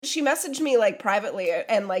she messaged me, like, privately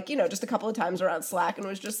and, like, you know, just a couple of times around Slack and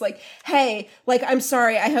was just like, hey, like, I'm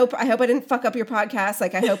sorry. I hope I didn't fuck up your podcast.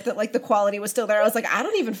 Like, I hope that, like, the quality was still there. I was like, I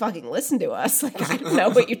don't even fucking listen to us. Like, I don't know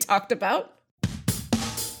what you talked about.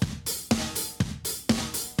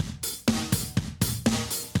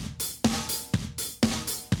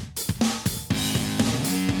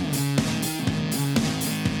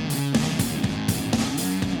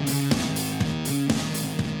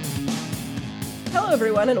 Hello,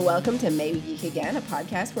 everyone, and welcome to May We Geek Again, a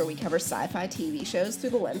podcast where we cover sci-fi TV shows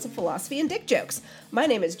through the lens of philosophy and dick jokes. My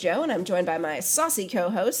name is Joe, and I'm joined by my saucy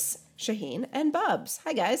co-hosts, Shaheen and Bubs.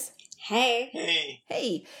 Hi, guys. Hey. Hey.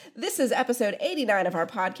 Hey. This is episode 89 of our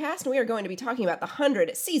podcast, and we are going to be talking about The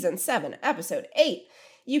 100, Season 7, Episode 8.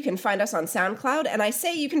 You can find us on SoundCloud, and I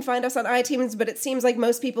say you can find us on iTunes, but it seems like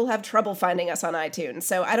most people have trouble finding us on iTunes,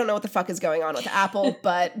 so I don't know what the fuck is going on with Apple,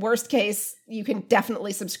 but worst case, you can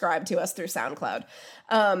definitely subscribe to us through SoundCloud.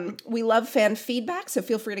 We love fan feedback, so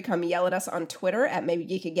feel free to come yell at us on Twitter at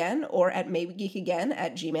maybegeekagain or at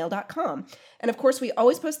maybegeekagain@gmail.com. And of course, we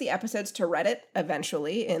always post the episodes to Reddit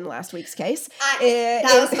eventually, in last week's case.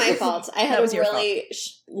 That was my fault. I had a really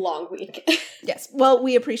long week. Yes. Well,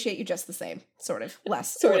 we appreciate you just the same. Sort of.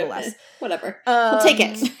 Less. Sort a little of. less. Whatever. We'll take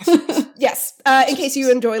it. Yes. In case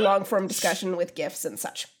you enjoy long-form discussion with GIFs and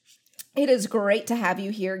such. It is great to have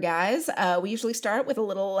you here, guys. We usually start with a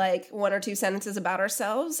little, like, one or two sentences about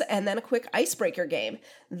ourselves, and then a quick icebreaker game.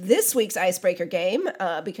 This week's icebreaker game,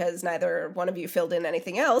 because neither one of you filled in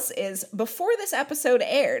anything else, is before this episode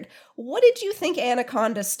aired, what did you think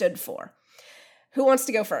Anaconda stood for? Who wants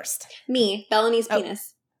to go first? Me. Bellamy's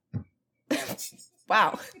penis.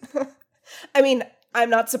 Wow. I mean, I'm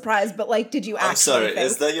not surprised, but, like, did you actually I'm sorry, think...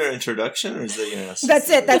 is that your introduction, or is that your answer? That's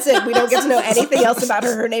it. We don't get to know anything else about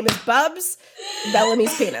her. Her name is Bubs,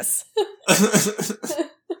 Bellamy's penis.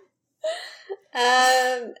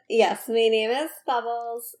 Yes, my name is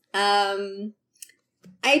Bubbles. I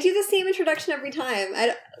do the same introduction every time.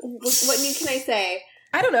 What new can I say?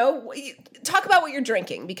 I don't know. Talk about what you're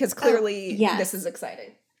drinking, because clearly this is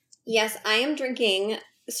exciting. Yes, I am drinking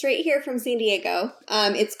straight here from San Diego.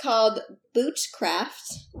 It's called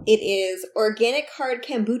Boochcraft. It is organic hard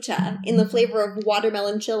kombucha in the flavor of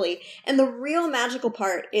watermelon chili. And the real magical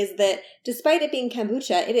part is that despite it being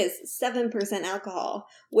kombucha, it is 7% alcohol.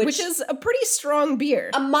 Which is a pretty strong beer.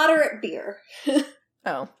 A moderate beer.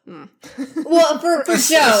 Oh. Mm. Well, for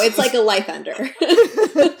Joe, it's like a life ender.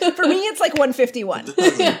 For me, it's like 151.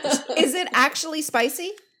 Is it actually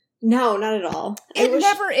spicy? No, not at all. It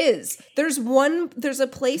never is. There's a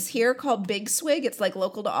place here called Big Swig. It's like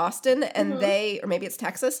local to Austin, and or maybe it's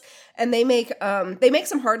Texas, and they make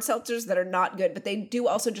some hard seltzers that are not good, but they do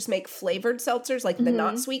also just make flavored seltzers, like the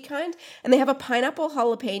not sweet kind. And they have a pineapple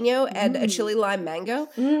jalapeno and a chili lime mango.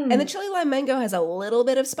 And the chili lime mango has a little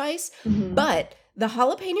bit of spice, but the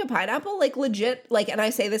jalapeno pineapple, like, legit, like, and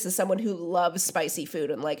I say this as someone who loves spicy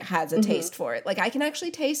food and, like, has a taste for it. Like, I can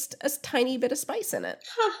actually taste a tiny bit of spice in it.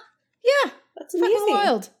 Huh. Yeah. That's amazing.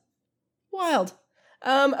 Fucking wild.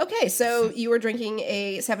 Okay, so you were drinking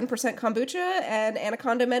a 7% kombucha, and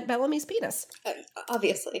Anaconda meant Bellamy's penis.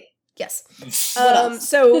 Obviously. Yes.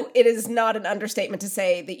 So it is not an understatement to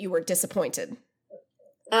say that you were disappointed.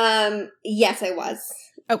 Yes, I was.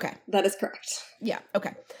 Okay. That is correct. Yeah,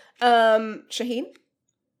 okay. Shaheen?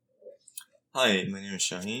 Hi, my name is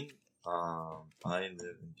Shaheen. I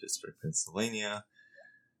live in Pittsburgh, Pennsylvania.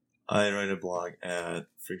 I write a blog at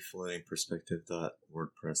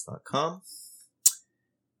freefloatingperspective.wordpress.com.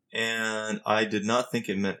 And I did not think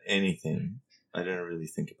it meant anything. I didn't really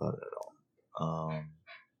think about it at all.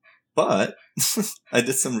 But I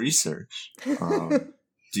did some research. Do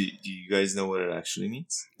you guys know what it actually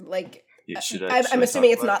means? Like, should I'm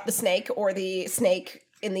assuming it's not the snake or the snake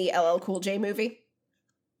in the LL Cool J movie?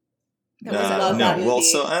 No. Well,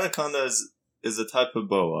 so Anaconda is a type of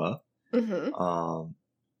boa. Mm-hmm.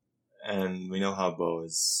 And we know how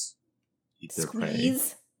boas eat their prey.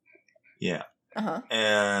 Yeah. Uh-huh.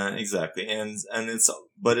 And exactly. And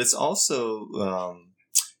it's also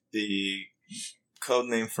the code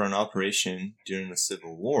name for an operation during the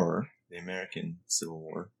Civil War, the American Civil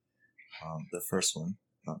War. The first one,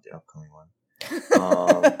 not the upcoming one.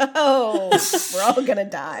 Oh, we're all gonna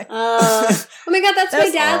die. Oh my god, that's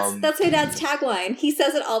my dad's tagline. He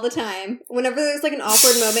says it all the time. Whenever there's like an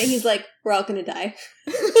awkward moment, he's like, "We're all gonna die."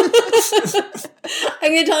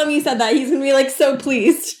 I'm gonna tell him you said that. He's gonna be like so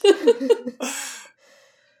pleased.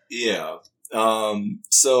 Yeah.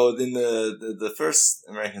 So in the first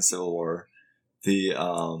American Civil War, there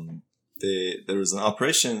was an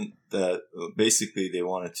operation that basically they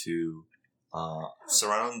wanted to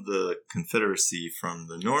surround the Confederacy from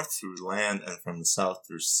the north through land and from the south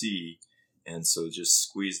through sea, and so just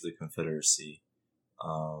squeeze the Confederacy.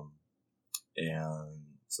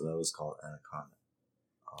 And so that was called Anaconda.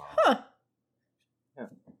 Yeah.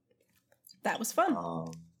 That was fun.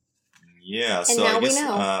 Yeah, And so now I we guess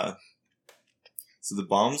know. so the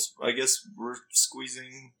bombs, I guess, were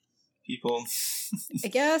squeezing people. I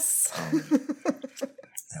guess. I don't know.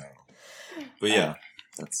 But yeah,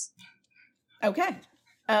 that's Okay.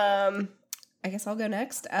 I guess I'll go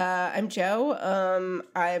next. I'm Joe.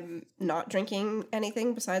 I'm not drinking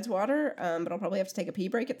anything besides water, but I'll probably have to take a pee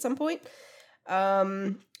break at some point.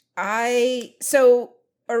 So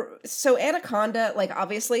Anaconda, like,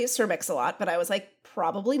 obviously Sir Mix-a-Lot, but I was like,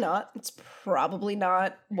 probably not. It's probably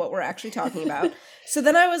not what we're actually talking about. So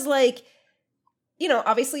then I was like,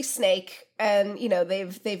 obviously snake, and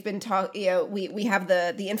they've been we have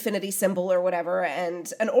the infinity symbol or whatever,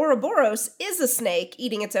 and an Ouroboros is a snake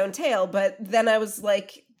eating its own tail, but then I was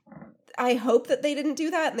like, I hope that they didn't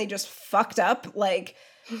do that and they just fucked up, like,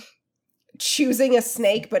 choosing a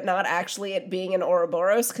snake but not actually it being an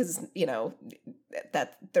Ouroboros, because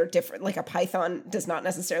that they're different. Like, a python does not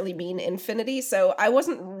necessarily mean infinity, so I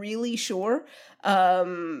wasn't really sure.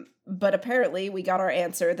 But apparently we got our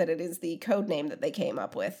answer that it is the code name that they came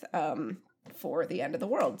up with for the end of the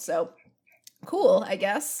world. So cool, I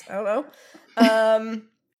guess. I don't know.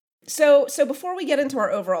 So before we get into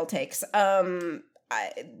our overall takes,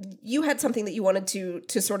 you had something that you wanted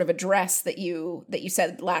to sort of address that you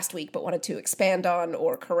said last week, but wanted to expand on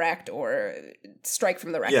or correct or strike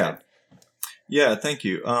from the record. Yeah, thank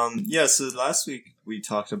you. So last week we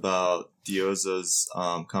talked about Dioza's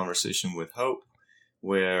conversation with Hope,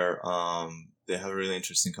 where they have a really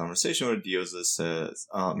interesting conversation where Dioza says,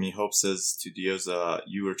 Hope says to Dioza,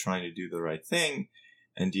 "You were trying to do the right thing,"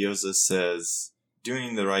 and Dioza says,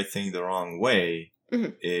 "Doing the right thing the wrong way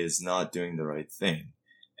is not doing the right thing."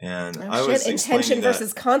 And I was intention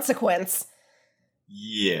versus consequence.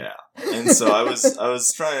 Yeah, and so I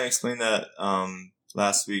was trying to explain that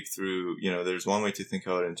last week through, there's one way to think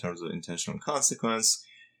of it in terms of intentional consequence.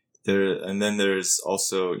 And then there's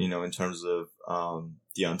also, in terms of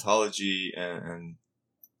deontology and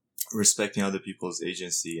respecting other people's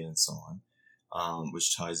agency and so on,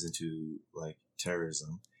 which ties into, like,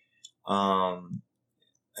 terrorism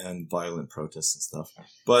and violent protests and stuff.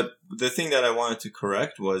 But the thing that I wanted to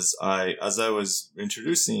correct was, as I was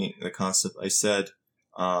introducing the concept, I said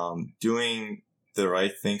doing the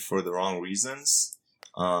right thing for the wrong reasons.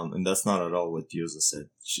 And that's not at all what Dioza said.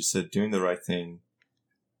 She said doing the right thing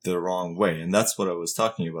the wrong way, and that's what I was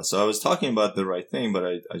talking about. So I was talking about the right thing, but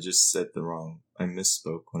I just said I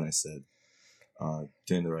misspoke when I said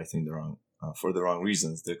doing the right thing for the wrong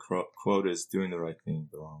reasons. The quote is doing the right thing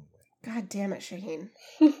the wrong way. God damn it, Shaheen.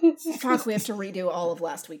 Fuck, we have to redo all of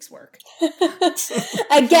last week's work.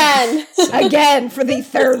 Again. Again, for the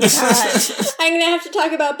third time. I'm going to have to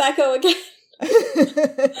talk about Becco again.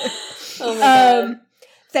 Oh my God.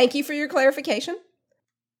 Thank you for your clarification.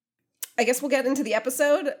 I guess we'll get into the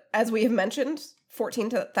episode. As we have mentioned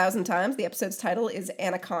 14,000 times, the episode's title is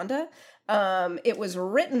Anaconda. It was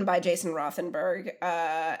written by Jason Rothenberg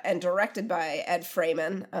and directed by Ed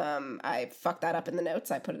Freeman. I fucked that up in the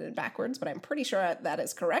notes. I put it in backwards, but I'm pretty sure that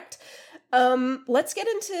is correct. Let's get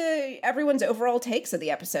into everyone's overall takes of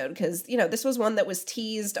the episode, because, this was one that was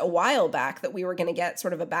teased a while back that we were going to get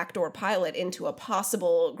sort of a backdoor pilot into a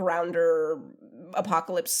possible Grounder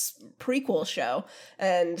apocalypse prequel show,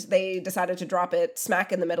 and they decided to drop it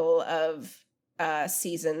smack in the middle of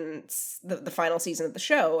the final season of the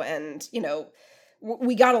show. And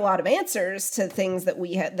we got a lot of answers to things that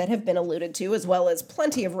that have been alluded to, as well as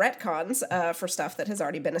plenty of retcons for stuff that has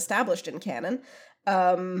already been established in canon.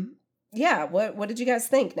 What did you guys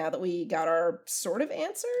think now that we got our sort of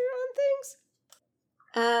answer on things?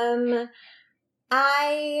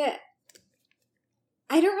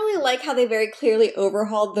 I don't really like how they very clearly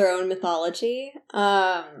overhauled their own mythology.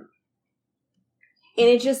 And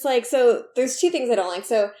it's just like, so there's two things I don't like.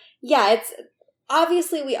 So yeah, it's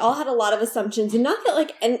obviously we all had a lot of assumptions, and not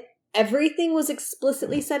that everything was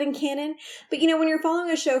explicitly said in canon, but when you're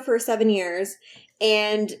following a show for 7 years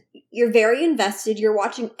and you're very invested, you're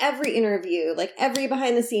watching every interview, like every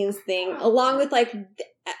behind the scenes thing, along with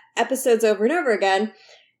episodes over and over again,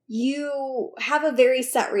 you have a very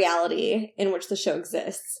set reality in which the show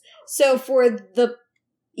exists. So for the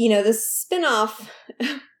spin-off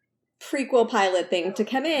prequel pilot thing to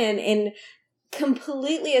come in and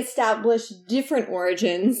completely establish different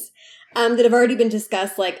origins that have already been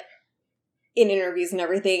discussed, in interviews and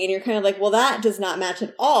everything, and you're kind of like, well, that does not match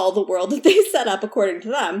at all the world that they set up according to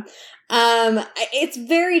them. It's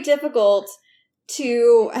very difficult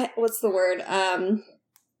to, what's the word?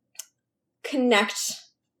 Connect,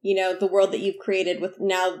 the world that you've created with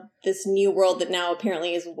now this new world that now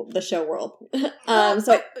apparently is the show world.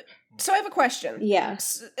 So I have a question. Yeah.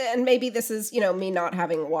 And maybe this is, me not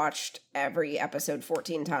having watched every episode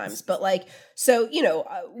 14 times, but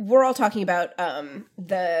we're all talking about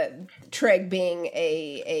the Trig being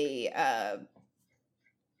a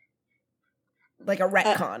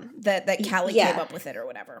retcon that Callie came up with it or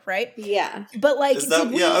whatever, right? Yeah. But I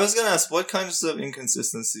was gonna ask, what kinds of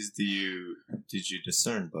inconsistencies did you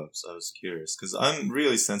discern, Bubs? I was curious because I'm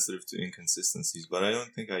really sensitive to inconsistencies, but I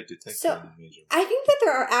don't think I detected any major. I think that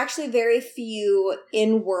there are actually very few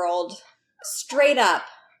in-world straight up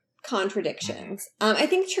contradictions. I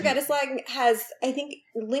think Trigedaslag has. I think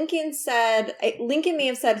Lincoln may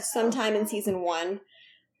have said sometime in season 1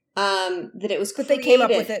 that it was. But they came up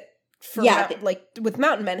with it. With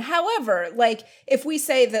Mountain Men. However, if we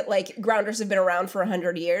say that Grounders have been around for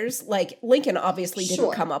 100 years, Lincoln obviously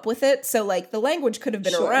didn't come up with it. So the language could have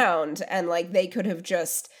been around, and they could have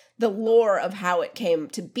just, the lore of how it came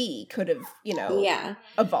to be could have,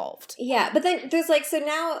 evolved. Yeah, but then there's so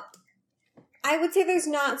now I would say there's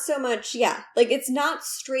not so much, it's not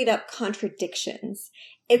straight up contradictions.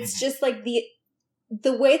 It's just the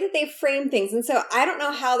way that they frame things. And so I don't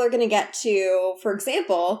know how they're going to get to, for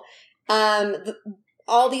example,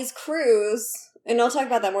 all these crews, and I'll talk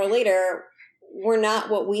about that more later, were not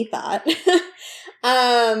what we thought.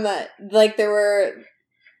 There were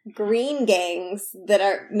green gangs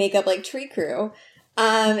that make up Tree Crew.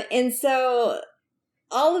 And so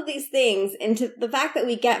all of these things, and to the fact that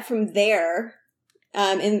we get from there,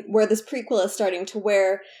 and where this prequel is starting, to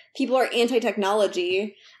where people are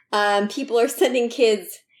anti-technology, people are sending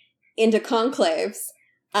kids into conclaves,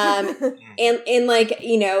 and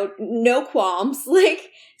no qualms.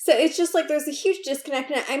 So it's just there's a huge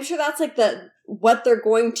disconnect, and I'm sure that's what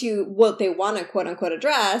they want to quote unquote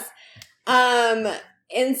address.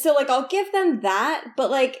 And so I'll give them that,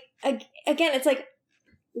 but again, it's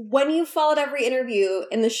when you followed every interview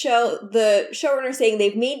in the show, the showrunner saying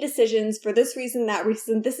they've made decisions for this reason, that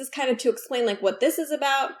reason, this is kind of to explain what this is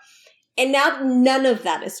about. And now none of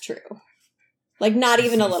that is true. Not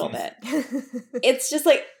even a little bit. It's just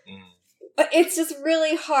it's just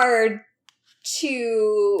really hard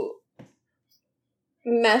to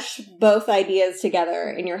mesh both ideas together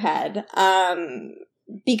in your head.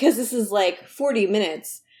 Because this is 40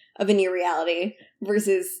 minutes of a new reality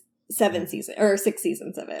versus 6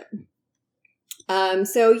 seasons of it.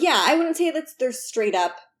 So yeah, I wouldn't say that there's straight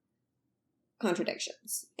up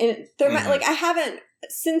contradictions. And there I haven't,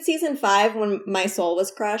 since season 5, when my soul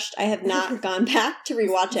was crushed, I have not gone back to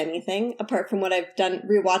rewatch anything apart from what I've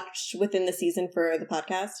rewatched within the season for the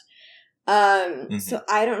podcast. So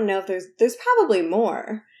I don't know if there's probably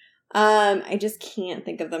more. I just can't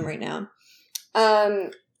think of them right now.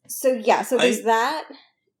 So there's that.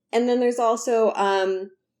 And then there's also,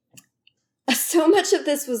 so much of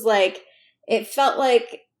this was it felt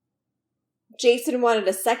like Jason wanted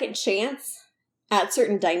a second chance at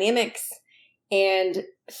certain dynamics and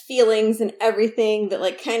feelings and everything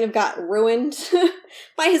that kind of got ruined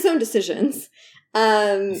by his own decisions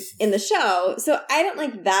in the show. So I don't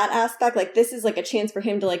like that aspect. This is a chance for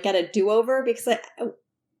him to get a do-over, because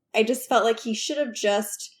I just felt like he should have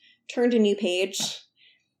just turned a new page,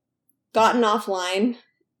 gotten offline,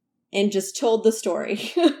 and just told the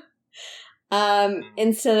story.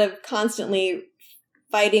 Instead of constantly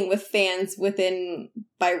fighting with fans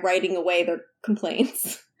by writing away their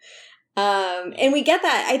complaints. And we get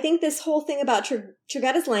that. I think this whole thing about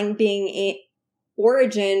Trigedaslag being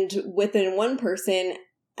origined within one person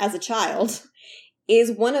as a child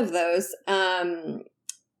is one of those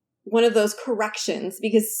corrections,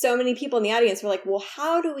 because so many people in the audience were well,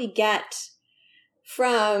 how do we get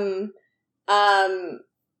from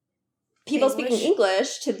people speaking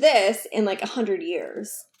English to this in 100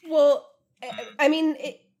 years? Well, I mean,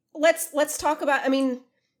 let's talk about,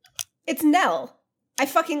 it's Nell. I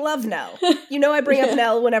fucking love Nell. I bring up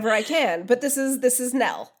Nell whenever I can, but this is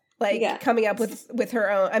Nell. Coming up with her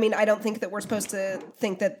own. I don't think that we're supposed to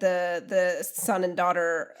think that the son and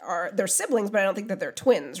daughter are their siblings, but I don't think that they're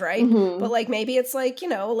twins, right? Mm-hmm. But maybe it's a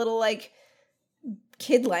little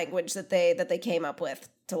kid language that they came up with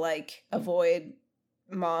to avoid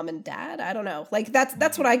mom and dad. I don't know.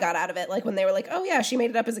 That's what I got out of it. When they were oh yeah, she made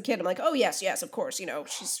it up as a kid. I'm oh yes, of course.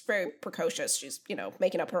 She's very precocious. She's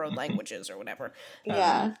making up her own languages or whatever.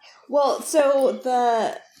 Yeah. Well, so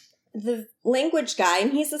the language guy,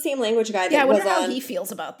 and he's the same language guy that I wonder was how on he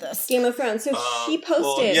feels about this Game of Thrones. So he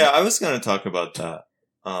posted. Well, I was going to talk about that.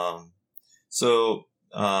 I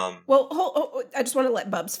just want to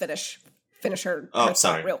let Bubs finish finish her sorry.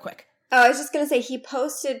 thought real quick. Oh, I was just going to say, he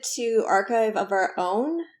posted to Archive of Our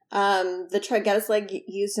Own the Try Get Us Leg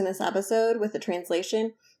used in this episode with the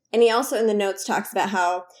translation. And he also in the notes talks about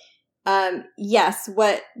how, yes,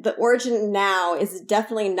 what the origin now is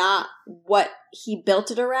definitely not what he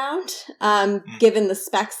built it around, given the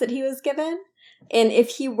specs that he was given. And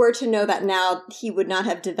if he were to know that now, he would not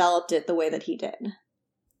have developed it the way that he did.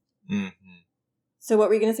 Mm-hmm. So what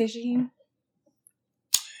were you going to say, Shaheen?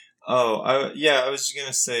 Oh, I was going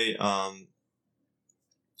to say,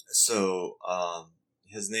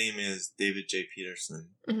 his name is David J. Peterson,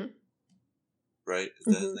 mm-hmm. right?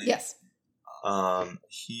 Is that his name? Yes.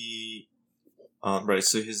 Right,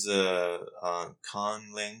 so he's a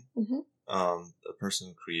conlang, a person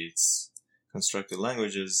who creates constructed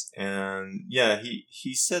languages, and yeah,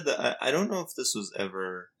 he said that, I don't know if this was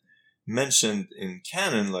ever mentioned in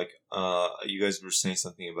canon, like, you guys were saying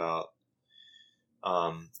something about,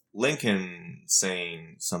 Lincoln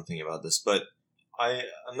saying something about this, but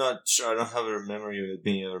I'm not sure, I don't have a memory of it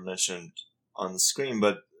being ever mentioned on the screen,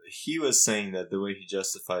 but he was saying that the way he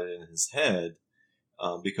justified it in his head,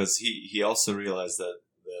 because he also realized that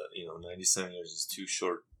 97 years is too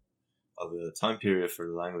short of a time period for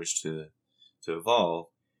the language to evolve,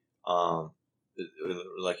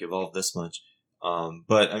 evolve this much.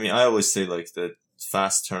 But I mean, I always say like the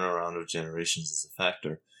fast turnaround of generations is a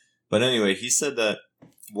factor. But anyway, he said that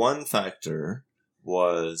one factor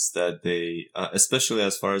was that they, especially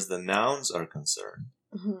as far as the nouns are concerned,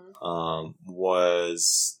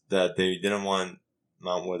 was that they didn't want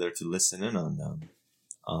Mount Weather to listen in on them.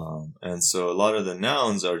 And so a lot of the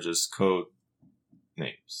nouns are just code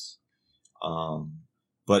names.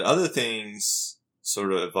 But other things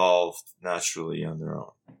sort of evolved naturally on their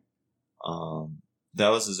own. That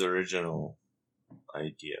was his original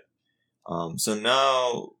idea. So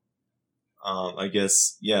now, I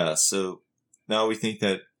guess, yeah, so now we think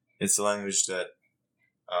that it's a language that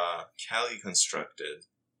Callie constructed,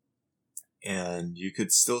 and you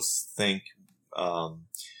could still think,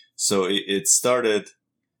 so it started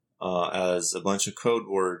as a bunch of code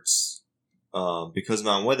words, because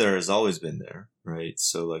Mount Weather has always been there, right?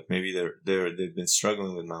 So like maybe they've been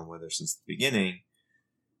struggling with Mount Weather since the beginning,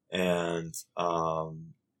 and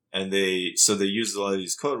they used a lot of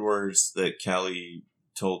these code words that Callie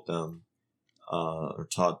told them or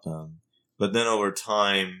taught them, but then over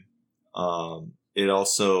time,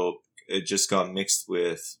 it just got mixed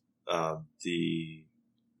with the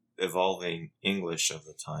evolving English of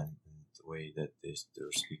the time, and the way that they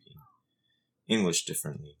were speaking English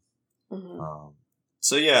differently.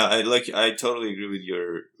 So yeah, I totally agree with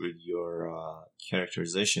your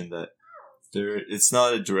characterization that it's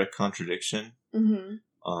not a direct contradiction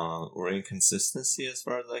or inconsistency as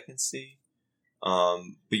far as I can see. But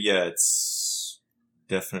yeah, it's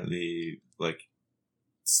definitely like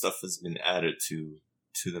stuff has been added to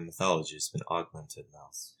the mythology. It's been augmented now.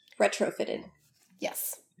 Retrofitted.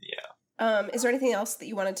 Yes. Yeah. Is there anything else that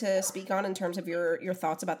you wanted to speak on in terms of your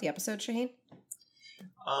thoughts about the episode, Shaheen?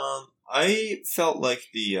 I felt like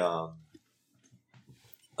I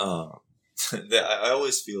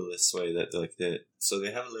always feel this way, that so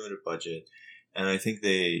they have a limited budget, and I think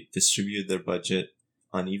they distribute their budget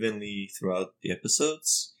unevenly throughout the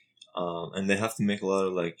episodes, and they have to make a lot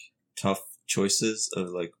of like tough choices of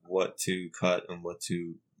like what to cut and what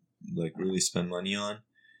to like really spend money on,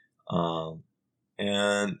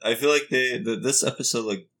 and I feel like this episode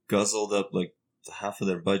like guzzled up like half of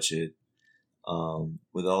their budget,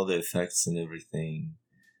 with all the effects and everything,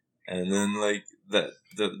 and then like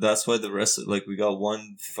that's why the rest of, like, we got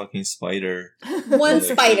one fucking spider, one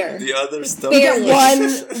spider, the other stuff,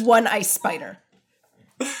 one ice spider.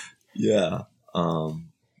 Yeah.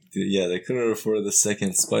 Yeah, they couldn't afford the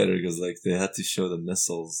second spider because like they had to show the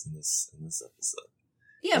missiles in this episode.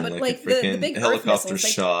 Yeah, and, but like the big helicopter Earth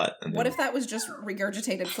missiles, shot. And what if that was just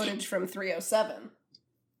regurgitated footage from 307?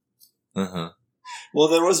 Well,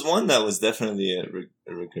 there was one that was definitely a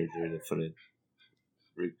regurgitated footage.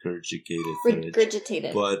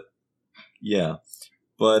 Regurgitated. But yeah,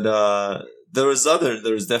 there was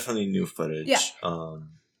definitely new footage. Yeah.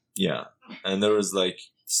 Yeah, and there was like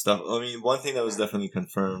stuff. I mean, one thing that was definitely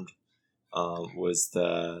confirmed was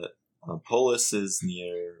that Polis is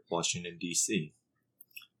near Washington D.C.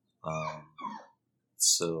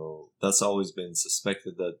 So that's always been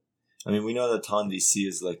suspected. That, I mean, we know that Ton D.C.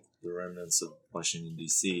 is like the remnants of Washington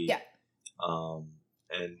D.C. Yeah.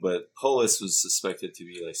 But Polis was suspected to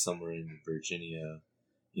be like somewhere in Virginia,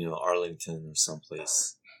 Arlington or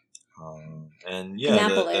someplace. And yeah,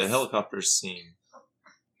 the helicopters seem,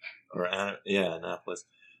 Annapolis.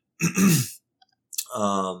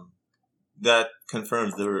 That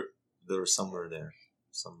confirms they were somewhere there,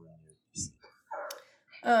 somewhere near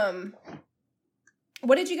DC.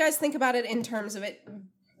 What did you guys think about it in terms of it,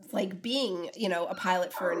 like, being, you know, a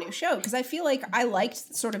pilot for a new show? Because I feel like I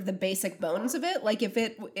liked sort of the basic bones of it. Like,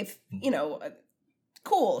 if you know,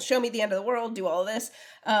 cool, show me the end of the world, do all of this.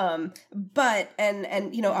 But,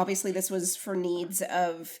 and you know, obviously this was for needs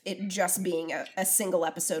of it just being a single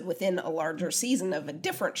episode within a larger season of a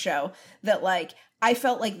different show, that, like, I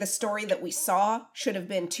felt like the story that we saw should have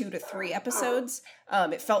been 2 to 3 episodes.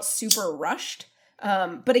 It felt super rushed.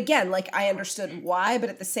 But again, like, I understood why, but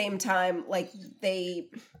at the same time, like,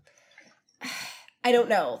 I don't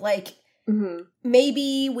know, like,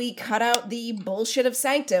 maybe we cut out the bullshit of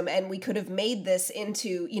Sanctum and we could have made this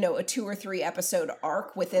into, you know, a 2 or 3 episode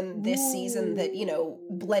arc within this season that, you know,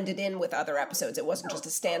 blended in with other episodes. It wasn't just a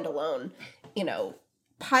standalone, you know,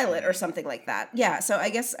 pilot or something like that. Yeah, so I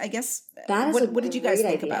guess that is what did you guys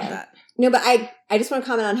think about that? No, but I just want to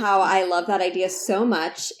comment on how I love that idea so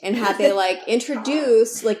much, and how they, like,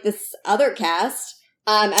 introduce, like, this other cast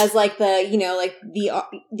as, like, the, you know, like,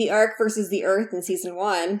 the Ark versus the Earth in season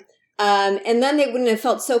 1. And then they wouldn't have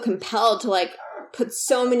felt so compelled to, like, put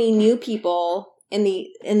so many new people in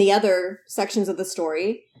the other sections of the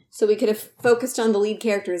story. So we could have focused on the lead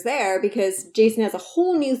characters there, because Jason has a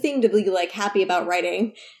whole new thing to be, like, happy about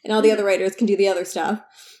writing, and all the other writers can do the other stuff.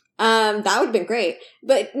 That would have been great.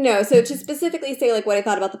 But no, so to specifically say, like, what I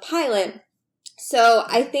thought about the pilot. So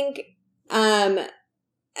I think,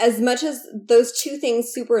 as much as those two things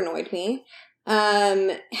super annoyed me,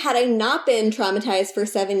 had I not been traumatized for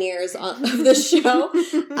 7 years of the show,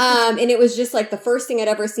 and it was just, like, the first thing I'd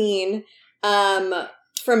ever seen,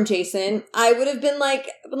 from Jason, I would have been like,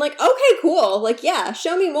 okay, cool. Like, yeah,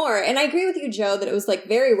 show me more. And I agree with you, Joe, that it was, like,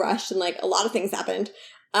 very rushed and, like, a lot of things happened.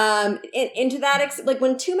 Into that, like,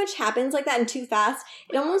 when too much happens like that and too fast,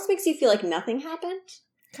 it almost makes you feel like nothing happened.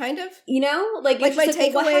 Kind of. You know? Like my takeaway,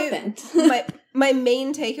 takeaway, what happened? my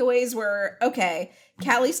main takeaways were, okay,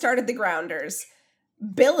 Callie started the Grounders.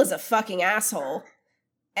 Bill is a fucking asshole.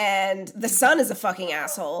 And the son is a fucking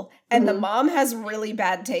asshole. And the mom has really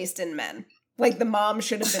bad taste in men. Like, the mom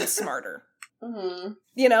should have been smarter.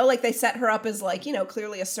 You know, like, they set her up as, like, you know,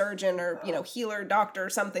 clearly a surgeon or, you know, healer, doctor,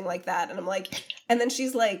 something like that. And I'm like, and then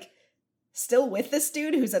she's, like, still with this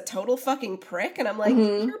dude who's a total fucking prick. And I'm like,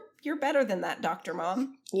 you're better than that, Dr.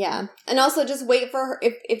 Mom. Yeah. And also just wait for her,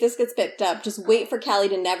 if this gets picked up, just wait for Callie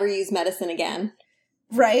to never use medicine again.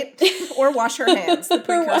 Right. Or wash her hands, the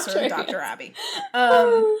precursor of Dr. Abby.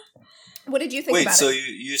 What did you think about it? Wait, so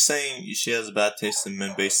you're saying she has a bad taste in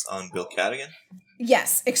men based on Bill Cadigan?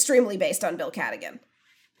 Yes, extremely based on Bill Cadigan.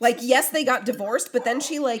 Like, yes, they got divorced, but then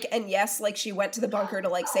she, like, and yes, like, she went to the bunker to,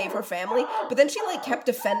 like, save her family, but then she, like, kept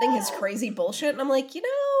defending his crazy bullshit, and I'm like, you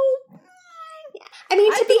know... I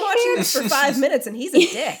mean, I've been watching this for 5 minutes, and he's a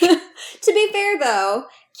dick. To be fair, though,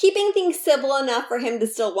 keeping things civil enough for him to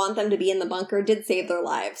still want them to be in the bunker did save their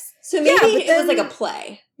lives. So maybe it was like a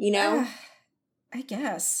play, you know? I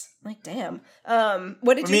guess. Like, damn.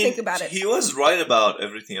 What did you think about it? He was right about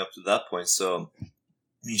everything up to that point, so...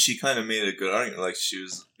 I mean, she kind of made a good argument. Like, she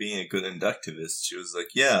was being a good inductivist. She was like,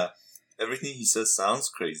 yeah, everything he says sounds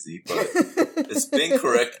crazy, but it's been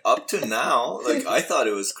correct up to now. Like, I thought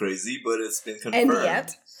it was crazy, but it's been confirmed.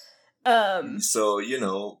 And yet? So, you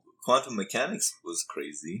know, quantum mechanics was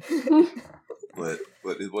crazy, but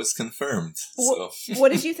it was confirmed. So.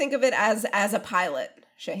 What did you think of it as a pilot,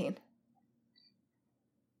 Shaheen?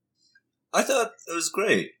 I thought it was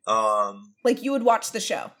great. Like, you would watch the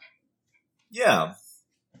show? Yeah.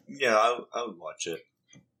 Yeah, I would watch it.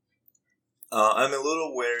 I'm a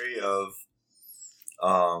little wary of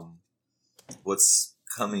what's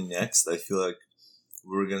coming next. I feel like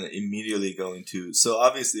we're going to immediately go into... So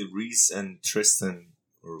obviously Reese and Tristan,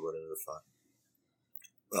 or whatever the fuck,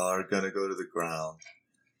 are going to go to the ground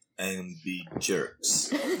and be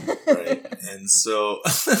jerks. Right? And so...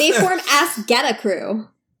 They form Ask Get a Crew.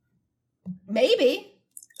 Maybe.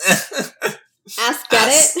 Ask Get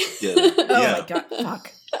It? Oh my god,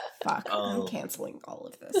 fuck. I'm canceling all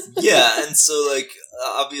of this. Yeah, and so, like,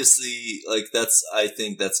 obviously, like, I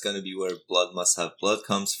think that's going to be where Blood Must Have Blood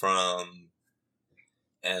comes from,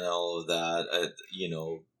 and all of that. You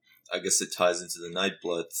know, I guess it ties into the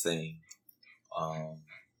Nightblood thing,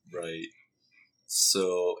 right?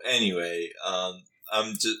 So, anyway,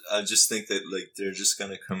 I just think that, like, they're just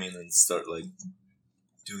going to come in and start, like,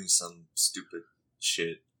 doing some stupid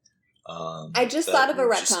shit. I just thought of a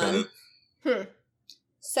retcon.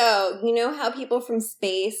 So, you know how people from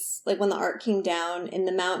space, like when the Ark came down and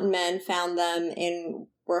the mountain men found them and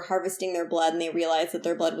were harvesting their blood, and they realized that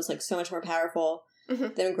their blood was, like, so much more powerful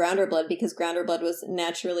than grounder blood, because grounder blood was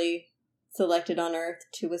naturally selected on Earth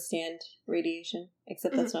to withstand radiation.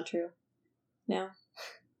 Except that's not true. No.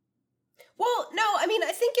 Well, no, I mean,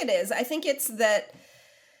 I think it is. I think it's that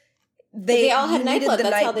they all had night blood.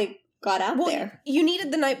 That's how they got out there. You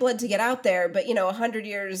needed the night blood to get out there, but 100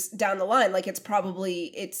 years down the line, like it's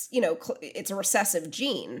a recessive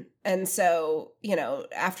gene, and so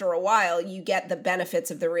after a while, you get the benefits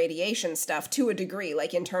of the radiation stuff to a degree,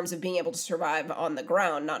 like in terms of being able to survive on the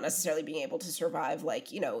ground, not necessarily being able to survive,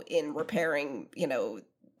 like in repairing,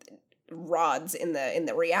 rods in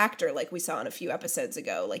the reactor like we saw in a few episodes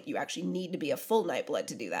ago. Like you actually need to be a full night blood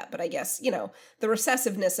to do that. But I guess the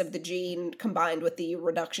recessiveness of the gene combined with the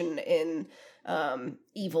reduction in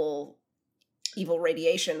evil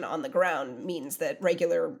radiation on the ground means that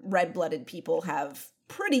regular red-blooded people have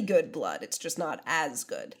pretty good blood. It's just not as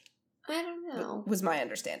good. I don't know. Was my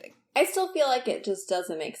understanding. I still feel like it just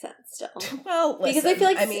doesn't make sense still. Well, listen, because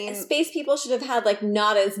I feel like space people should have had like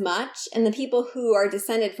not as much, and the people who are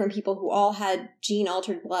descended from people who all had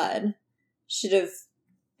gene-altered blood should have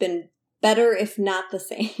been better, if not the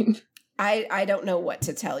same. I don't know what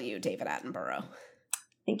to tell you, David Attenborough.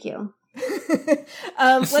 Thank you.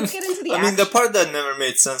 Let's get into the I mean, the part that never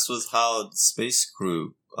made sense was how the space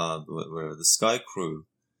crew, the sky crew,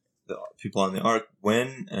 the people on the Ark,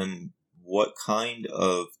 when and what kind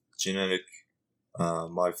of genetic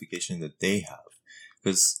modification that they have.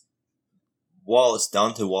 Because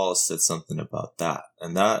Dante Wallace said something about that,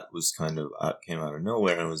 and that was kind of came out of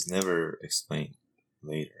nowhere and was never explained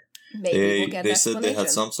later. Maybe we'll get an explanation. They said they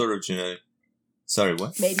had some sort of genetic... Sorry,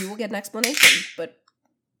 what? Maybe we'll get an explanation, but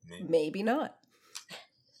maybe not.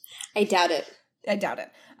 I doubt it.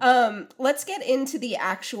 Let's get into the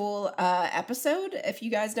actual episode, if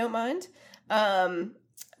you guys don't mind.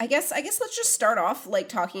 I guess let's just start off like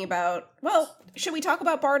talking about, well, should we talk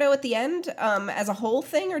about Bardo at the end as a whole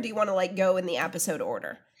thing, or do you want to like go in the episode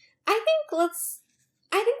order? I think we'll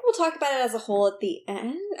talk about it as a whole at the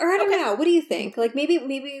end. Or I don't know. What do you think? Like maybe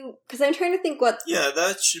because I'm trying to think what... Yeah,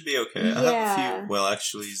 that should be okay. Yeah. I have a few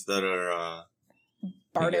actuallys that are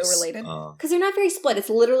Bardo related. Because they're not very split. It's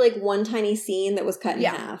literally like one tiny scene that was cut in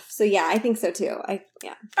half. So yeah, I think so too. All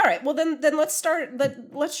right. Well, then let's start.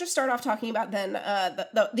 Let's just start off talking about then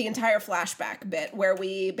the entire flashback bit where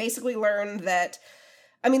we basically learn that.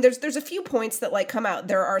 I mean, there's a few points that like come out.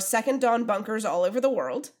 There are second dawn bunkers all over the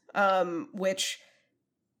world. Which,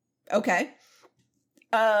 okay.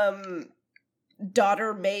 Daughter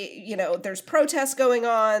may, there's protests going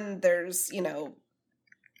on. There's,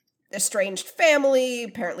 estranged family,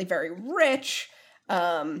 apparently very rich.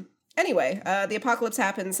 Anyway, the apocalypse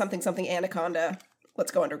happens, something Anaconda.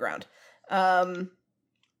 Let's go underground. You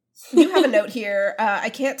have a note here. I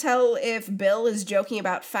can't tell if Bill is joking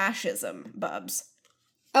about fascism, Bubs.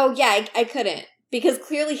 Oh, yeah, I couldn't. Because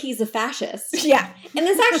clearly he's a fascist. Yeah. And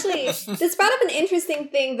this brought up an interesting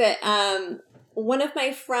thing that one of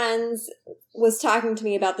my friends was talking to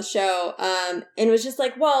me about the show, and was just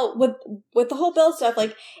like, well, with the whole Bill stuff,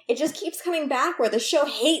 like, it just keeps coming back where the show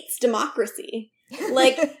hates democracy.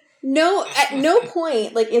 Like, at no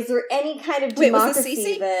point, like, is there any kind of democracy. Was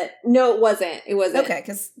it Cece? That... No, it wasn't. It wasn't. Okay,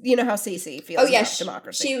 because you know how Cece feels about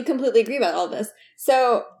democracy. She would completely agree about all this.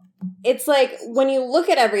 So... It's like, when you look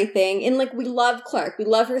at everything, and, like, we love Clark. We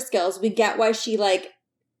love her skills. We get why she, like,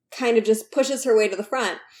 kind of just pushes her way to the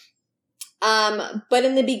front. But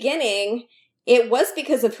in the beginning, it was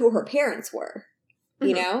because of who her parents were,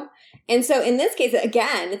 you know? And so, in this case,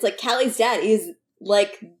 again, it's like Callie's dad is,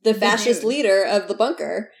 like, the fascist leader of the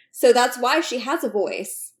bunker. So that's why she has a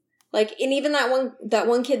voice. Like, and even that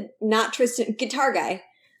one kid, not Tristan, guitar guy,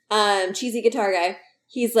 cheesy guitar guy,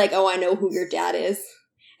 he's like, oh, I know who your dad is.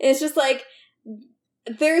 It's just like,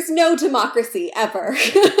 there's no democracy ever. and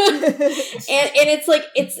it's like,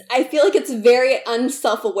 I feel like it's very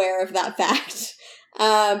unself-aware of that fact.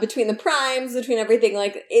 Between the primes, between everything,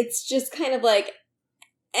 like, it's just kind of like,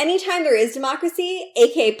 anytime there is democracy,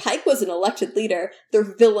 aka Pike was an elected leader, they're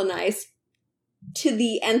villainized to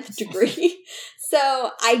the nth degree.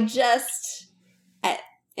 So,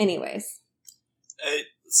 anyways.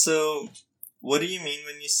 So, what do you mean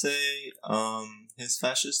when you say, his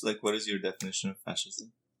fascist? Like, what is your definition of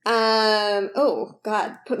fascism? Oh,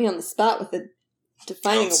 God, put me on the spot with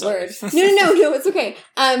defining a word. No, it's okay.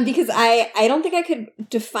 Because I don't think I could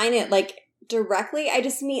define it, like, directly. I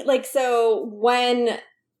just mean, like, so when...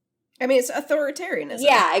 I mean, it's authoritarianism.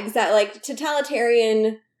 Yeah, exactly. Like,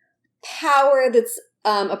 totalitarian power that's,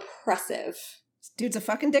 oppressive. Dude's a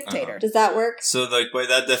fucking dictator. Does that work? So, like, by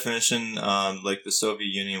that definition, like, the Soviet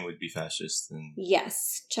Union would be fascist, and...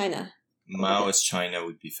 Yes, China. Maoist China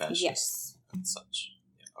would be fascist. Yes. And such.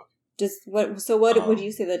 Yeah, okay. What would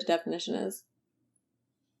you say the definition is?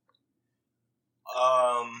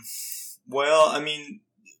 Well, I mean,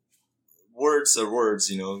 words are words,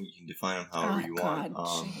 you can define them however you God,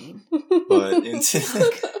 want. But in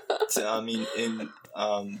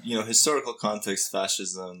historical context,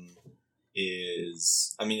 fascism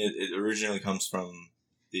is, it originally comes from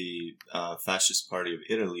the Fascist Party of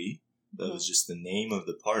Italy. That was just the name of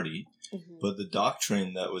the party. Mm-hmm. But the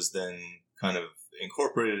doctrine that was then kind of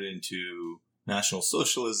incorporated into National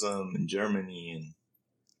Socialism in Germany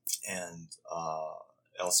and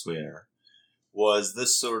elsewhere was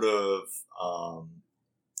this sort of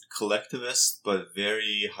collectivist but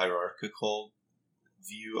very hierarchical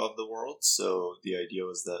view of the world. So the idea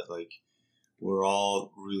was that we're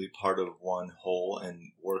all really part of one whole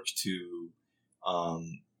and work to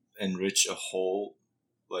enrich a whole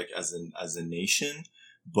as a nation,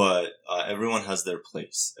 but everyone has their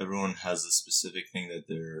place. Everyone has a specific thing that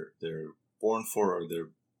they're born for or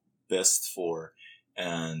they're best for,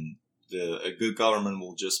 and a good government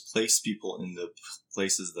will just place people in the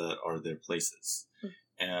places that are their places.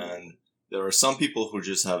 And there are some people who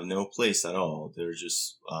just have no place at all. They're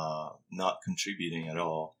just not contributing at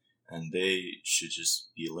all, and they should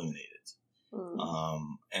just be eliminated.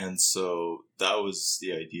 And so that was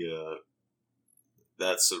the idea.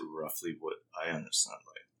 That's sort of roughly what I understand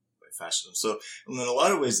by fascism. So in a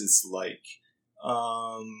lot of ways, it's like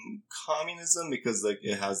communism, because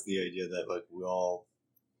it has the idea that we all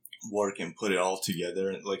work and put it all together,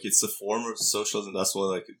 and it's a form of socialism. That's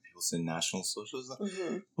why people say National Socialism.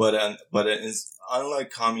 Mm-hmm. But it's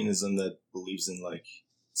unlike communism that believes in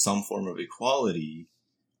some form of equality.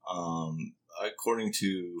 According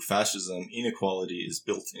to fascism, inequality is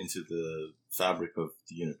built into the fabric of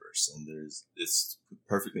the universe, and it's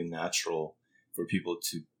perfectly natural for people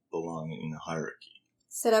to belong in a hierarchy.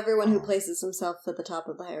 Said everyone who places himself at the top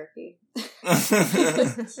of the hierarchy.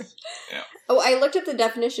 Yeah. Oh, I looked up the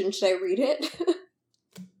definition. Should I read it?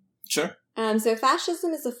 Sure. So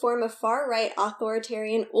fascism is a form of far-right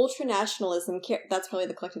authoritarian ultranationalism, that's probably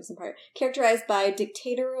the collectivism part, characterized by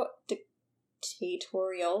dictatorial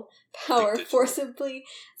power, forcible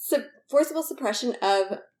suppression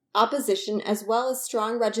of opposition, as well as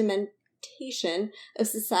strong regimentation of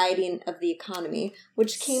society and of the economy,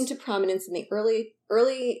 which came to prominence in the early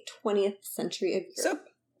 20th century of Europe.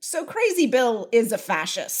 So Crazy Bill is a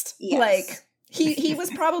fascist. Yes. He was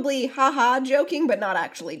probably joking, but not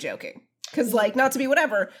actually joking. Because, not to be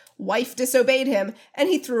whatever, wife disobeyed him, and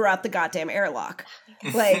he threw her out the goddamn airlock.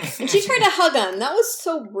 And she tried to hug him. That was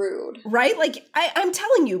so rude. Right? I'm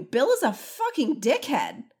telling you, Bill is a fucking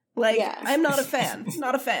dickhead. I'm not a fan.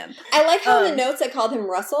 Not a fan. I like how in the notes I called him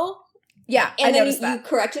Russell. Yeah, and then you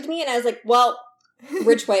corrected me, and I was like, well,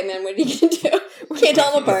 rich white man, what are you going to do? Can't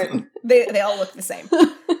tell them apart. They all look the same.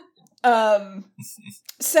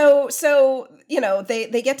 So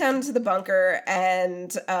they get down into the bunker,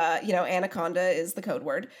 and Anaconda is the code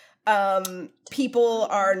word. People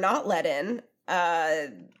are not let in.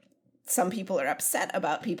 Some people are upset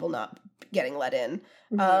about people not getting let in.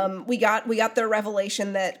 Mm-hmm. We got the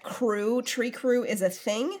revelation that tree crew is a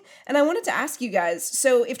thing. And I wanted to ask you guys,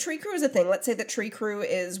 so if tree crew is a thing, let's say that tree crew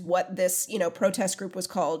is what this, protest group was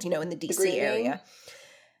called, in the DC area.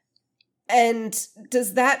 And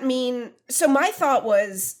does that mean, so my thought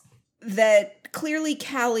was that clearly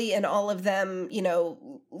Callie and all of them,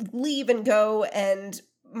 leave and go, and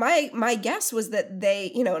my guess was that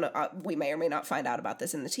they, we may or may not find out about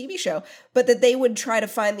this in the TV show, but that they would try to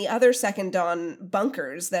find the other Second Dawn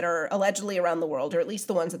bunkers that are allegedly around the world, or at least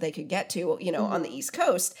the ones that they could get to, mm-hmm. on the East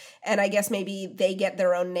Coast. And I guess maybe they get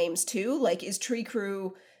their own names too. Is Tree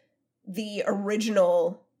Crew the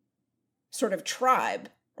original sort of tribe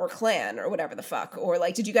or clan or whatever the fuck? Or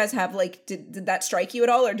did you guys have did that strike you at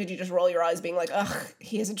all, or did you just roll your eyes being like, ugh,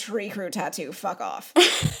 he has a Tree Crew tattoo, fuck off?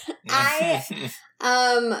 Because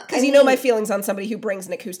my feelings on somebody who brings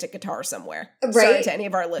an acoustic guitar somewhere. Right. Sorry to any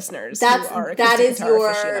of our listeners who are acoustic that is guitar your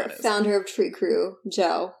aficionados. Founder of Tree Crew,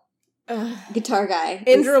 Joe. Guitar guy.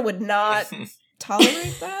 Indra would not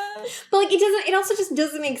tolerate that. But it also just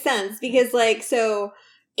doesn't make sense, because so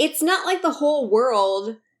it's not like the whole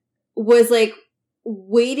world was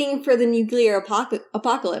waiting for the nuclear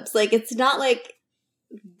apocalypse. It's not like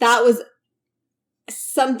that was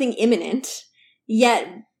something imminent. Yet,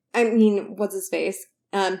 what's his face?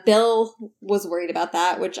 Bill was worried about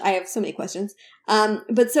that, which I have so many questions.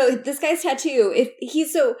 But so this guy's tattoo,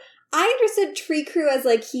 I understood Tree Crew as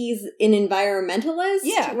he's an environmentalist,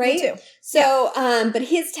 yeah, right? Me too. So, but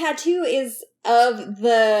his tattoo is of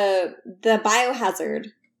the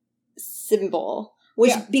biohazard symbol.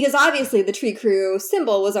 Because obviously the Tree Crew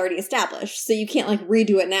symbol was already established, so you can't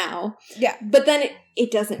redo it now. Yeah. But then it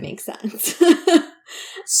doesn't make sense.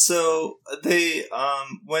 So they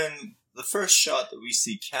when the first shot that we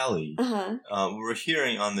see Callie, we're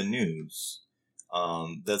hearing on the news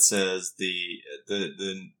that says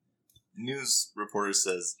the news reporter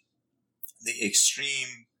says the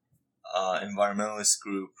extreme environmentalist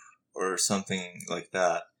group or something like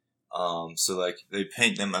that. So like they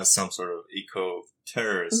paint them as some sort of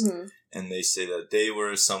eco-terrorist, and they say that they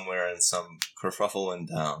were somewhere in some kerfuffle and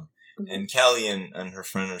down. And Callie and her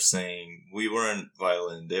friend are saying we weren't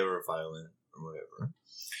violent, they were violent, or whatever.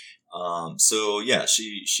 So yeah,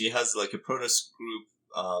 she has like a protest group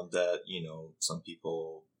that some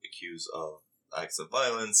people accuse of acts of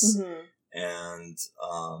violence, and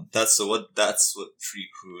that's what Tree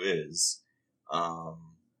Crew is.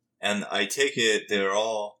 And I take it they're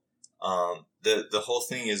all the whole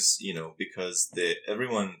thing is because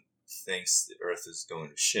everyone thinks the Earth is going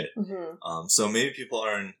to shit. So maybe people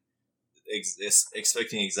aren't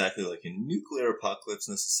expecting exactly like a nuclear apocalypse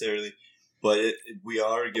necessarily, but we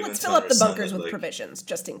are given. Let's fill up the bunkers with provisions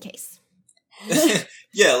just in case.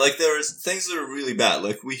 Yeah, like there's things that are really bad.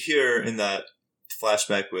 Like we hear in that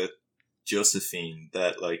flashback with Josephine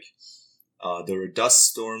that like there were dust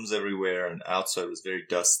storms everywhere, and outside was very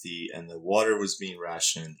dusty, and the water was being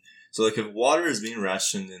rationed. So like if water is being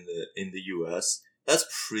rationed in the U.S., that's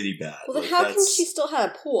pretty bad. Well, then how can she still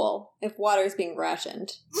have a pool if water is being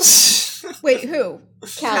rationed? Wait, who?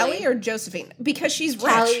 Callie or Josephine? Because she's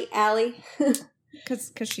rich. Allie.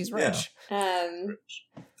 Because she's rich.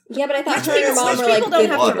 Yeah, but I thought her and her mom were like, people don't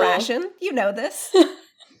have to ration. You know this.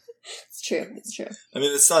 It's true. I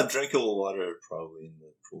mean, it's not drinkable water probably in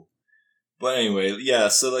the pool. But anyway, yeah,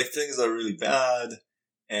 so like things are really bad,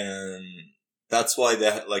 and that's why they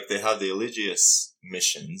have the Eligius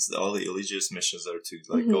missions. All the Eligius missions are to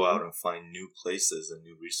like go out and find new places and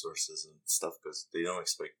new resources and stuff because they don't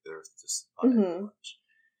expect the Earth to survive much.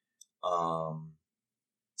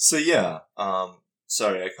 So yeah,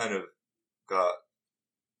 sorry, I kind of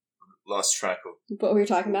lost track of what we were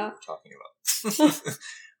talking about.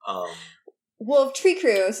 Well, Tree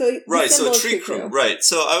Crew. So so Tree Crew. Right.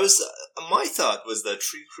 So my thought was that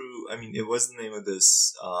Tree Crew. I mean, it was the name of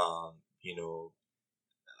this,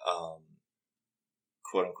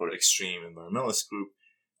 quote unquote extreme environmentalist group.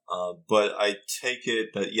 But I take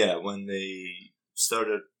it that when they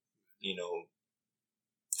started,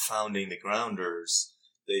 founding the Grounders,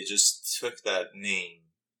 they just took that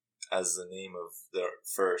name as the name of their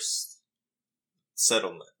first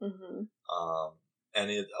settlement. And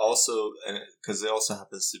it also, because it also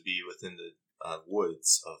happens to be within the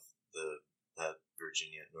woods of that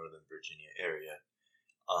Northern Virginia area.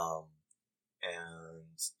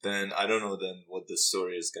 And then I don't know then what the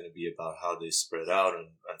story is going to be about how they spread out and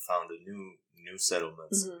found a new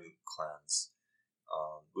settlements, new clans,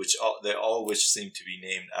 which seem to be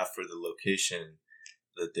named after the location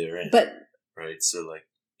that they're in. But right, so like.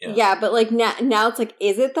 Yeah, but like now it's like,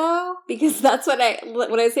 is it though? Because that's what I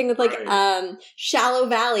was saying with like Shallow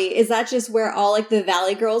Valley. Is that just where all like the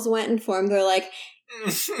Valley Girls went and formed their like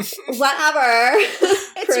whatever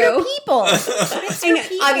it's crew? Your people. It's your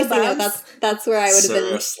people. Obviously, no. That's where I would have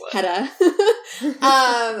been Hedda.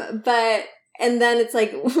 But and then it's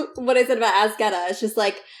like what I said about Asgetta. It's just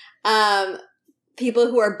like people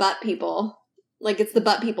who are butt people. Like it's the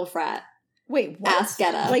butt people frat. Wait, what?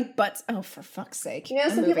 Asgetta. Like butts. Oh, for fuck's sake.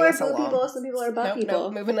 Some people are butt people, some people are butt people.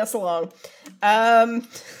 Nope, moving us along. And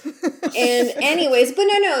anyways, but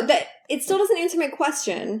no, that it still doesn't answer my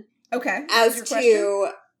question. Okay. As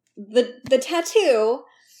to the tattoo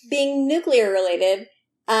being nuclear related,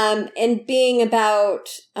 and being about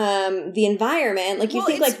the environment. Like you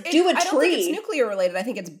think like do a tree. I don't think it's nuclear related. I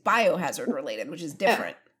think it's biohazard related, which is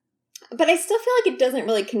different. But I still feel like it doesn't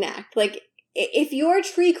really connect. Like if you're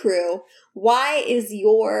Tree Crew, why is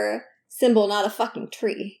your symbol not a fucking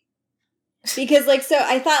tree? Because, like, so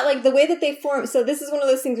I thought, like, the way that they form... So this is one of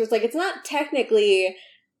those things where it's, like, it's not technically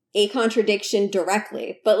a contradiction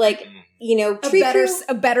directly, but, like, Tree Crew...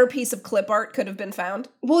 A better piece of clip art could have been found?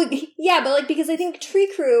 Well, yeah, but, like, because I think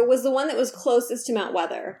Tree Crew was the one that was closest to Mount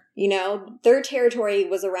Weather, Their territory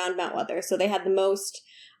was around Mount Weather, so they had the most...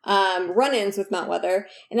 run-ins with Mount Weather,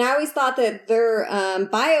 and I always thought that their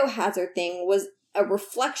biohazard thing was a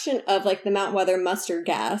reflection of like the Mount Weather mustard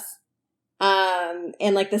gas,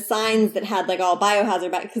 and like the signs that had like all biohazard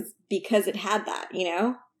because it had that,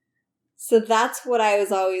 So that's what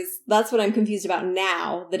I'm confused about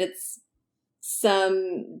now, that it's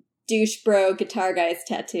some douche bro guitar guy's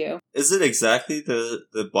tattoo. Is it exactly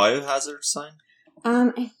the biohazard sign?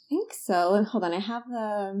 I think so. And hold on, I have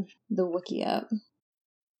the wiki up.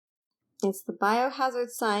 It's the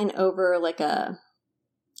biohazard sign over like a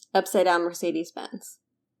upside down Mercedes-Benz.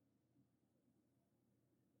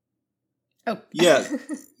 Oh.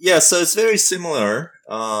 Yeah, so it's very similar.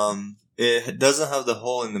 It doesn't have the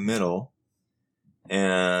hole in the middle,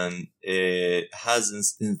 and it has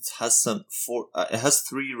it has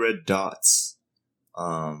 3 red dots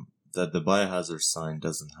that the biohazard sign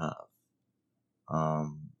doesn't have.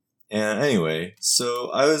 And anyway, so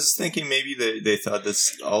I was thinking maybe they thought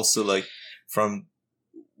this also, like, from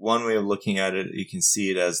one way of looking at it, you can see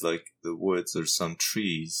it as like the woods or some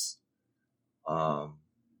trees.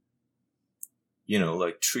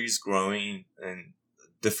 Like trees growing in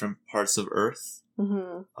different parts of Earth.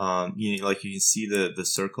 Mm-hmm. You can see the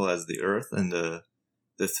circle as the Earth, and the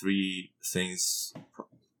 3 things,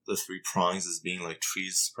 the 3 prongs as being like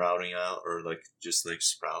trees sprouting out, or like just like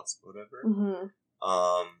sprouts, whatever. Mm-hmm.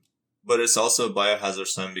 But it's also a biohazard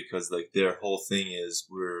sign because like their whole thing is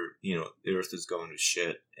the Earth is going to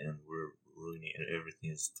shit and we're ruining it. Everything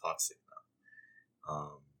is toxic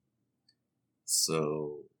now.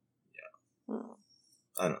 So yeah,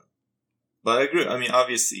 I don't know. But I agree. I mean,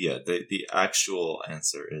 obviously, yeah. The actual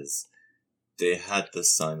answer is they had the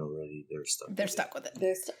sign already. They're stuck. They're stuck with it.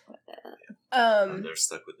 They're stuck with it. And they're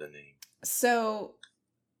stuck with the name. So,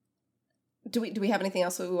 do we have anything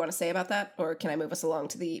else we want to say about that, or can I move us along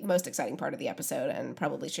to the most exciting part of the episode and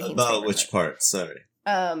probably Shaheen's about which part? Sorry.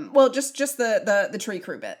 Well, just the tree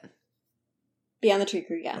crew bit. Beyond the tree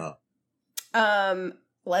crew, yeah. Oh.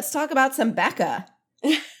 Let's talk about some Becca.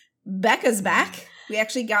 Becca's back. We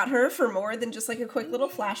actually got her for more than just like a quick little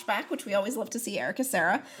flashback, which we always love to see Erica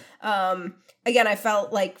Sarah. Again, I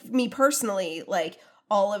felt like, me personally, like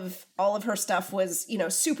all of her stuff was,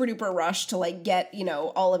 super duper rushed to like get,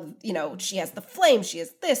 all of, she has the flame, she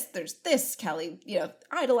has this, there's this, Kelly,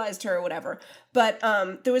 idolized her or whatever. But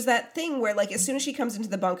there was that thing where like as soon as she comes into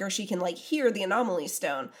the bunker, she can like hear the anomaly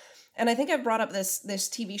stone. And I think I've brought up this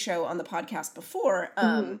TV show on the podcast before.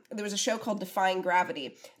 There was a show called Defying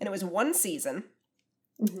Gravity, and it was 1 season.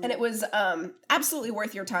 Mm-hmm. And it was absolutely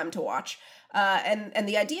worth your time to watch. And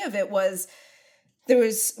the idea of it was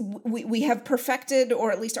we have perfected,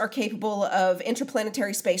 or at least are capable of,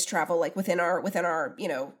 interplanetary space travel, like within our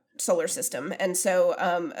solar system. And so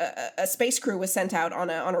a space crew was sent out on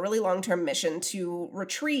a really long-term mission to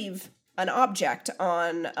retrieve an object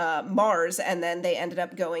on Mars, and then they ended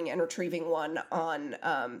up going and retrieving one on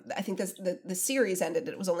I think the series ended,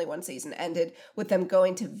 it was only 1 season, ended with them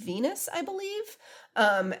going to Venus, I believe,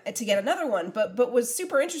 to get another one. But what's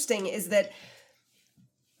super interesting is that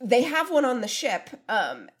they have one on the ship,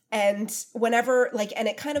 and whenever, like, and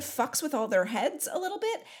it kind of fucks with all their heads a little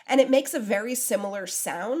bit, and it makes a very similar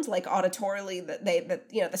sound, like auditorily,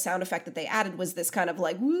 the sound effect that they added was this kind of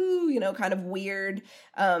like, woo, kind of weird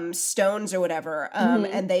stones or whatever.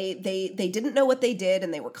 And they didn't know what they did,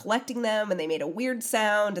 and they were collecting them, and they made a weird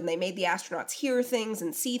sound, and they made the astronauts hear things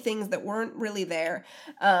and see things that weren't really there.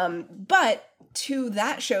 But to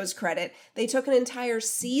that show's credit, they took an entire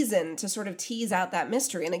season to sort of tease out that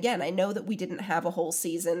mystery. And again, I know that we didn't have a whole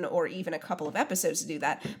season or even a couple of episodes to do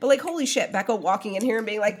that, but like, holy shit, Becca walking in here and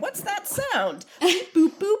being like, what's that sound? Boop,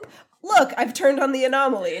 boop, boop. Look, I've turned on the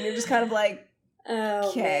anomaly. And you're just kind of like,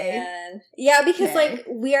 okay. Man. Yeah, because like,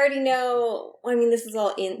 we already know, I mean, this is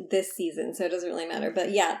all in this season, so it doesn't really matter.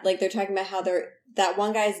 But yeah, like, they're talking about how that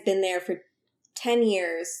one guy's been there for 10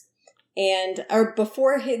 years. And, or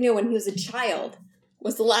before, when he was a child,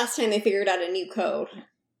 was the last time they figured out a new code.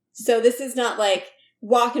 So this is not like,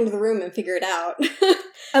 walk into the room and figure it out.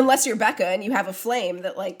 Unless you're Becca and you have a flame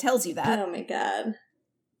that, like, tells you that. Oh my god.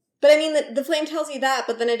 But I mean, the flame tells you that,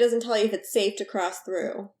 but then it doesn't tell you if it's safe to cross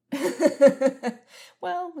through.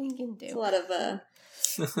 Well, we can do. It's a lot of, what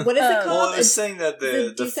is it called? Well, I was saying that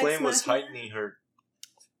the flame was heightening her.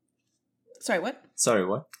 Sorry, what? Sorry,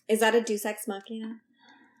 what? Is that a Deus Ex Machina?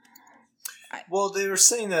 Well, they were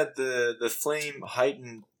saying that the flame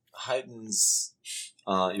heightens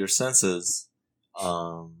your senses,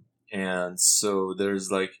 and so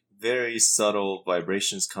there's like very subtle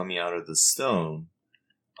vibrations coming out of the stone,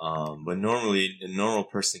 but normally a normal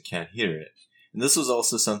person can't hear it. And this was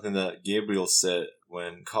also something that Gabriel said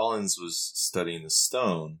when Collins was studying the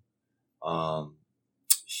stone.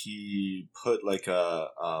 He put like a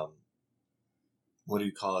what do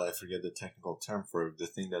you call it? I forget the technical term for it, the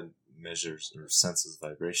thing that measures or senses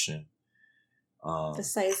vibration. The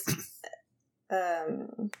size,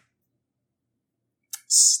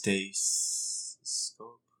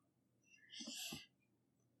 Stascope?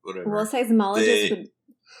 Whatever. Well, a seismologist would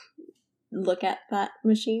look at that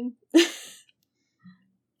machine.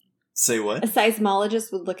 Say what? A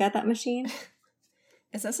seismologist would look at that machine.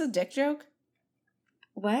 Is this a dick joke?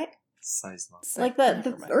 What? Seismologist. Like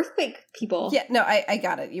the earthquake people. Yeah, no, I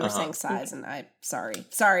got it. You were saying size, and sorry,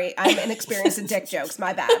 I'm inexperienced in dick jokes.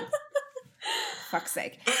 My bad. Fuck's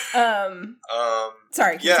sake.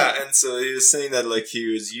 Sorry. Yeah, and so he was saying that like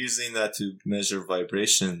he was using that to measure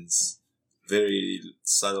vibrations, very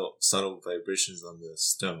subtle vibrations on the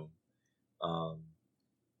stone,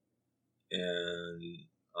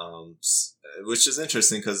 which is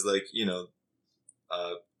interesting because like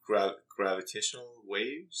gravitational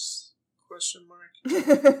waves question mark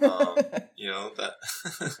that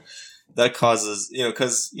that causes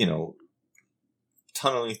because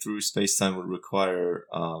tunneling through space-time would require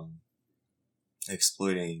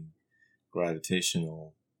exploiting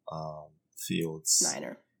gravitational fields.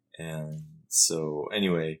 Niner. And so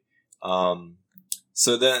anyway,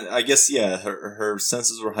 so then I guess her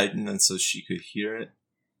senses were heightened, and so she could hear it.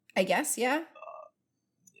 I guess, yeah.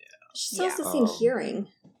 She still has the same hearing.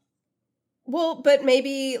 Well, but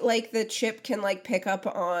maybe like the chip can like pick up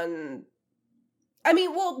on. I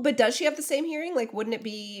mean, well, but does she have the same hearing? Like, wouldn't it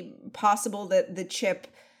be possible that the chip,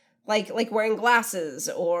 like wearing glasses,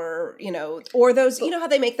 or or those, how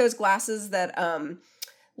they make those glasses that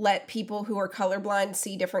let people who are colorblind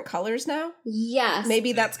see different colors now? Yes.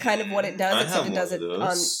 Maybe that's kind of what it does, except it does it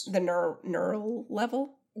on the neural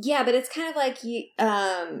level. Yeah, but it's kind of like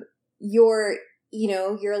your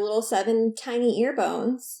little 7 tiny ear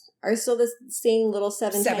bones are still the same little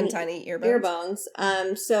 7 tiny ear bones.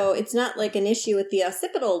 So it's not like an issue with the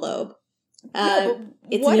occipital lobe.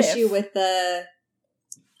 It's an issue with the...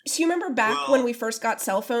 So you remember back when we first got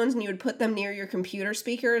cell phones and you would put them near your computer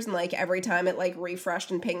speakers and like every time it like refreshed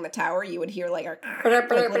and pinged the tower, you would hear like a little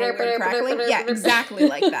weird crackling? Yeah, exactly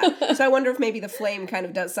like that. So I wonder if maybe the flame kind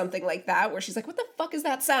of does something like that where she's like, what the fuck is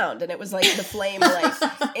that sound? And it was like the flame like,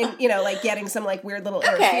 like getting some like weird little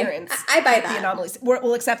interference. I buy that. The anomalies.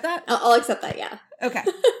 We'll accept that? I'll accept that, yeah. Okay.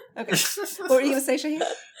 What were you going to say, Shaheen?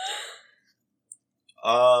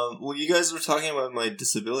 Well, you guys were talking about my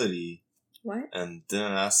disability. What? And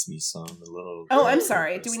didn't ask me, so I'm a little... Oh, I'm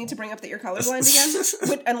sorry. Do we need to bring up that you're colorblind again?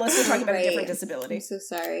 Unless we're talking about a different disability. I'm so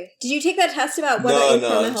sorry. Did you take that test about whether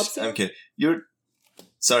Anaconda helps you? I'm kidding.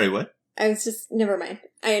 Sorry, what? I was just... Never mind.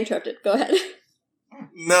 I interrupted. Go ahead.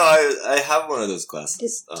 No, I have one of those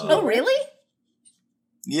glasses. Oh, really?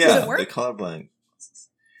 Yeah, does it work? The colorblind glasses.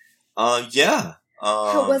 Yeah.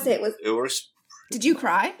 How was it? It works... Did you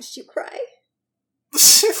cry? Did you cry?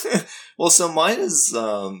 Well, so mine is...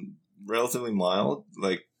 relatively mild.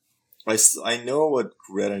 Like I know what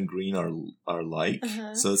red and green are like,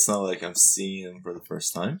 so it's not like I'm seeing them for the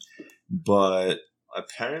first time. But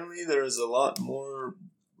apparently, there is a lot more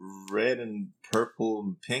red and purple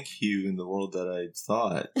and pink hue in the world than I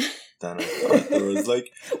thought. There was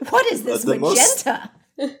like, what is this magenta?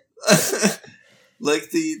 Like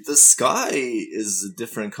the sky is a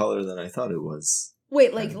different color than I thought it was.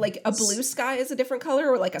 Wait, like a blue sky is a different color,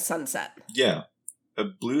 or like a sunset? Yeah. A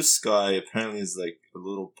blue sky apparently is like a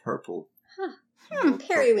little purple.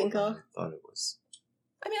 Periwinkle. I thought it was.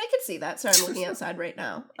 I mean, I could see that. Sorry, I'm looking outside right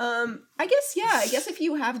now. I guess if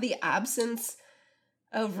you have the absence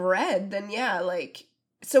of red, then yeah, like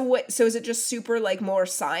so is it just super like more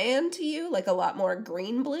cyan to you? Like a lot more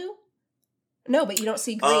green blue? No, but you don't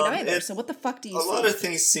see green either. So what the fuck do you see? A lot of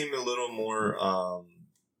things seem a little more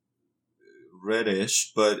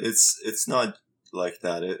reddish, but it's not like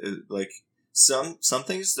that. It like Some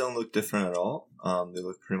things don't look different at all. They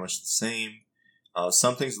look pretty much the same.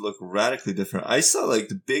 Some things look radically different. I saw like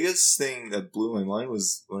the biggest thing that blew my mind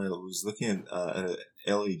was when I was looking at an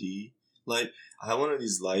LED light. I have one of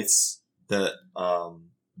these lights that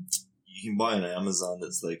you can buy on Amazon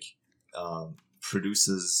that's like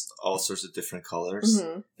produces all sorts of different colors,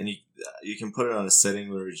 and you can put it on a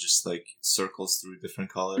setting where it just like circles through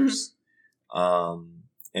different colors, and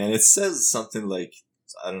it says something like,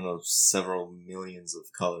 I don't know, several millions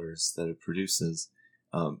of colors that it produces,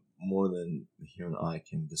 more than the human eye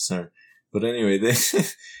can discern. But anyway, we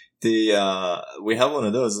have one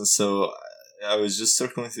of those, and so I was just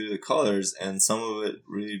circling through the colors, and some of it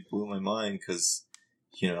really blew my mind because,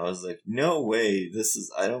 I was like, no way,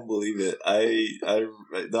 I don't believe it. I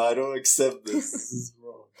don't accept this. This is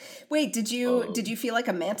wrong. Wait, did you feel like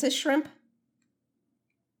a mantis shrimp?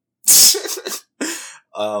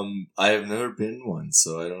 I have never been one,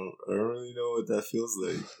 so I don't really know what that feels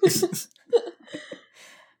like.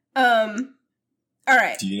 All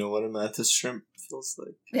right. Do you know what a mantis shrimp feels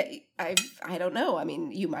like? I don't know. I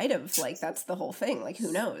mean, you might have. Like, that's the whole thing. Like,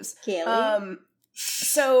 who knows? Kaylee?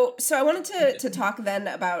 So I wanted to talk then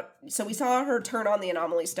about. So we saw her turn on the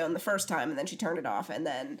anomaly stone the first time, and then she turned it off, and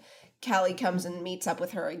then Callie comes and meets up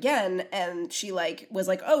with her again, and she was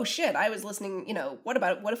like, oh shit, I was listening,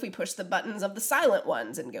 what if we push the buttons of the silent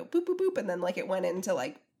ones and go boop boop boop, and then like it went into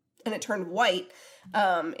like and it turned white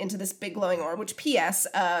into this big glowing orb, which P.S.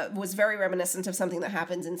 Was very reminiscent of something that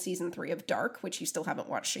happens in season 3 of Dark, which you still haven't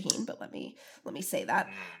watched, Shaheen, but let me say that.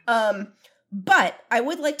 But I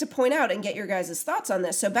would like to point out and get your guys' thoughts on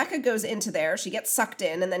this. So Becca goes into there, she gets sucked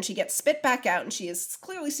in, and then she gets spit back out, and she is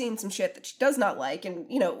clearly seeing some shit that she does not like. And,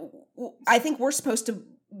 you know, I think we're supposed to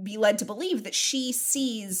be led to believe that she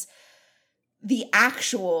sees the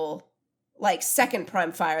actual, like, second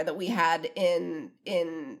Prime Fire that we had in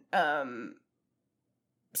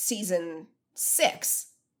season 6.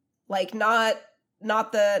 Like, not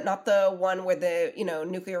the one where the, you know,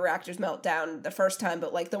 nuclear reactors melt down the first time,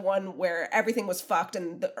 but like the one where everything was fucked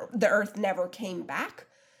and the Earth never came back.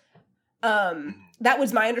 That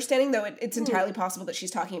was my understanding, though it's entirely possible that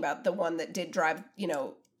she's talking about the one that did drive, you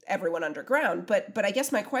know, everyone underground. But I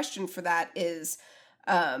guess my question for that is,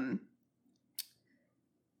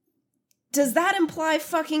 does that imply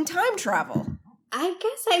fucking time travel? I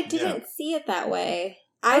guess I didn't see it that way.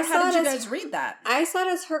 How did you guys read that? I saw it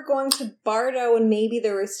as her going to Bardo and maybe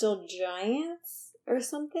there were still giants or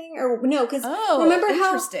something. Or no, because remember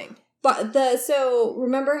interesting. So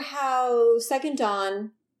remember how Second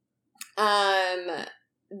Dawn,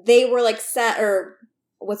 they were like set, or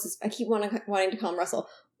what's this? I keep wanting to call him Russell.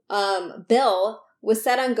 Bill was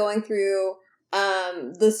set on going through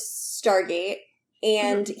the Stargate,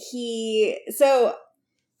 and so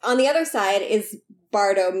on the other side is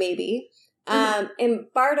Bardo, maybe. And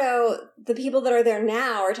Bardo, the people that are there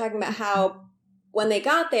now are talking about how when they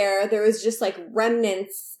got there was just like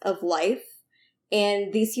remnants of life,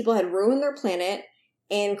 and these people had ruined their planet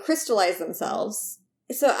and crystallized themselves.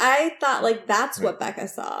 So I thought like that's what Becca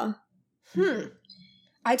saw.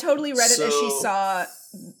 I totally read it as she saw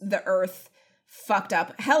the Earth fucked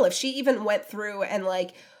up. Hell, if she even went through and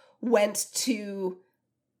like went to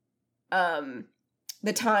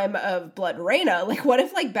the time of Blood Reina, like what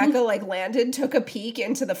if like Becca like landed, took a peek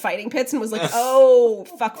into the fighting pits and was like, oh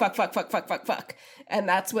fuck, and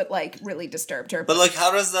that's what like really disturbed her. But like,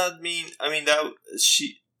 how does that mean? I mean,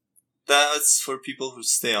 that's for people who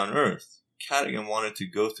stay on Earth. Cadigan wanted to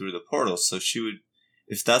go through the portal, so she would,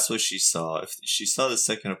 if that's what she saw, if she saw the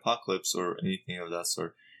second apocalypse or anything of that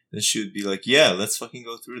sort, then she would be like, yeah, let's fucking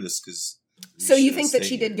go through this, because. So you think that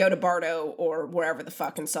she did go to Bardo or wherever the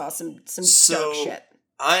fuck and saw some dark shit?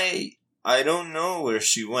 I don't know where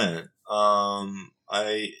she went. I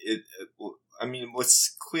mean,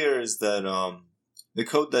 what's clear is that the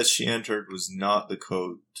code that she entered was not the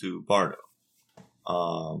code to Bardo,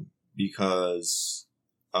 because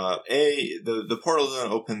the portal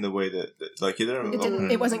didn't open the way that like it didn't.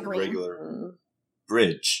 Open it wasn't a green. Regular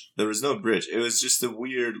bridge. There was no bridge. It was just a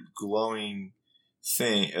weird glowing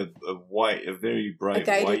thing, a white, a very bright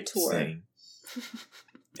white tour. Thing.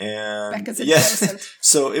 And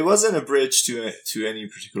so it wasn't a bridge to any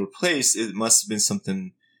particular place. It must have been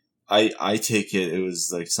something. I take it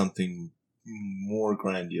was like something more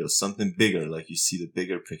grandiose, something bigger. Like you see the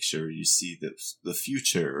bigger picture, you see the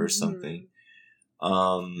future or something.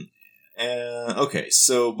 And okay,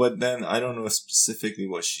 so but then I don't know specifically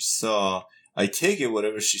what she saw. I take it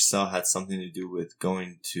whatever she saw had something to do with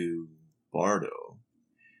going to Bardo.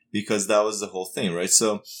 Because that was the whole thing, right?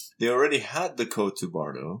 So they already had the code to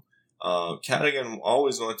Bardo. Cadigan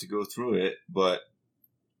always wanted to go through it, but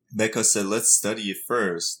Becca said, let's study it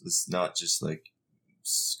first. Let's not just like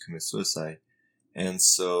commit suicide. And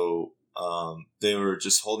so they were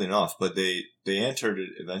just holding off, but they entered it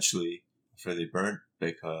eventually after they burned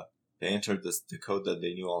Becca. They entered the code that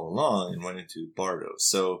they knew all along and went into Bardo.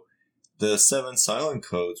 So the 7 silent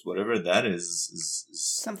codes, whatever that is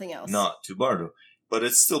something else. Not to Bardo. But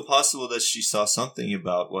it's still possible that she saw something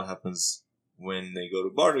about what happens when they go to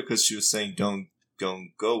Bardo, because she was saying, don't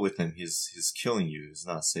go with him. He's killing you. He's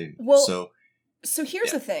not saving you. Well, so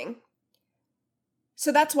here's the thing.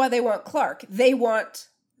 So that's why they want Clark. They want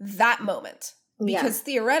that moment. Because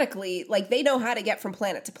theoretically, like, they know how to get from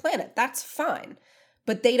planet to planet. That's fine.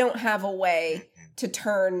 But they don't have a way to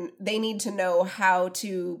turn... They need to know how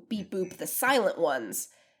to beep boop the silent ones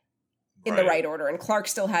in the right order. And Clark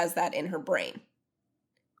still has that in her brain.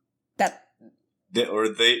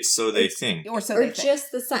 They think. Or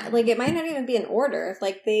just the like, it might not even be in order.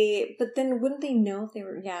 Like but then wouldn't they know if they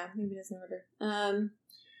were? Yeah, maybe it is in order.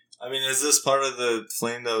 I mean, is this part of the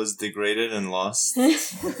flame that was degraded and lost?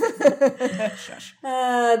 That's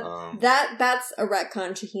a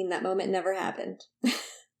retcon, Shaheen. That moment never happened.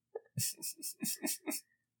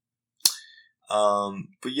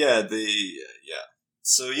 But yeah,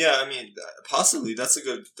 So yeah, I mean, possibly that's a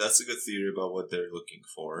good theory about what they're looking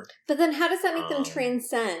for. But then, how does that make them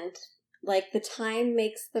transcend? Like, the time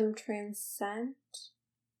makes them transcend?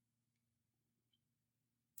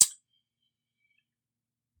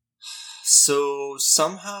 So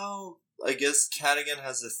somehow, I guess Cadigan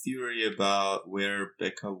has a theory about where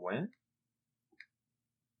Becca went,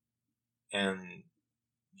 and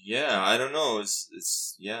yeah, I don't know.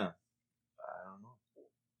 It's yeah, I don't know.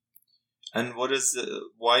 And what is the?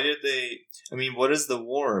 Why did they? I mean, what is the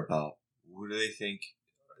war about? Who do they think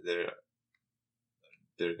they're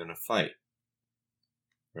gonna fight?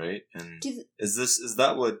 Right? And is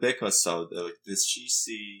that what Becca saw? Like, does she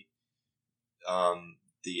see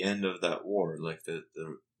the end of that war, like the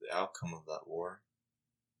outcome of that war?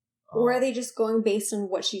 Or are they just going based on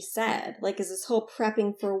what she said? Like, is this whole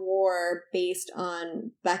prepping for war based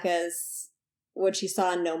on Becca's what she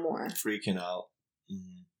saw and no more? Freaking out.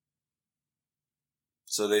 Mm-hmm.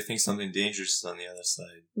 So they think something dangerous is on the other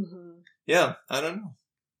side. Mm-hmm. Yeah, I don't know.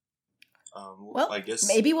 Well, I guess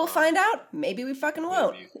maybe we'll find out. Maybe we fucking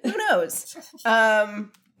won't. Who knows?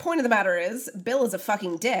 Point of the matter is, Bill is a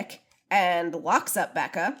fucking dick and locks up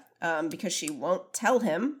Becca because she won't tell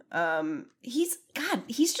him. He's a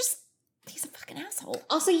fucking asshole.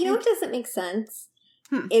 Also, you know what doesn't make sense?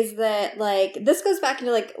 Is that, like, this goes back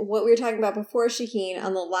into, like, what we were talking about before, Shaheen,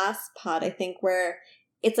 on the last pod, I think, where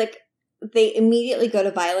it's, like, they immediately go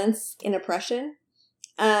to violence and oppression.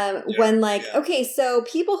 Okay, so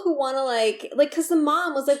people who want to, like, because the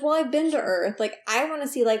mom was like, well, I've been to Earth. Like, I want to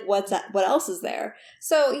see, like, what else is there?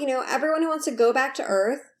 So, you know, everyone who wants to go back to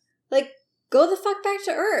Earth, like, go the fuck back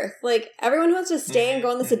to Earth. Like, everyone who wants to stay and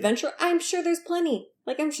go on this adventure, I'm sure there's plenty.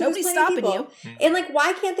 Like, I'm sure nobody's there's plenty stopping of people. And, like,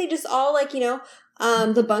 why can't they just all, like, you know,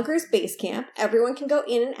 the bunker's base camp, everyone can go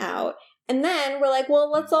in and out. And then we're like, well,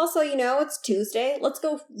 let's also, you know, it's Tuesday. Let's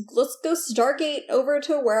go Stargate over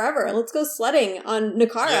to wherever. Let's go sledding on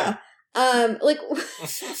Nakara. Yeah.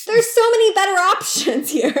 There's so many better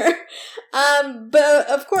options here. But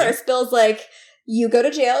of course, Bill's like, you go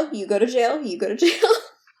to jail, you go to jail, you go to jail.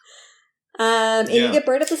 And you get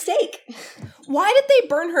burned at the stake. Why did they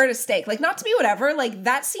burn her at a stake? Like, not to be whatever, like,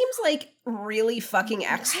 that seems like really fucking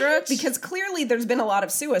extra, right? Because clearly there's been a lot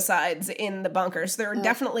of suicides in the bunker, so there are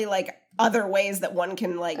definitely, like, other ways that one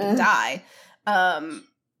can, like, die.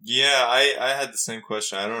 Yeah, I had the same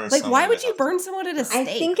question. I don't understand. Like, why would you burn someone at a stake?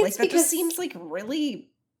 I think it's like, that just seems, like, really...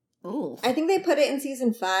 Ooh. I think they put it in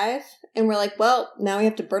season 5, and we're like, well, now we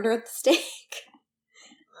have to burn her at the stake.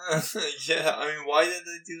 Yeah, I mean, why did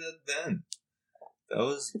they do that then?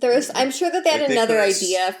 I'm sure that they had another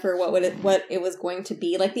idea for what it was going to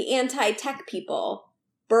be, like the anti-tech people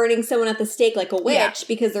burning someone at the stake like a witch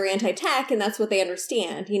because they're anti-tech and that's what they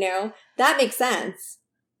understand. You know, that makes sense.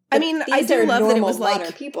 But I mean, I do love that it was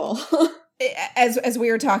like people. as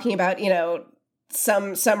we were talking about, you know,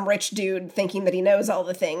 some rich dude thinking that he knows all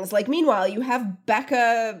the things. Like, meanwhile, you have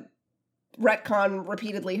Becca retcon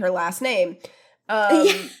repeatedly her last name.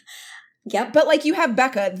 Yep. But, like, you have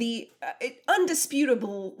Becca, the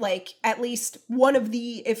undisputable, like, at least one of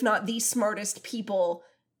the, if not the smartest people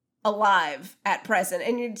alive at present.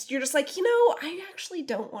 And you're just like, you know, I actually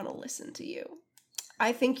don't want to listen to you.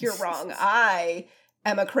 I think you're wrong. I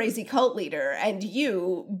am a crazy cult leader, and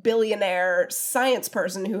you, billionaire science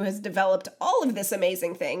person who has developed all of this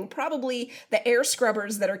amazing thing, probably the air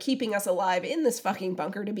scrubbers that are keeping us alive in this fucking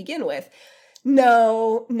bunker to begin with.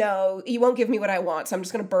 No, you won't give me what I want, so I'm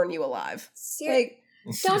just going to burn you alive. Like,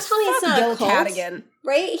 don't tell me it's not Bill a cult, Cadigan.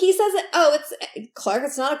 Right? He says it. Oh, it's Clark.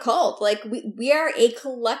 It's not a cult. Like we are a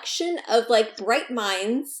collection of like bright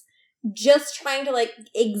minds, just trying to like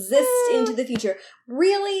exist into the future.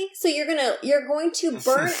 Really? So you're going to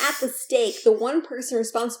burn at the stake the one person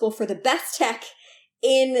responsible for the best tech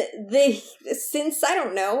since I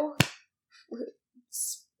don't know.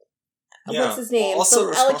 What's his name?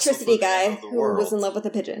 Some electricity guy who was in love with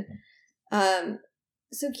a pigeon.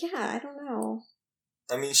 So yeah, I don't know.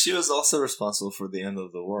 I mean, she was also responsible for the end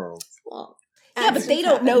of the world. Well, yeah, but they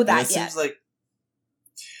don't know that yet.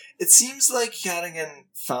 It seems like Cadigan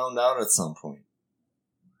found out at some point.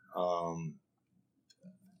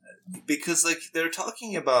 Because like they're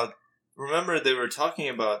talking about. Remember, they were talking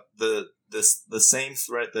about the same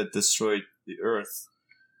threat that destroyed the Earth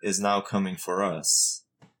is now coming for us.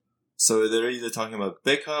 So they're either talking about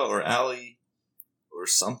Becca or Allie or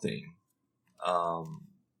something.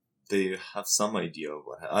 They have some idea of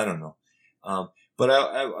what I don't know. But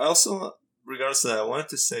I also, regardless of that, I wanted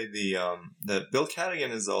to say that Bill Cadigan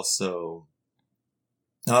is also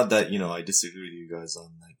not that I disagree with you guys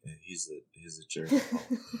on like he's a jerk.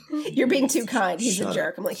 You're being too kind. He's a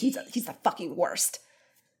jerk. I'm like he's the fucking worst.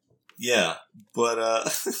 Yeah, but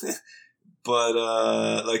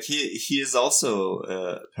like he is also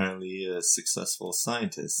apparently a successful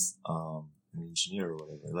scientist, an engineer or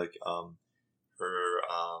whatever. Like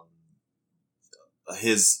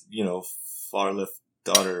his far left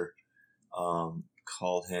daughter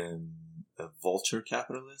called him a vulture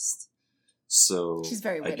capitalist. So She's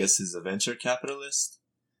very witty. I guess he's a venture capitalist.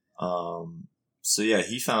 So yeah,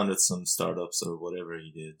 he founded some startups or whatever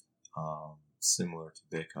he did, similar to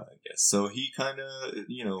Becca, I guess. So he kind of,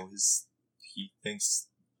 he thinks,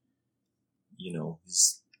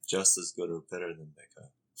 he's just as good or better than Becca.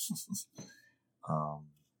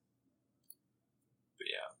 But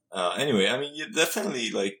yeah. Anyway, I mean, you definitely,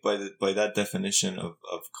 like, by that definition of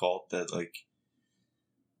cult, that, like,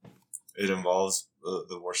 it involves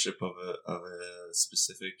the worship of a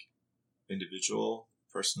specific individual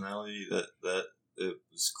personality, that it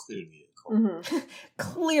was clearly a cult. Mm-hmm.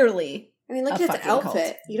 Clearly. I mean, look at his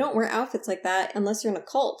outfit. You don't wear outfits like that unless you're in a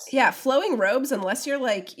cult. Yeah, flowing robes, unless you're,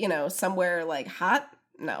 like, somewhere, like, hot.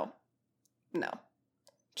 No.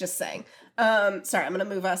 Just saying. Sorry, I'm going to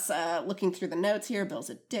move us looking through the notes here. Bill's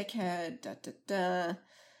a dickhead.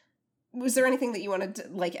 Was there anything that you wanted to,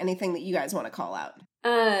 like, anything that you guys want to call out?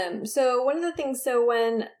 So one of the things,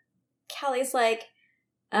 when Callie's like,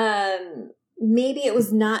 maybe it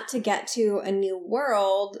was not to get to a new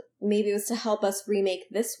world, maybe it was to help us remake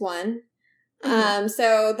this one. Mm-hmm.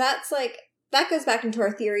 So that's like, that goes back into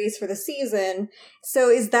our theories for the season. So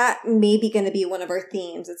is that maybe going to be one of our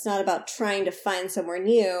themes? It's not about trying to find somewhere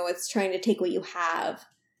new. It's trying to take what you have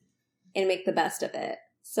and make the best of it.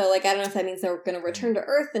 So, like, I don't know if that means they're going to return to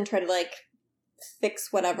Earth and try to, like,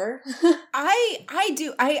 fix whatever.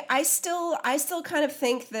 I still kind of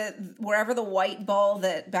think that wherever the white ball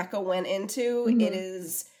that Becca went into, Mm-hmm. it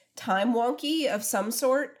is time wonky of some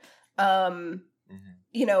sort.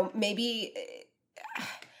 Maybe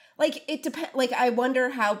like it depends. Like, I wonder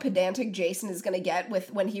how pedantic Jason is going to get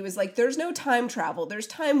with when he was like, "There's no time travel. There's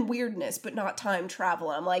time weirdness, but not time travel."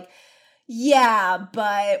 And I'm like, yeah,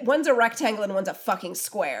 but one's a rectangle and one's a fucking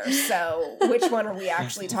square. So which one are we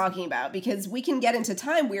actually talking about? Because we can get into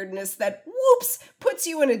time weirdness that, whoops, puts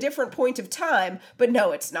you in a different point of time, but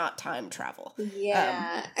no, it's not time travel.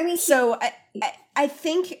 Yeah. So I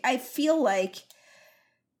feel like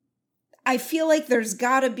there's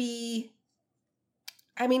gotta be,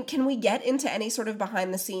 I mean, can we get into any sort of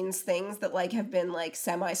behind the scenes things that, like, have been, like,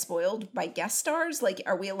 semi-spoiled by guest stars? Like,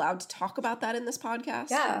 are we allowed to talk about that in this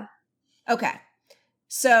podcast? Yeah. Okay.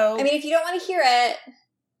 So, I mean, if you don't want to hear it,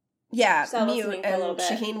 yeah, stop mute, listening for a and little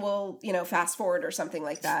bit. Shaheen will, fast forward or something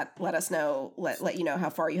like that. Let us know, let you know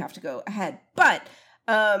how far you have to go ahead. But,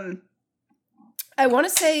 I want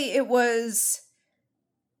to say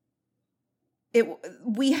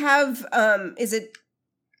we have, is it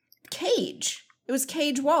Cage? It was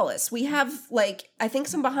Cage Wallace. We have, like, I think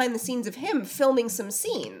some behind the scenes of him filming some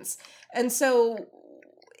scenes. And so,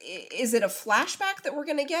 is it a flashback that we're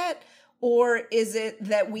going to get? Or is it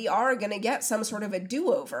that we are going to get some sort of a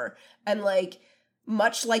do-over? And, like,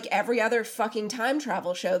 much like every other fucking time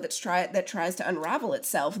travel show that tries to unravel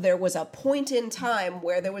itself, there was a point in time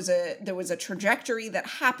where there was a trajectory that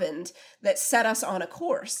happened that set us on a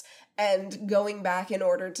course. And going back in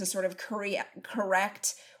order to sort of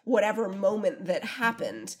correct whatever moment that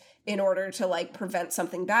happened in order to, like, prevent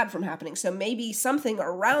something bad from happening. So maybe something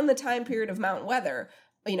around the time period of Mount Weather,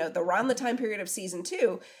 around the time period of season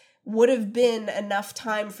 2, would have been enough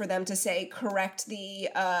time for them to say, correct the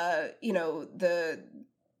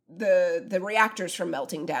reactors from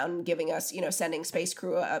melting down, giving us, sending space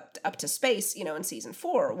crew up to space, in season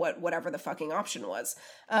 4, whatever the fucking option was.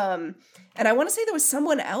 And I want to say there was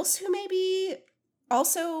someone else who maybe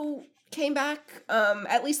also came back,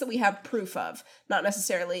 at least that we have proof of, not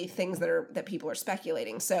necessarily things that people are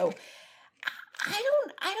speculating. So I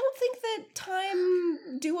don't think that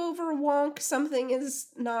time do-over wonk something is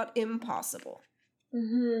not impossible.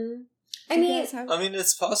 Mm-hmm. I mean,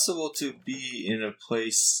 it's possible to be in a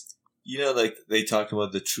place, like they talk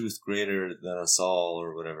about the truth greater than us all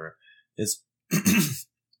or whatever. It's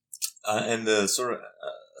and the sort of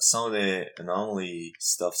some of the anomaly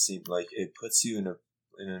stuff seems like it puts you in a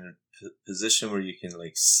position where you can,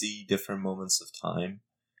 like, see different moments of time.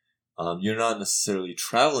 You're not necessarily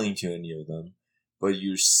traveling to any of them, but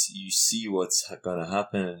you see what's gonna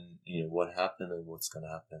happen, what happened and what's gonna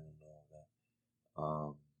happen and all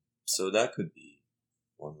that. So that could be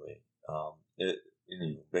one way.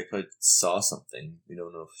 Becca saw something. We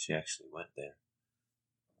don't know if she actually went there.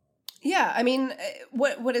 Yeah, I mean,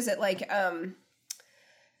 what is it like?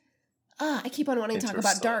 I keep on wanting to talk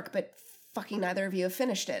about Dark, but fucking neither of you have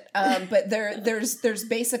finished it. But there's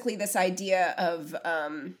basically this idea of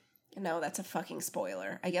no, that's a fucking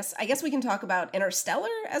spoiler. I guess we can talk about Interstellar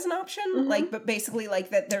as an option. Mm-hmm. But basically,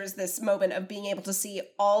 like, that there's this moment of being able to see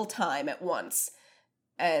all time at once.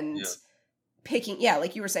 And picking,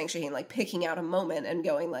 like you were saying, Shaheen, like picking out a moment and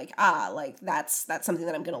going like, like that's something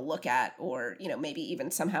that I'm going to look at, or, maybe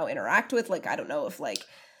even somehow interact with. Like, I don't know if like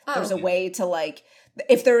there's a way to like,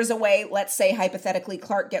 if there is a way, let's say hypothetically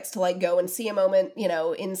Clark gets to like go and see a moment,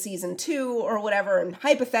 in season 2 or whatever. And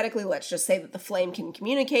hypothetically, let's just say that the Flame can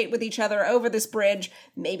communicate with each other over this bridge.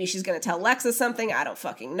 Maybe she's going to tell Lexa something. I don't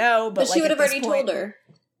fucking know. But she like, would have already point, told her.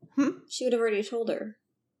 She would have already told her.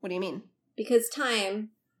 What do you mean? Because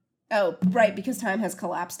time... Oh, right, because time has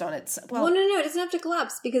collapsed on its... Well, no, it doesn't have to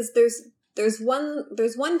collapse, because there's one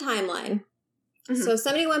timeline. Mm-hmm. So if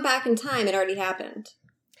somebody went back in time, it already happened.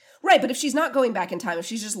 Right, but if she's not going back in time, if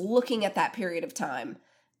she's just looking at that period of time,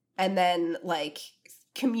 and then, like,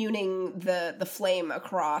 communing the Flame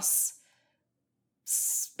across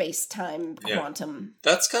space-time quantum...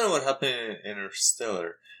 That's kind of what happened in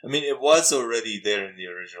Interstellar. I mean, it was already there in the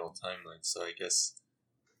original timeline, so I guess...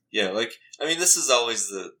 Yeah, like, I mean, this is always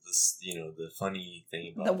the funny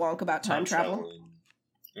thing about... The wonk about time travel.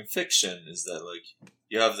 In fiction is that, like,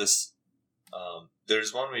 you have this...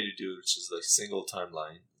 there's one way to do it, which is, like, single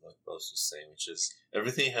timeline, like I was just saying, which is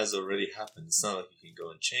everything has already happened. It's not like you can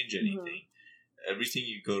go and change anything. Mm-hmm. Everything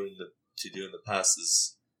you go to do in the past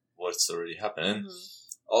is what's already happened. And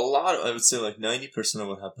a lot, I would say, like, 90% of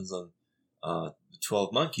what happens on the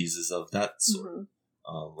 12 Monkeys is of that sort. Mm-hmm.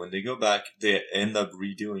 When they go back, they end up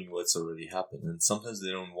redoing what's already happened, and sometimes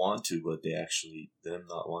they don't want to, but them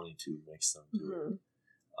not wanting to makes them do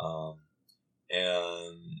it.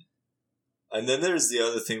 And then there's the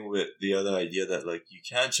other thing with the other idea that like you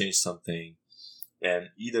can change something, and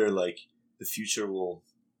either like the future will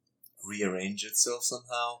rearrange itself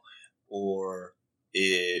somehow, or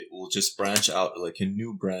it will just branch out, like a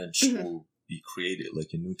new branch will be created,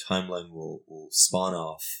 like a new timeline will spawn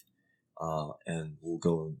off. And we'll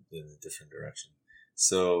go in a different direction.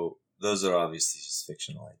 So those are obviously just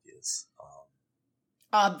fictional ideas.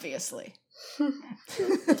 Obviously.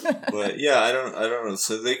 But yeah, I don't know.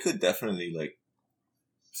 So they could definitely like,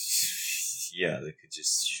 they could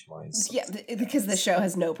just schmines. Yeah, because the show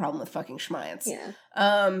has no problem with fucking schmines. Yeah.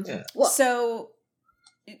 Well, so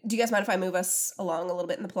do you guys mind if I move us along a little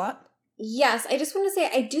bit in the plot? Yes, I just want to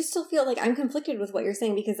say I do still feel like I'm conflicted with what you're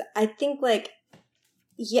saying, because I think like,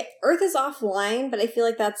 yeah, Earth is offline, but I feel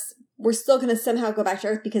like we're still going to somehow go back to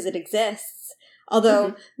Earth because it exists.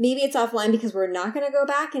 Although, maybe it's offline because we're not going to go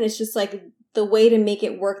back, and it's just like the way to make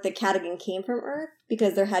it work that Cadogan came from Earth,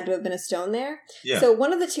 because there had to have been a stone there. Yeah. So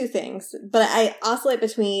one of the two things, but I oscillate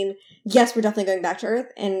between, yes, we're definitely going back to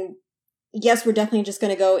Earth, and yes, we're definitely just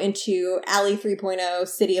going to go into Alley 3.0,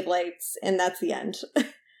 City of Lights, and that's the end.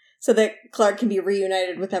 So that Clark can be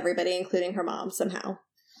reunited with everybody, including her mom, somehow.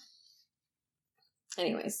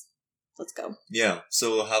 Anyways, let's go. Yeah,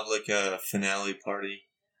 so we'll have like a finale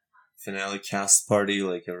cast party,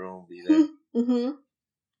 like everyone will be there. Mm-hmm.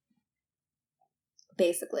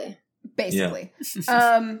 Basically.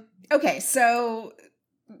 Yeah. Okay, so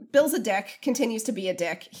Bill's a dick, continues to be a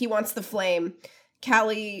dick. He wants the Flame.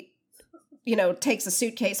 Callie, takes a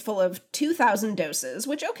suitcase full of 2,000 doses,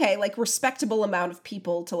 which, okay, like, respectable amount of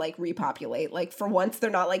people to, like, repopulate. Like, for once, they're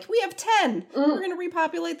not like, we have 10! We're gonna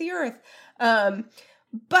repopulate the Earth.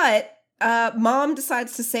 But Mom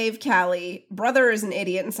decides to save Callie. Brother is an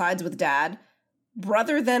idiot and sides with Dad.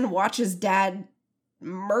 Brother then watches Dad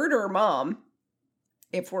murder Mom,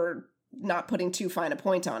 if we're not putting too fine a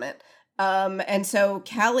point on it. And so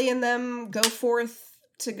Callie and them go forth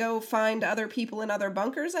to go find other people in other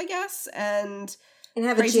bunkers, I guess, and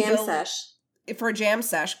have a jam sesh. For a jam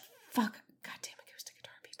sesh. Fuck. God damn acoustic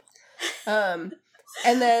guitar people.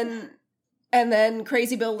 And then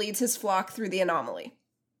Crazy Bill leads his flock through the anomaly.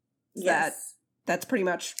 Yes. That's pretty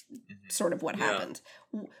much sort of what happened.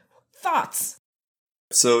 Thoughts?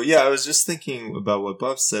 So, yeah, I was just thinking about what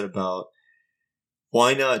Bob said about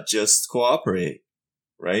why not just cooperate,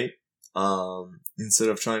 right? Instead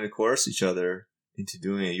of trying to coerce each other into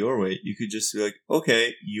doing it your way, you could just be like,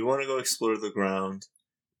 okay, you want to go explore the ground,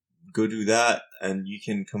 go do that, and you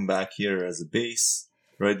can come back here as a base,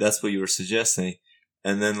 right? That's what you were suggesting.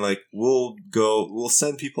 And then, like, we'll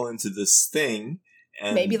send people into this thing,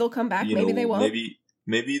 and maybe they'll come back, maybe they won't.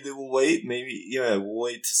 Maybe they will wait, we'll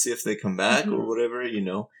wait to see if they come back or whatever,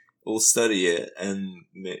 We'll study it, and,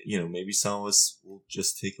 maybe some of us will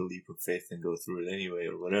just take a leap of faith and go through it anyway,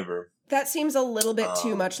 or whatever. That seems a little bit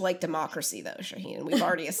too much like democracy, though, Shaheen. We've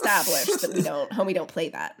already established that homie don't play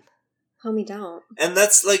that. Homie don't. And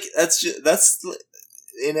that's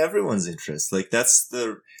in everyone's interest. Like,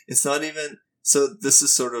 it's not even... So this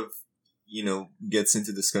is sort of, gets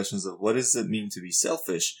into discussions of what does it mean to be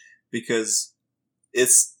selfish? Because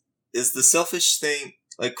is the selfish thing,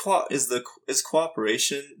 like is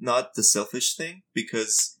cooperation not the selfish thing,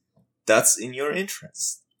 because that's in your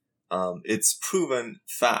interest. It's proven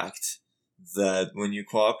fact that when you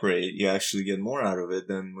cooperate, you actually get more out of it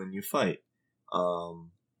than when you fight.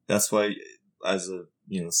 That's why, as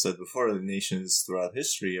said before, the nations throughout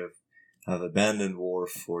history have abandoned war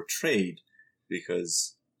for trade,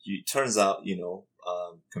 because it turns out,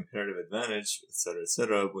 comparative advantage, et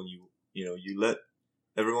cetera, when you let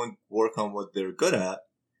everyone work on what they're good at,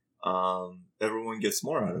 everyone gets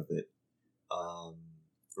more out of it,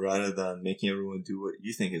 rather than making everyone do what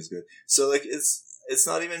you think is good. So, like, it's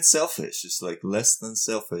not even selfish. It's like less than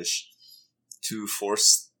selfish to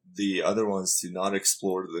force the other ones to not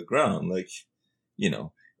explore the ground. Like,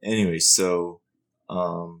 anyway, so,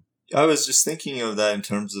 I was just thinking of that in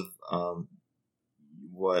terms of,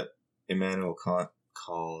 what Immanuel Kant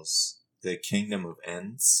calls the kingdom of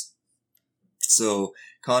ends. So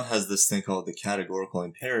Kant has this thing called the categorical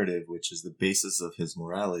imperative, which is the basis of his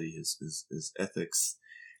morality, his ethics.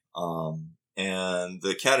 And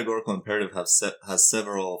the categorical imperative has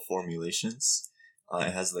several formulations.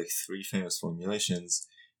 It has like 3 famous formulations,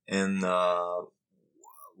 and some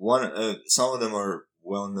of them are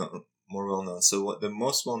more well known. So the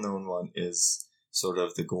most well known one is sort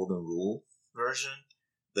of the golden rule version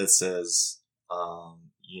that says,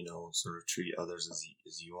 sort of treat others as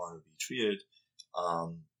you want to be treated,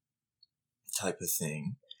 type of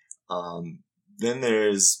thing. Then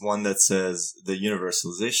there's one that says the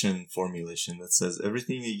universalization formulation that says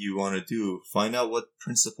everything that you want to do, find out what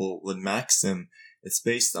principle, what maxim it's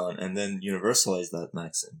based on, and then universalize that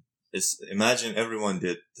maxim. Imagine everyone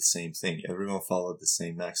did the same thing. Everyone followed the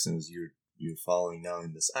same maxims you're following now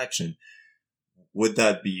in this action. Would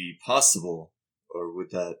that be possible, or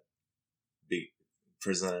would that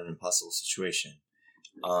present an impossible situation?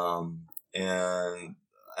 And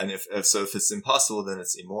if it's impossible, then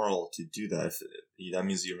it's immoral to do that. That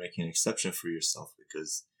means you're making an exception for yourself,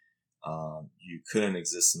 because you couldn't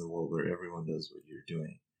exist in the world where everyone does what you're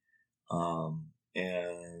doing.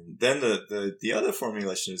 And then the other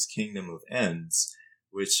formulation is kingdom of ends,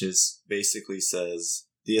 which is basically says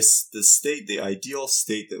the ideal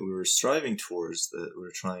state that we were striving towards, that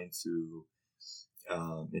we're trying to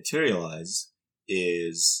materialize,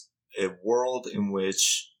 is a world in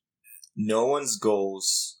which no one's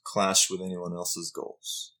goals clash with anyone else's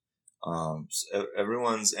goals. So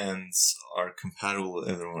everyone's ends are compatible with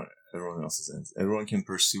everyone else's ends. Everyone can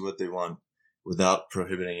pursue what they want without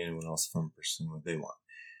prohibiting anyone else from pursuing what they want.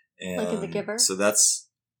 And like in The Giver? So that's...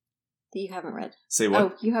 That you haven't read. Say what?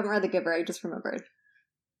 Oh, you haven't read The Giver, I just remembered.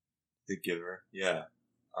 The Giver, yeah.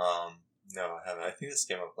 No, I haven't. I think this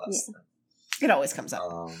came up last time. It always comes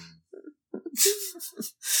up.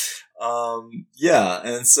 Yeah,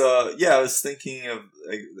 and so, I was thinking of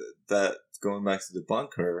like, that, going back to the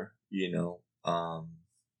bunker,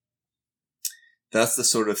 that's the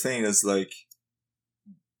sort of thing is like,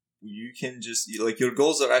 you can just, like, your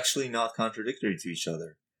goals are actually not contradictory to each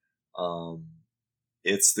other.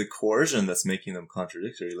 It's the coercion that's making them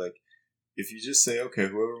contradictory. Like, if you just say, okay,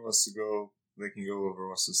 whoever wants to go, they can go, whoever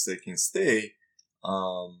wants to stay can stay,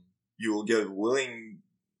 you will get willing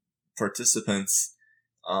participants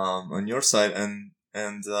on your side, and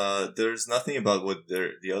there's nothing about what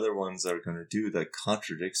the other ones are going to do that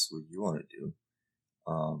contradicts what you want to do.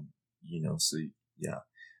 So yeah.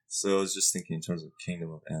 So I was just thinking in terms of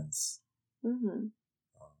kingdom of ends. Mm-hmm.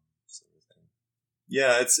 Sort of thing.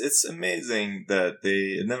 Yeah, it's amazing that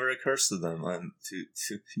it never occurs to them, and to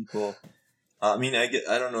people. I mean, I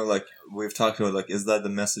don't know. Like, we've talked about, like, is that the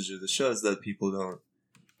message of the show? Is that people don't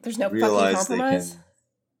There's no realize fucking compromise?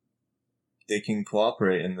 they can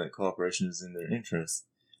cooperate, and that cooperation is in their interest.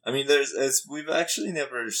 I mean, we've actually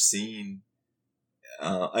never seen.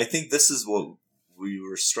 I think this is what we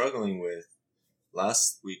were struggling with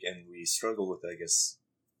last week, and we struggle with, I guess,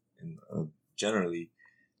 generally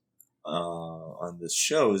on the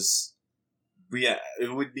shows.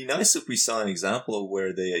 It would be nice if we saw an example of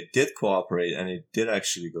where they did cooperate and it did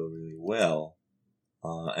actually go really well,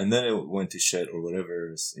 and then it went to shit or whatever,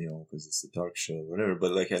 because it's a dark show or whatever.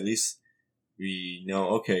 But, like, at least we know,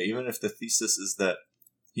 okay, even if the thesis is that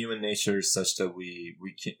human nature is such that we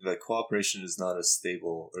can, like, cooperation is not as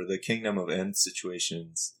stable, or the kingdom of end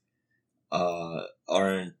situations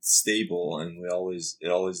aren't stable, and it always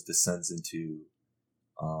descends into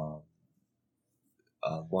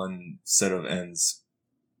one set of ends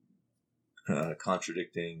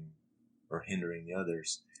contradicting or hindering the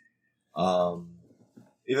others.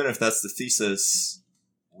 Even if that's the thesis,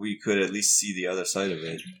 we could at least see the other side of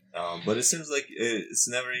it. But it seems like it's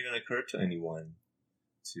never even occurred to anyone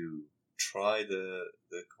to try the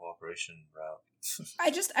cooperation route.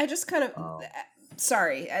 I just kind of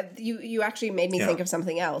sorry. You actually made me think of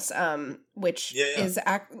something else. Which is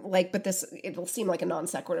but this it'll seem like a non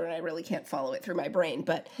sequitur, and I really can't follow it through my brain.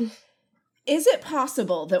 But is it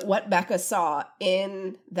possible that what Becca saw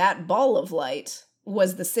in that ball of light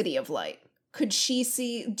was the city of light? Could she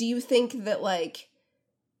see? Do you think that like?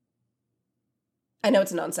 I know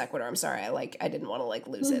it's a non sequitur. I'm sorry. I didn't want to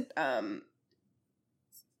lose it.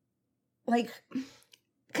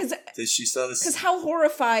 Because how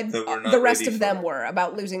horrified the rest of them were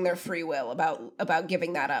about losing their free will, about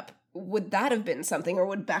giving that up. Would that have been something, or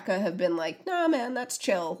would Becca have been like, "Nah, man, that's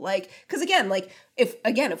chill"? Because again,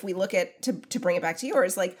 if we look at to bring it back to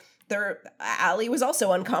yours, Allie was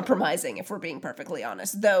also uncompromising, if we're being perfectly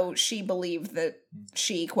honest, though she believed that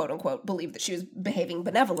she, quote unquote, believed that she was behaving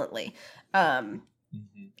benevolently,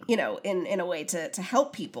 in a way to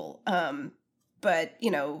help people. But,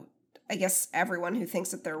 I guess everyone who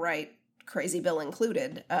thinks that they're right, Crazy Bill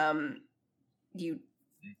included, you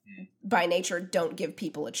by nature don't give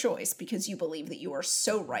people a choice because you believe that you are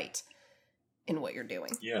so right in what you're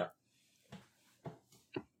doing. Yeah.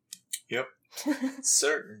 Yep.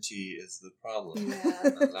 Certainty is the problem.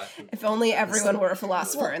 Yeah. If only everyone were a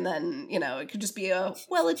philosopher, and then, it could just be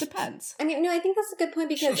it depends. I mean, no, I think that's a good point,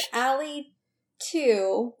 because Allie,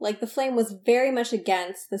 too, the Flame was very much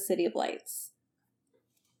against the City of Lights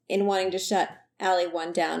in wanting to shut Allie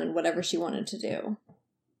 1 down and whatever she wanted to do.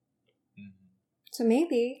 So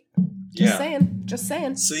maybe. Just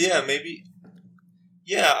saying. So yeah, maybe.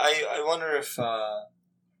 Yeah, I wonder if,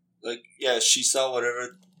 she saw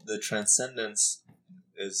whatever the transcendence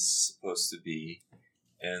is supposed to be,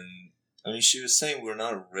 and I mean, she was saying we're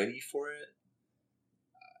not ready for it.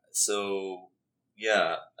 So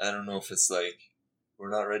yeah, I don't know if it's we're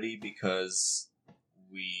not ready because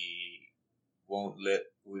we won't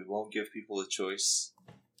give people a choice.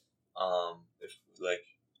 If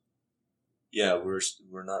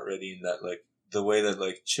we're not ready in that the way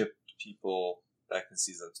that chipped people back in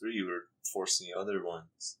season 3 were forcing other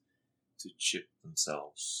ones to chip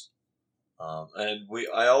themselves. And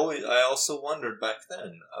I also wondered back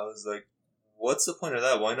then, I was like, what's the point of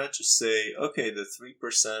that? Why not just say, okay, the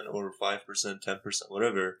 3% or 5%, 10%,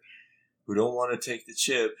 whatever, who don't want to take the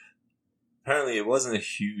chip? Apparently it wasn't a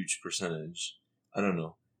huge percentage. I don't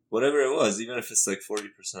know. Whatever it was, even if it's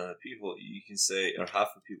 40% of people, you can say, or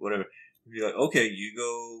half of people, whatever, you'd be like, okay,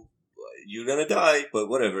 you're gonna die, but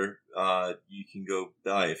whatever, you can go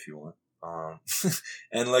die if you want.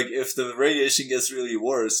 And if the radiation gets really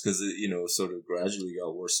worse, because it sort of gradually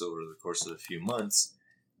got worse over the course of a few months,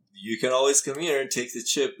 you can always come here and take the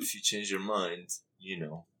chip if you change your mind.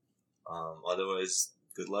 Otherwise,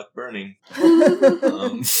 good luck burning.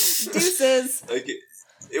 Deuces.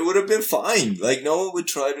 It would have been fine. No one would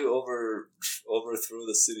try to overthrow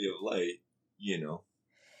the City of Light.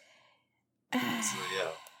 So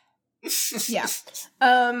yeah. Yeah.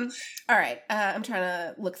 All right. I'm trying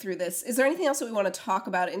to look through this. Is there anything else that we want to talk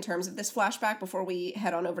about in terms of this flashback before we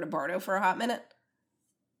head on over to Bardo for a hot minute?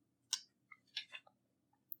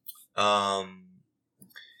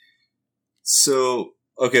 So,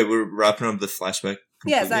 okay, we're wrapping up the flashback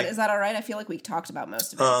completely. Yeah, is that all right? I feel like we talked about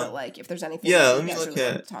most of it, but if there's anything let me you guys look really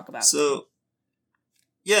at want to talk about. So,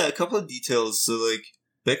 yeah, a couple of details. So,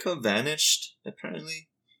 Becca vanished, apparently.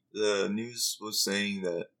 The news was saying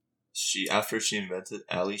that after she invented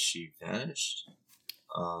Allie, she vanished.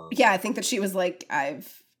 Yeah, I think that she was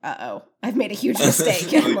I've made a huge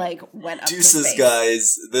mistake, and went up Deuces, to space.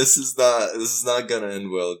 Guys, this is not gonna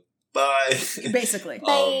end well. Bye. Basically.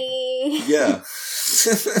 Bye. Yeah.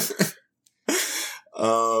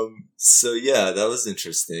 So yeah, that was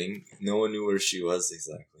interesting. No one knew where she was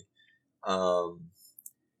exactly.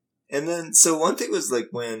 And then, so one thing was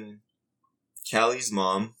when Callie's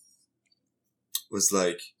mom was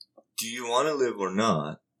do you want to live or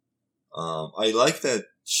not? I like that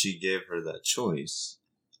she gave her that choice.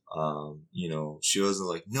 She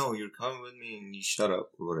wasn't no, you're coming with me and you shut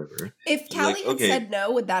up or whatever. If Callie had said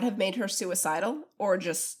no, would that have made her suicidal, or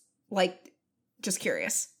just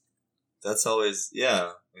curious? That's always,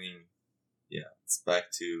 yeah. I mean, yeah, it's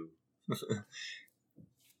back to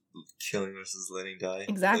killing versus letting die.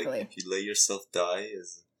 Exactly. If you let yourself die,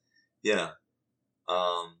 yeah.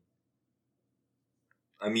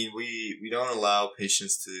 I mean, we don't allow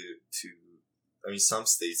patients to. I mean, some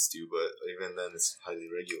states do, but even then, it's highly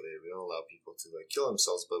regulated. We don't allow people to kill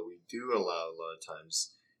themselves, but we do allow a lot of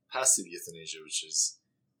times passive euthanasia, which is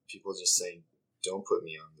people just saying, don't hook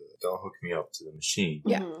me up to the machine.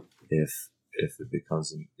 Yeah. If it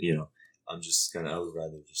becomes, I would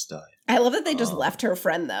rather just die. I love that they just left her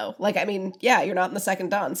friend, though. Like, I mean, yeah, you're not in the second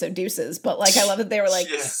dawn, so deuces. But, like, I love that they were like,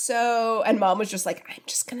 so... And Mom was just like, I'm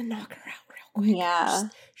just gonna knock her out real quick. Yeah.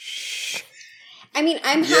 Just, shh. I mean,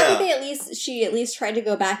 I'm happy she at least tried to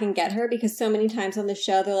go back and get her, because so many times on the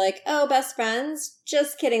show they're like, oh, best friends?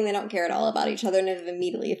 Just kidding, they don't care at all about each other and have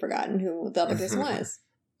immediately forgotten who the other person was.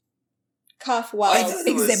 Cough while...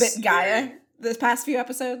 Exhibit Gaia this past few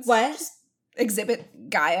episodes. What? Exhibit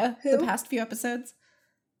Gaia Who? the past few episodes.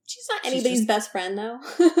 She's not anybody's best friend, though.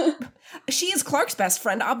 She is Clark's best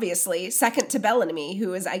friend, obviously. Second to Bellamy,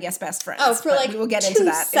 who is, I guess, best friends. Oh, for but like we will get 2 into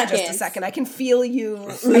that seconds. in just a second. I can feel you.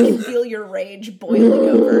 I can feel your rage boiling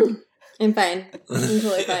over. I'm fine. I'm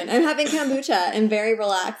totally fine. I'm having kombucha. I'm very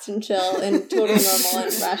relaxed and chill and totally normal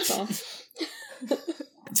and rational.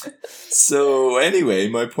 So anyway,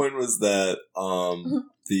 my point was that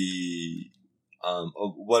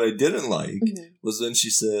what I didn't like was when she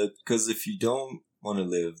said, because if you don't want to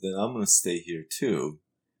live, then I'm going to stay here too.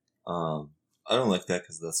 I don't like that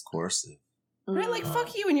because that's coercive. Right, like,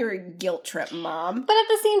 fuck you and your guilt trip, Mom. But at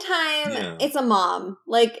the same time, it's a mom.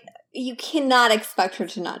 Like, you cannot expect her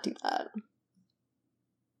to not do that.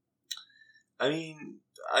 I mean,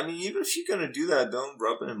 even if you're going to do that, don't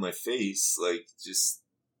rub it in my face. Like, just...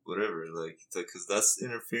 whatever, like, because that's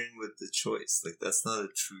interfering with the choice. Like, that's not a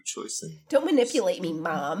true choice anymore. Don't manipulate me,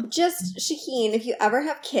 Mom. Just, Shaheen, if you ever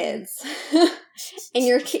have kids, and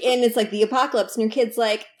it's like the apocalypse, and your kid's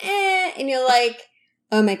like, and you're like,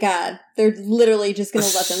 oh my god, they're literally just gonna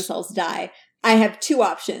let themselves die. I have 2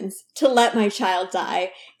 options: to let my child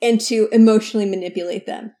die, and to emotionally manipulate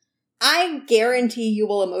them. I guarantee you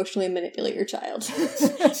will emotionally manipulate your child.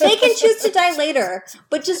 They can choose to die later,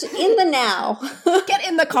 but just in the now. Get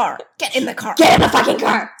in the car. Get in the car. Get in the fucking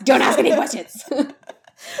car. Don't ask any questions.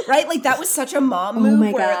 Right? Like, that was such a mom move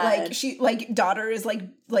my where, God. like, she, like, daughter is,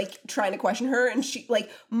 like trying to question her, and she,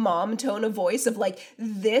 like, mom tone of voice of, like,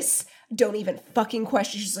 this, don't even fucking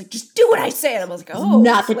question. She's like, just do what I say. And I was like, oh.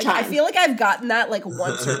 Not the like, time. I feel like I've gotten that, like,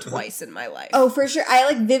 once or twice in my life. Oh, for sure. I,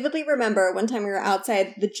 like, vividly remember one time we were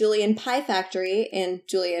outside the Julian Pie Factory in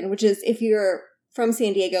Julian, which is, if you're from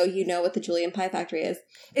San Diego, you know what the Julian Pie Factory is.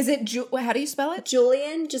 Is it, how do you spell it?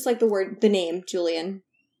 Julian, just like the name, Julian.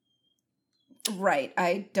 Right,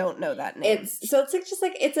 I don't know that name. It's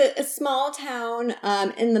a small town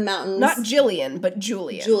in the mountains. Not Jillian, but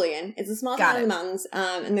Julian. Julian. It's a small town in the mountains,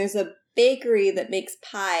 and there's a bakery that makes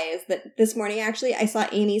pies. That this morning, actually, I saw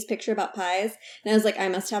Amy's picture about pies, and I was like, I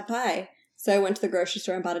must have pie. So I went to the grocery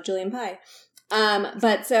store and bought a Julian pie.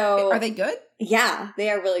 Are they good? Yeah,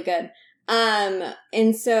 they are really good.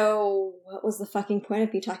 And so what was the fucking point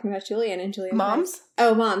of me talking about Julian and Julian? Moms? Pies?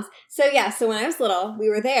 Oh, moms. So yeah, so when I was little, we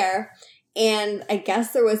were there. And I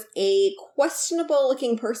guess there was a questionable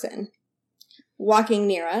looking person walking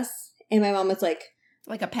near us. And my mom was like...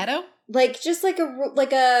 Like a pedo? Like, just like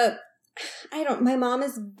a... My mom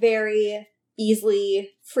is very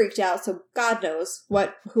easily freaked out, so God knows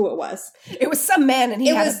who it was. It was some man and he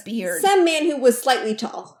had a beard. Some man who was slightly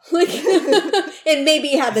tall. Like, and maybe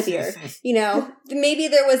he had the beard. You know? Maybe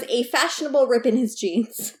there was a fashionable rip in his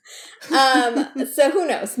jeans. So who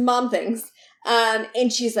knows? Mom thinks.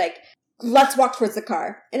 And she's like... let's walk towards the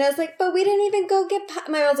car. And I was like, but we didn't even go get pie.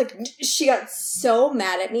 My mom was like, she got so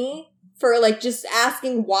mad at me for, like, just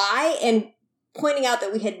asking why and pointing out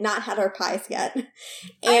that we had not had our pies yet. And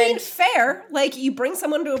I mean, fair. Like, you bring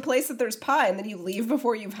someone to a place that there's pie and then you leave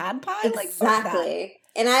before you've had pie? Exactly. Like, fuck that.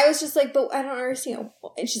 And I was just like, but I don't understand.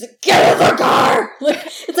 And she's like, get in the car! Like,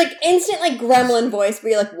 it's like instant, like, gremlin voice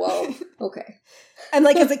where you're like, whoa, okay. And,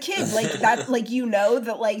 like, as a kid, like, that, like, you know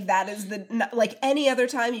that, like, that is like, any other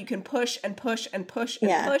time you can push and push and push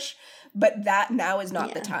and push, but that now is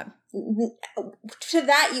not the time. To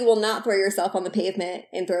that, you will not throw yourself on the pavement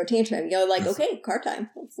and throw a tantrum. You're like, okay, car time.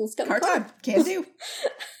 Let's get in the car. Time. Can do.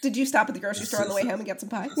 Did you stop at the grocery store on the way home and get some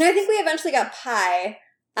pie? No, I think we eventually got pie.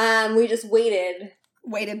 We just waited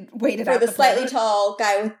for the slightly tall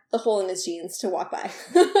guy with the hole in his jeans to walk by.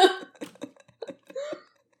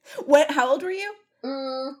 How old were you?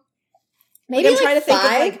 Maybe like, I'm trying to think of,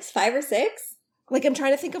 like, 5 or 6. Like, I'm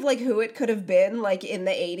trying to think of, like, who it could have been, like, in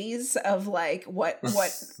the 80s of, like, what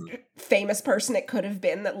famous person it could have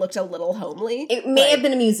been that looked a little homely. It may have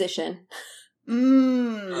been a musician.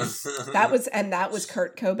 That was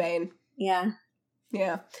Kurt Cobain. Yeah.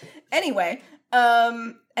 Yeah. Anyway,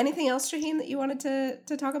 anything else, Shaheen, that you wanted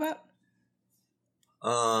to talk about?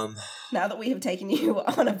 Now that we have taken you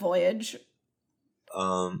on a voyage.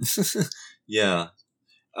 Yeah.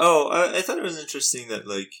 Oh, I thought it was interesting that,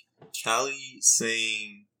 like, Callie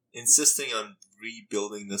insisting on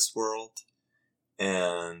rebuilding this world,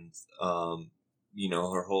 and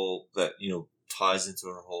her whole, that, ties into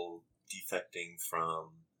her whole defecting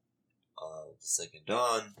from the Second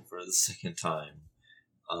Dawn for the second time.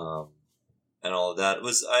 And all of that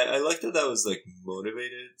I liked that was like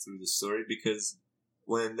motivated through the story, because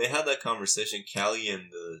when they had that conversation, Callie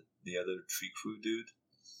and the other tree crew dude,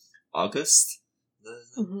 August,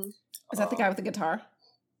 mm-hmm. Is that the guy with the guitar?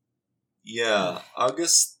 Yeah,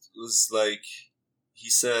 August was like, he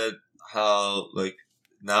said how like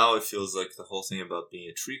now it feels like the whole thing about being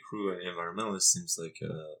a tree crew and environmentalist seems like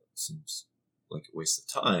a waste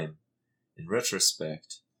of time in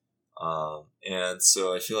retrospect. And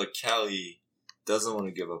so I feel like Callie doesn't want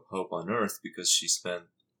to give up hope on Earth because she spent,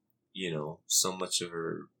 so much of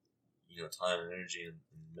her, time and energy and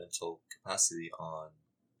mental capacity on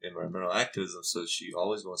environmental activism. So she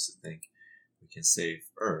always wants to think we can save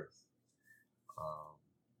Earth.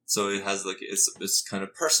 So it has like, it's kind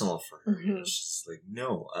of personal for her. Mm-hmm. She's like,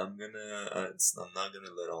 no, I'm not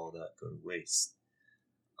gonna let all that go to waste.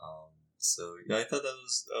 So yeah, I thought that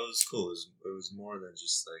was cool. It was more than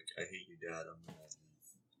just like, I hate you, Dad, I'm gonna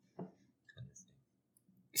leave kind of thing.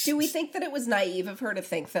 Do we think that it was naive of her to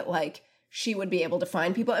think that like she would be able to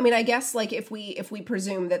find people? I mean, I guess like if we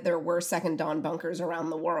presume that there were Second Dawn bunkers around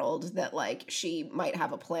the world, that like she might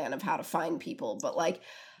have a plan of how to find people, but like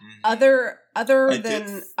other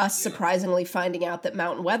than us surprisingly finding out that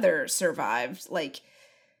Mountain Weather survived, like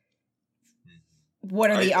what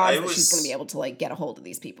are the odds that she's going to be able to like get a hold of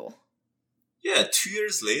these people? Yeah, 2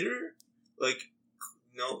 years later, like,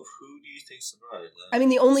 no, who do you think survived? I mean,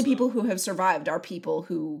 the only people who have survived are people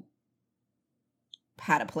who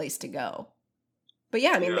had a place to go. But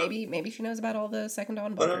yeah, I mean, maybe she knows about all the Second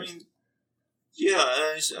Dawn bunkers.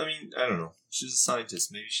 But I mean, I don't know. She's a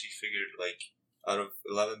scientist. Maybe she figured, like, out of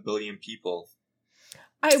 11 billion people,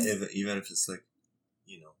 even if it's like,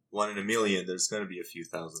 1 in a million, there's going to be a few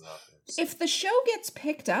thousand out there. So. If the show gets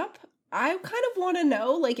picked up, I kind of want to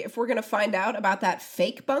know, like, if we're going to find out about that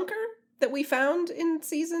fake bunker that we found in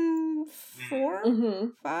season 4? Mm-hmm.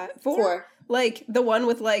 5? 4? Like, the one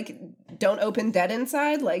with, like, don't open dead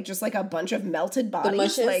inside, like, just, like, a bunch of melted bodies. The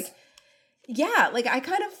mushes? Like, yeah, like, I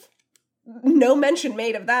kind of... No mention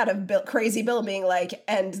made of that, of Crazy Bill being like,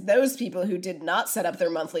 and those people who did not set up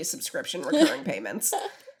their monthly subscription recurring payments.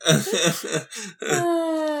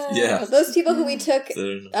 Yeah. Those people who we took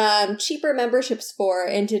cheaper memberships for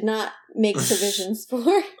and did not make provisions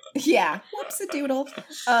for. Yeah. Whoops-a-doodle.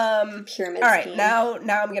 Pyramid all right, scheme. now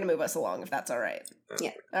I'm going to move us along, if that's all right.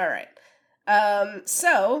 Yeah. All right.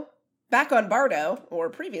 So, back on Bardo,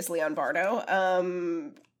 or previously on Bardo,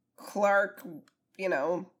 Clark,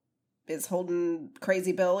 is holding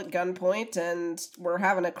Crazy Bill at gunpoint, and we're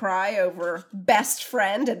having a cry over best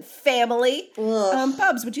friend and family.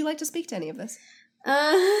 Bubs, would you like to speak to any of this?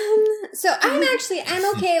 So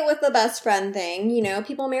I'm okay with the best friend thing.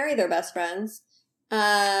 People marry their best friends.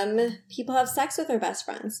 People have sex with their best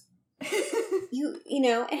friends.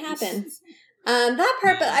 It happens. That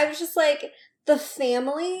part, but I was just like, the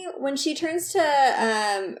family, when she turns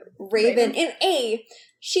to Raven. And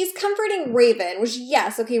she's comforting Raven, which,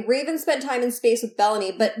 yes, okay, Raven spent time in space with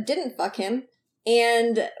Bellamy, but didn't fuck him.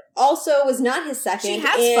 And also was not his second. She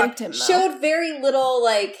has fucked him, though. Showed very little,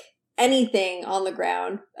 like, anything on the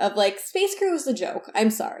ground of, like, Space Crew is a joke.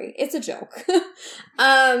 I'm sorry. It's a joke.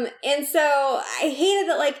 And so I hated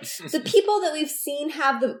that, like, the people that we've seen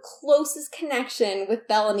have the closest connection with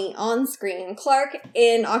Bellamy on screen, Clark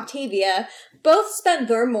and Octavia, both spent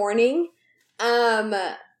their morning,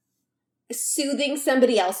 soothing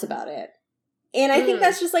somebody else about it. And I think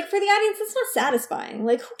that's just, like, for the audience, it's not satisfying.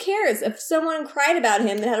 Like, who cares if someone cried about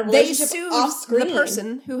him that had a relationship off screen? The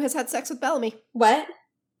person who has had sex with Bellamy. What?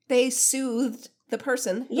 They soothed the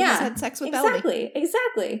person who has had sex with Bellamy.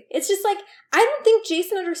 Exactly. It's just, like, I don't think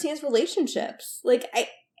Jason understands relationships. Like,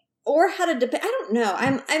 or how to depend. I don't know.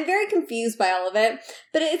 I'm very confused by all of it.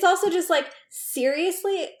 But it's also just, like,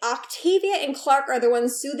 seriously, Octavia and Clark are the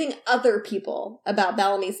ones soothing other people about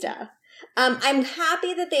Bellamy's death. I'm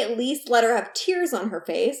happy that they at least let her have tears on her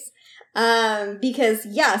face. Because,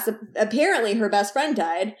 yes, apparently her best friend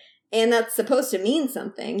died. And that's supposed to mean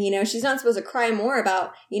something. She's not supposed to cry more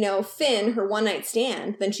about, Finn, her one-night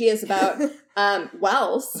stand, than she is about,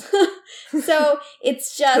 Wells. So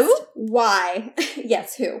it's just, who? Why?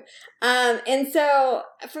 Yes, who? And so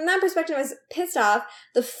from that perspective, I was pissed off.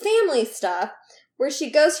 The family stuff, where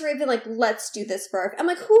she goes to Raven like, let's do this for our... I'm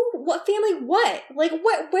like, who, what family, what? Like,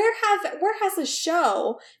 what, where has the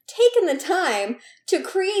show taken the time to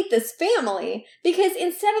create this family? Because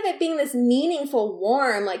instead of it being this meaningful,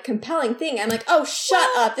 warm, like, compelling thing, I'm like, oh, shut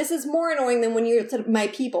up. This is more annoying than when you said my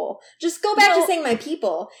people. Just go back to saying my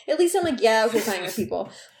people. At least I'm like, yeah, okay, fine, your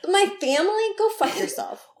people. But my family? Go fuck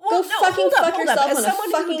yourself. Go fucking fuck yourself. As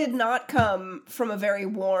someone who did not come from a very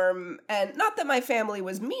warm, and not that my family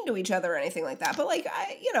was mean to each other or anything like that, but like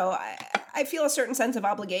I feel a certain sense of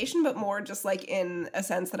obligation, but more just like in a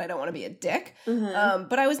sense that I don't want to be a dick. Mm-hmm.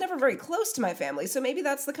 But I was never very close to my family, so maybe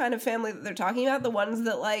that's the kind of family that they're talking about. The ones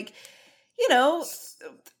that like, you know,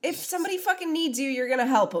 if somebody fucking needs you, you're gonna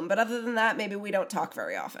help them. But other than that, maybe we don't talk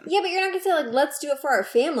very often. Yeah, but you're not gonna say like, let's do it for our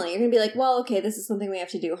family. You're gonna be like, well, okay, this is something we have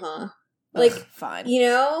to do, huh? Like, fine. You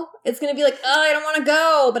know? It's gonna be like, oh, I don't want to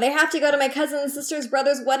go, but I have to go to my cousin's sister's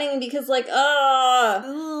brother's wedding because, like, you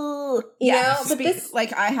know? But this...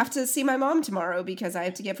 Like, I have to see my mom tomorrow because I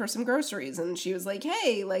have to give her some groceries, and she was like,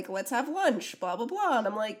 hey, like, let's have lunch, blah, blah, blah. And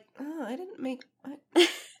I'm like, oh, I didn't make...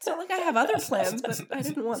 It's not like I have other plans, but I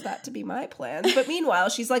didn't want that to be my plans. But meanwhile,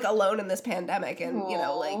 she's, like, alone in this pandemic, and, you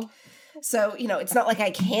know, like... So, you know, it's not like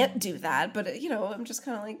I can't do that, but, you know, I'm just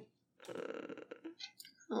kind of like...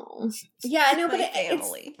 Oh. Yeah, I know, but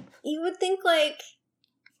family. You would think, like,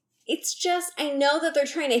 it's just, I know that they're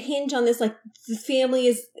trying to hinge on this, like, the family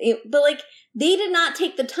is, but, like, they did not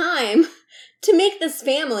take the time to make this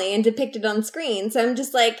family and depict it on screen. So I'm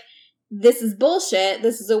just like, this is bullshit.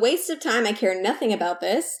 This is a waste of time. I care nothing about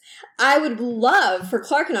this. I would love for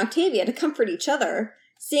Clark and Octavia to comfort each other,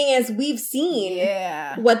 seeing as we've seen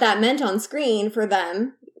what that meant on screen for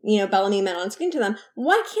them. You know, Bellamy meant on screen to them.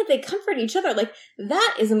 Why can't they comfort each other? Like,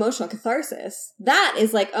 that is emotional catharsis. That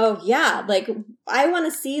is like, oh yeah, like, I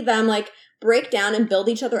want to see them, like, break down and build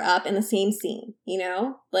each other up in the same scene, you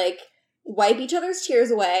know? Like, wipe each other's tears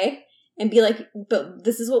away and be like, but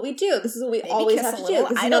this is what we do. This is what we always have to do.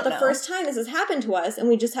 This is not the first time this has happened to us, and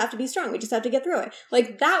we just have to be strong. We just have to get through it.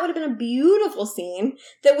 Like, that would have been a beautiful scene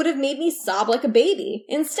that would have made me sob like a baby.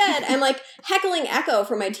 Instead, I'm like heckling Echo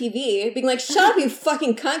from my TV, being like, shut up, you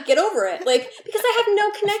fucking cunt, get over it. Like, because I have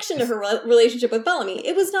no connection to her relationship with Bellamy.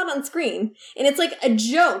 It was not on screen. And it's like a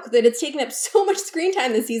joke that it's taken up so much screen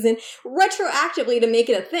time this season retroactively to make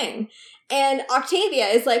it a thing. And Octavia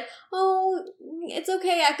is like, oh, it's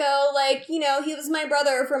okay, Echo. Like, you know, he was my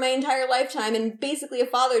brother for my entire lifetime and basically a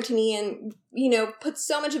father to me and, you know, put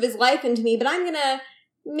so much of his life into me, but I'm gonna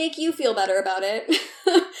make you feel better about it.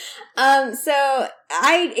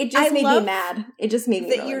 It just made me mad. It just made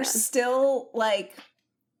me that really you're mad. Still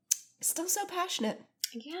so passionate.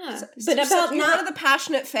 Yeah, but about you're one of the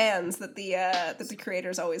passionate fans that the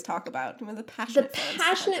creators always talk about. One of the passionate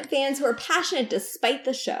fans who are passionate despite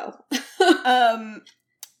the show.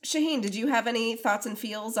 Shaheen, did you have any thoughts and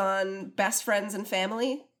feels on best friends and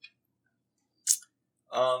family?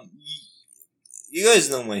 You guys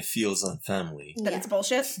know my feels on family. That it's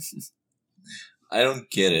bullshit? I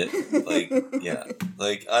don't get it. Like, yeah.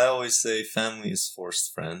 Like, I always say family is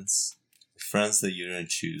forced friends. Friends that you didn't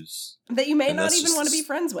choose. That you may not even want to be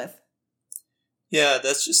friends with. Yeah,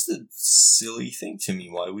 that's just a silly thing to me.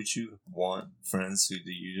 Why would you want friends who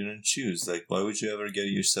you didn't choose? Like, why would you ever get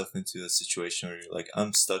yourself into a situation where you're like,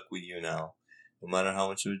 I'm stuck with you now, no matter how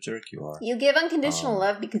much of a jerk you are? You give unconditional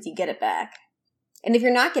love because you get it back. And if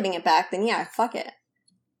you're not getting it back, then yeah, fuck it.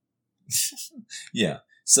 Yeah.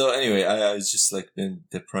 So anyway, I was just like been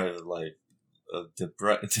deprived of life,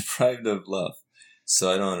 deprived of love.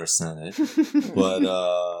 So I don't understand it.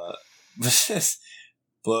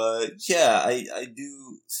 But yeah, I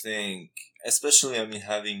do think, especially, I mean,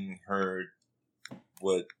 having heard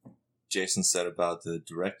what Jason said about the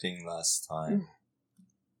directing last time,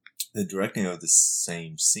 the directing of the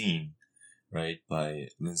same scene, right, by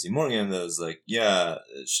Lindsay Morgan, that was like, yeah,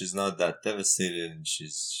 she's not that devastated and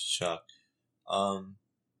she's shocked.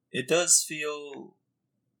 It does feel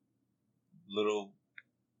a little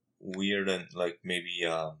weird and like maybe,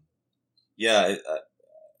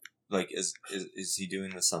 like, is he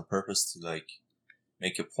doing this on purpose to, like,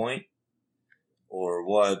 make a point? Or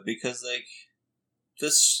what? Because, like,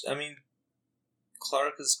 this, I mean,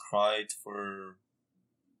 Clark has cried for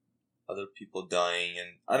other people dying,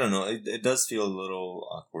 and I don't know, it does feel a little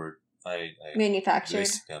awkward. I manufactured.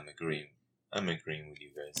 Basically, I'm agreeing with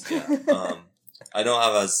you guys, yeah. I don't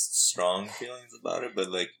have as strong feelings about it, but,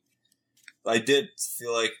 like, I did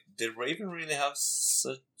feel like, did Raven really have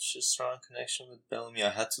such a strong connection with Bellamy? I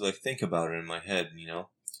had to, like, think about it in my head, you know?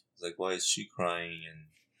 Like, why is she crying?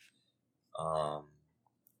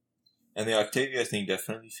 And the Octavia thing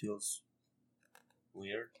definitely feels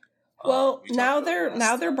weird. Well, we now talked about it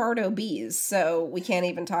last they're time. Bardo bees, so we can't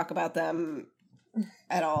even talk about them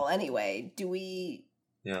at all anyway. Do we?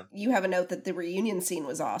 Yeah. You have a note that the reunion scene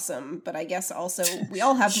was awesome, but I guess also we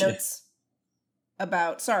all have Yeah. notes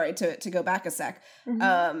about, sorry, to go back a sec,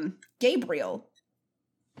 Mhm. Gabriel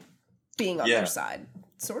being on Yeah. their side.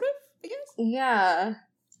 Sort of, I guess? Yeah.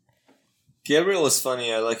 Gabriel was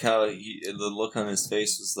funny. I like how the look on his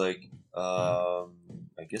face was like, I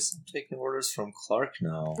guess I'm taking orders from Clark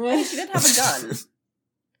now. I mean, she did have a gun.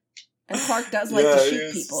 And Clark does like to he shoot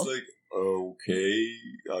was people. like, okay,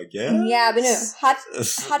 I guess. Yeah, but no,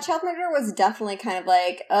 Hot Child Murder was definitely kind of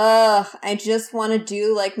like, ugh, I just want to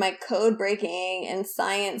do like my code breaking and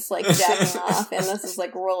science like jacking off, and this is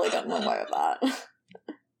like really getting in the way of that.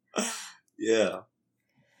 Yeah,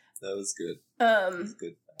 that was good. That was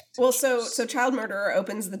good. Well, so Child Murderer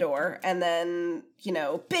opens the door, and then,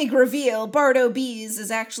 big reveal, Bardo Bees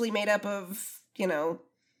is actually made up of,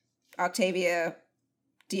 Octavia,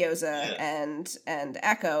 Dioza, and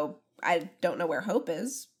Echo. I don't know where Hope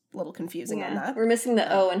is. A little confusing on that. We're missing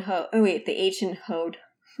the O and Ho. Oh wait, the H in Hode.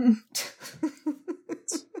 What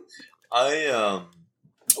I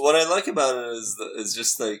like about it is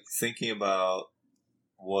just like thinking about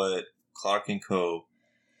what Clark and Co.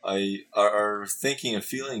 are thinking and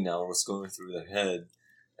feeling now, what's going through their head,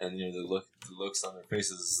 and the looks on their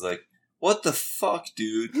faces is like, what the fuck,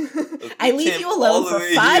 dude? Like, I leave you alone for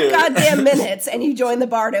 5 goddamn minutes, and you join the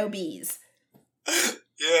Bardo Bees.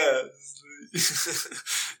 Yeah.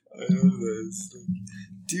 I know this.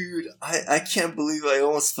 Dude, I can't believe I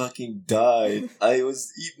almost fucking died. I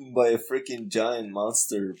was eaten by a freaking giant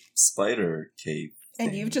monster spider cave.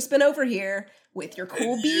 And you've just been over here with your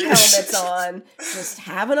cool bee helmets on, just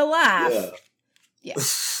having a laugh. Yeah.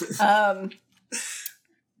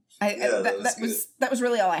 That was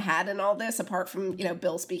really all I had in all this, apart from,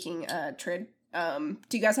 Bill speaking Trid. Do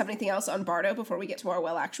you guys have anything else on Bardo before we get to our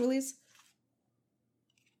well actualies?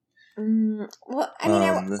 Well, I mean,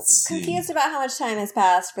 I'm confused about how much time has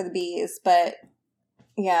passed for the bees, but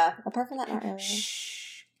yeah, apart from that, not really.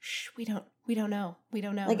 Shh, we don't know.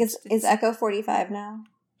 Like, is Echo 45 now?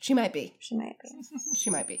 She might be. She might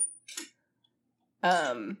be.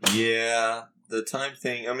 Yeah, the time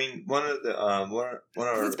thing. I mean, one of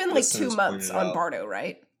it's been like 2 months on Bardo,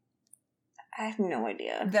 right? I have no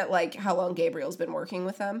idea. That, like, how long Gabriel's been working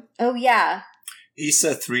with them? Oh, yeah. He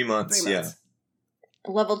said 3 months. 3 months. Yeah.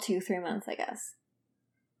 Level 2, 3 months, I guess.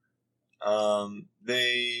 One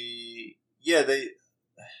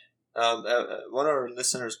of our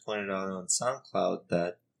listeners pointed out on SoundCloud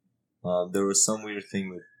that there was some weird thing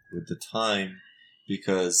with the time,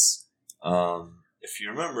 because if you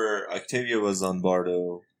remember, Octavia was on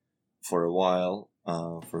Bardo for a while,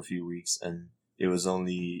 for a few weeks, and it was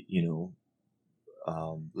only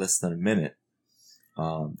less than a minute.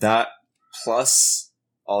 That plus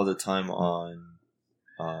all the time on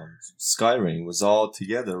Skyring was all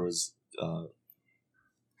together was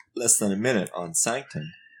less than a minute on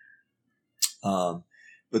Sanctum.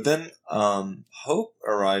 But then Hope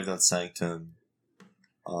arrived on Sanctum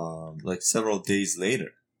like several days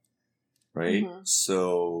later, right? Mm-hmm.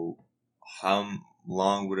 So how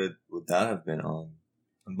long would that have been on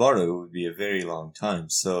Bardo? It would be a very long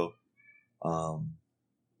time. So that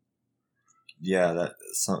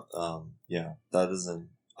doesn't.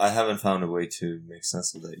 I haven't found a way to make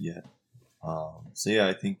sense of that yet.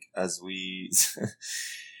 I think as we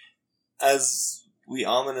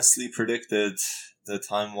ominously predicted, the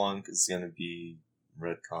time wonk is going to be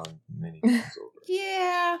retcon many times over.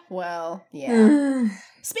 Yeah, well, yeah.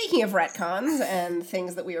 Speaking of retcons and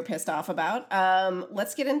things that we were pissed off about,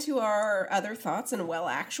 let's get into our other thoughts and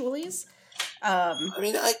actualies. I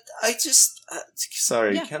mean, I just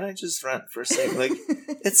sorry. Yeah. Can I just rant for a second? Like,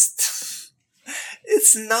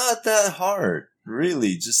 it's not that hard,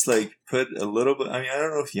 really. Just like put a little bit. I mean, I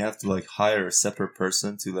don't know if you have to like hire a separate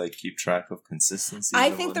person to like keep track of consistency.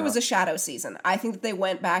 I think there was a shadow season. I think that they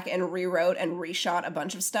went back and rewrote and reshot a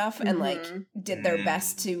bunch of stuff and like did their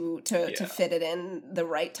best to fit it in the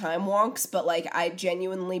right time wonks. But like, I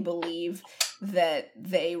genuinely believe that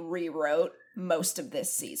they rewrote most of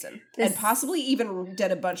this season and possibly even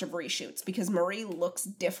did a bunch of reshoots, because Marie looks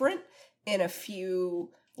different in a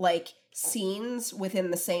few like scenes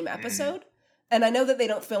within the same episode. And I know that they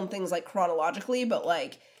don't film things like chronologically, but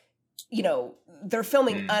like, they're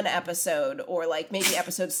filming an episode or like maybe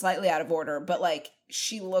episodes slightly out of order, but like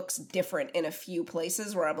she looks different in a few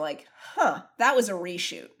places where I'm like, that was a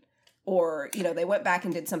reshoot. Or, they went back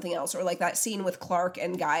and did something else. Or like that scene with Clark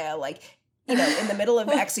and Gaia, like, in the middle of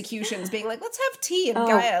executions being like, let's have tea, and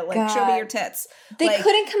Gaia, like, God. Show me your tits. They like,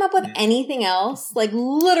 couldn't come up with anything else. Like,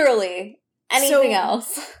 literally, anything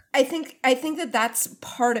else. I think that that's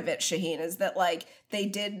part of it, Shaheen, is that, like, they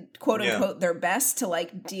did, quote unquote, their best to,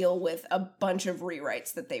 like, deal with a bunch of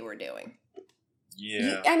rewrites that they were doing.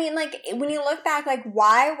 Yeah. I mean, like, when you look back, like,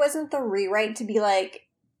 why wasn't the rewrite to be like,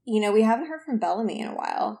 we haven't heard from Bellamy in a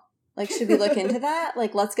while. Like, should we look into that?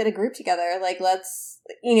 Like, let's get a group together. Like, let's,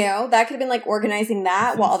 that could have been, like, organizing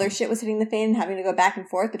that while other shit was hitting the fan and having to go back and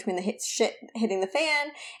forth between the shit hitting the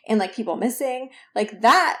fan and, like, people missing. Like,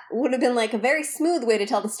 that would have been, like, a very smooth way to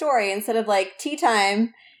tell the story instead of, like, tea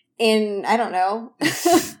time in, I don't know.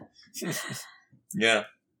 Yeah.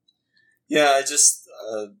 Yeah, I just,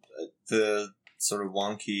 the sort of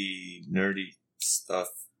wonky, nerdy stuff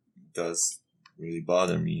does really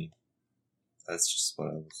bother me. That's just what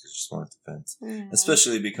I just wanted to vent. Mm.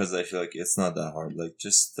 Especially because I feel like it's not that hard. Like,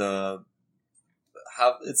 just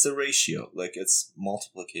it's a ratio. Like, it's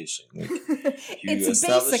multiplication. Like, you it's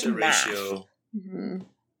establish a math. ratio. Mm-hmm.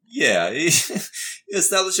 Yeah, you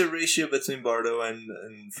establish a ratio between Bardo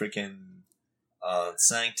and freaking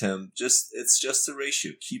Sanctum. It's just a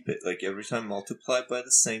ratio. Keep it. Like, every time multiply by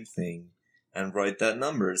the same thing and write that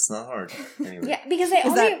number. It's not hard. Anyway. Yeah, because they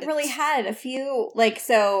only really had a few, like,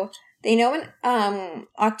 so... They know when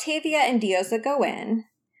Octavia and Diosa go in.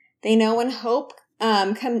 They know when Hope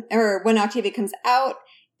when Octavia comes out,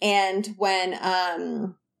 and when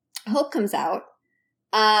Hope comes out,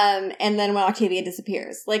 and then when Octavia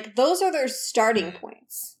disappears. Like, those are their starting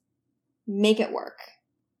points. Make it work.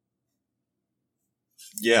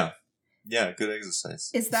 Yeah, good exercise.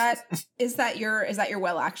 Is that your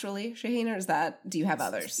well actually, Shaheen, or do you have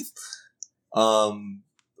others? I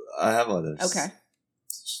have others. Okay.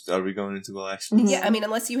 Are we going into well actually? Yeah, I mean,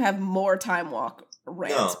 unless you have more time walk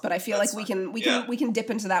rants, but I feel like we can dip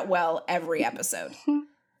into that well every episode.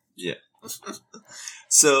 Yeah.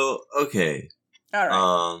 So, okay. All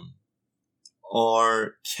right.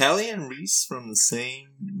 Are Kelly and Reese from the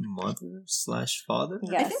same mother/father?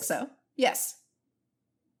 Yes. I think so. Yes.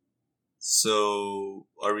 So,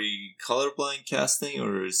 are we colorblind casting,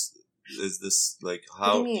 or is this, like,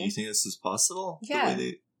 how do you think this is possible? Yeah.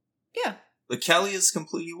 Yeah. But Callie is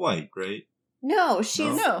completely white, right? No,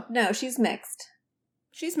 she's mixed.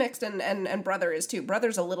 She's mixed, and Brother is too.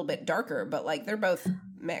 Brother's a little bit darker, but, like, they're both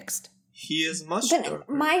mixed. He is much darker.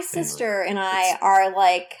 My sister and I are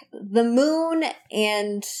like the moon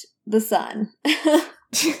and the sun.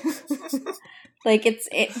 Like,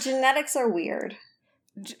 genetics are weird.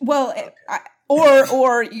 Well,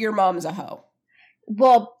 or your mom's a hoe.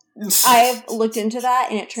 Well, I've looked into that,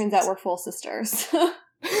 and it turns out we're full sisters.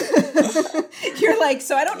 You're like,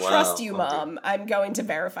 so I don't trust you, Mom. I'm going to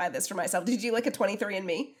verify this for myself. Did you look at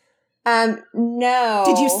 23andMe?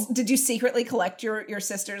 No. Did you secretly collect your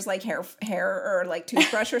sister's, like, hair or, like,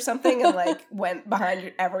 toothbrush or something, and, like, went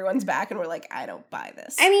behind everyone's back and were like, I don't buy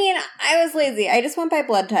this? I mean, I was lazy. I just went by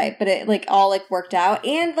blood type, but it, like, all, like, worked out.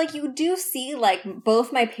 And, like, you do see, like,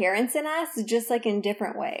 both my parents and us, just, like, in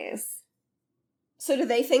different ways. So do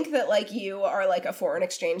they think that, like, you are, like, a foreign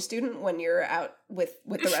exchange student when you're out with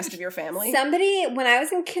the rest of your family? Somebody, when I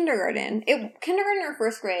was in kindergarten or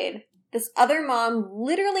first grade, this other mom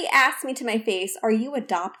literally asked me to my face, "Are you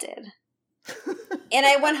adopted?" And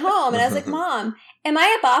I went home and I was like, "Mom, am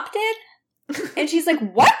I adopted?" And she's like,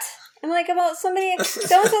 "What?" I'm like, "About somebody,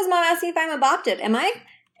 so-and-so's mom asked me if I'm adopted. Am I?"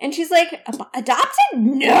 And she's like, "Adopted?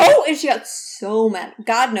 No!" And she got so mad.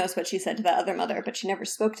 God knows what she said to that other mother, but she never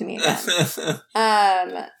spoke to me again.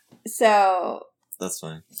 So... That's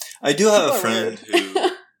fine. I do have a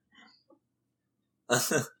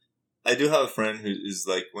friend who is,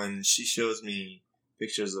 like, when she shows me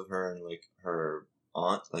pictures of her and, like, her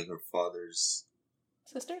aunt, like her father's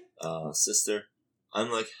sister, I'm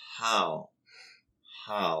like, how?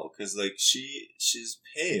 Because, like, she's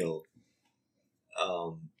pale.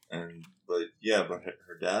 But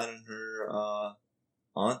her dad and her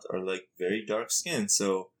aunt are, like, very dark skinned,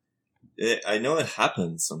 so I know it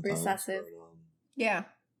happens sometimes. Recessive. But, yeah.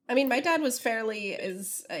 I mean, my dad was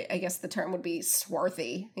I guess the term would be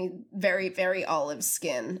swarthy. Very, very olive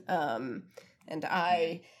skin. And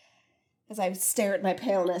as I stare at my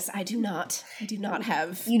paleness, I do not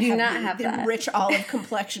have. You do not have the that rich olive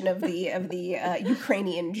complexion of the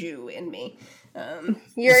Ukrainian Jew in me.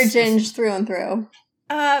 You're a ginge through and through.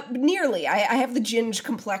 Nearly. I have the ginge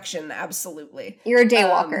complexion, absolutely. You're a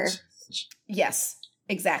daywalker. Yes,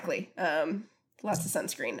 exactly. Lots of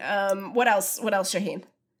sunscreen. What else, Shaheen?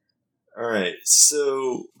 all right.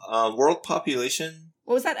 So, world population.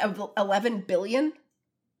 What was that? 11 billion?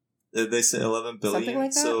 They say 11 billion. Something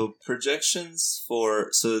like that? So projections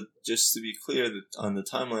so just to be clear, that on the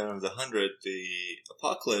timeline of the 100, the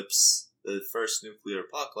apocalypse, the first nuclear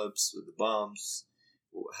apocalypse with the bombs,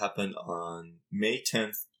 happened on May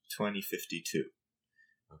 10th, 2052.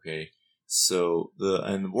 Okay, so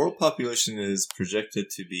the world population is projected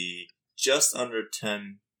to be just under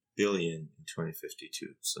 10 billion in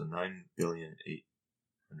 2052. So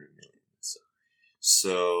 9,800,000,000.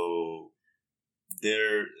 So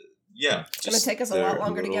there, yeah. It's going to take us a lot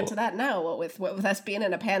longer to get to that now, what with us being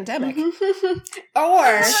in a pandemic. or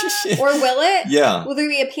will it? Yeah. Will there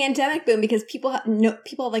be a pandemic boom because people have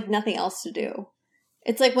like nothing else to do?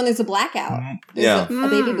 It's like when there's a blackout. There's a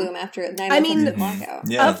baby boom after 9 months of blackout.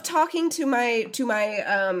 Yeah. Of talking to my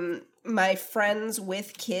friends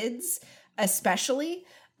with kids, especially,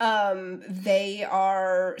 they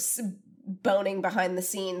are boning behind the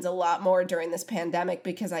scenes a lot more during this pandemic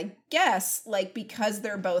because I guess, like, because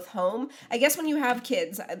they're both home, I guess when you have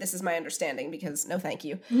kids, this is my understanding because no thank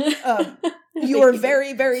you, you are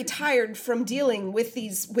very, very tired from dealing with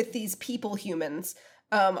these people humans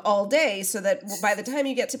all day, so that by the time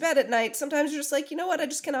you get to bed at night, sometimes you're just like, you know what, I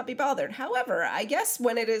just cannot be bothered. However, I guess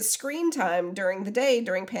when it is screen time during the day,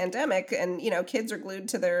 during pandemic, and, you know, kids are glued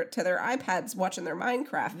to their iPads watching their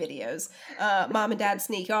Minecraft videos, mom and dad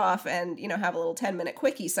sneak off and, you know, have a little 10-minute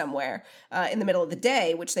quickie somewhere in the middle of the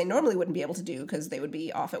day, which they normally wouldn't be able to do because they would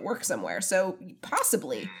be off at work somewhere. So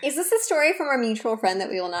possibly. Is this a story from our mutual friend that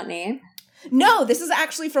we will not name? No, this is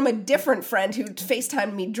actually from a different friend who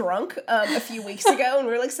FaceTimed me drunk a few weeks ago, and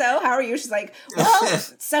we were like, so, how are you? She's like, well,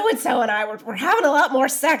 so-and-so and I, we're having a lot more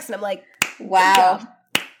sex. And I'm like, wow.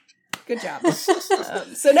 Good job.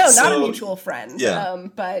 So no, not a mutual friend,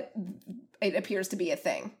 but it appears to be a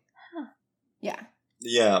thing. Huh. Yeah.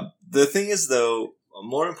 Yeah. The thing is, though,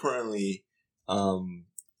 more importantly,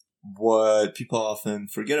 what people often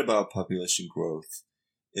forget about population growth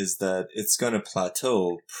is that it's going to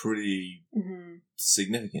plateau pretty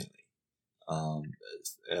significantly. I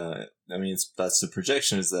mean, that's the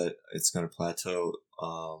projection, is that it's going to plateau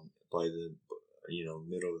by the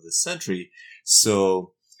middle of the century.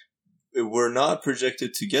 So we're not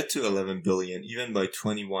projected to get to 11 billion even by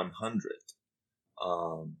 2100.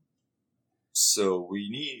 So we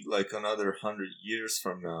need like another 100 years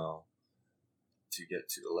from now to get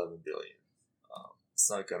to 11 billion. It's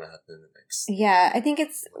not going to happen in the next... Yeah, I think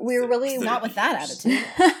we were really... Not with that attitude.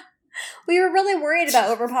 We were really worried about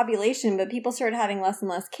overpopulation, but people started having less and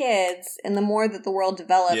less kids, and the more that the world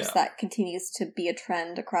develops, that continues to be a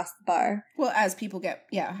trend across the bar. Well, as people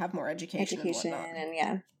have more education and whatnot.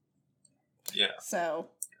 And Yeah. So,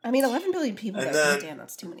 I mean, 11 billion people, damn,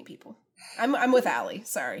 that's too many people. I'm with Allie,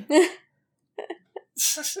 sorry.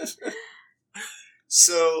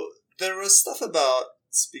 So, there was stuff about,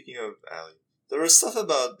 speaking of Allie, there was stuff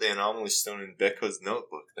about the anomaly stone in Becca's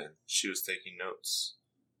notebook then. She was taking notes.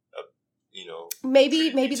 Maybe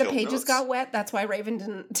the pages notes got wet. That's why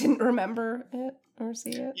Raven didn't remember it or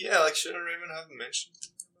see it. Yeah, like, shouldn't Raven have mentioned?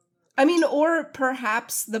 I mean, or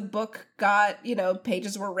perhaps the book got,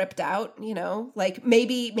 pages were ripped out, like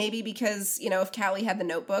maybe because, if Callie had the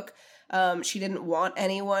notebook, she didn't want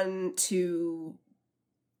anyone to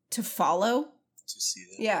follow. To see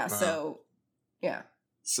that. Yeah, so, yeah.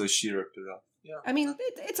 So she ripped it off. Yeah. I mean,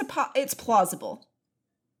 it's plausible.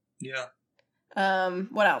 Yeah.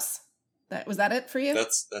 What else? Was that it for you?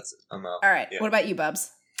 That's it. I'm out. All right. Yeah. What about you,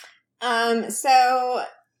 Bubs? So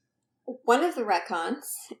one of the retcons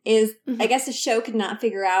is, I guess the show could not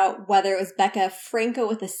figure out whether it was Becca Franco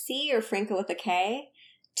with a C or Franco with a K,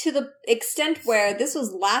 to the extent where this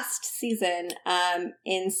was last season,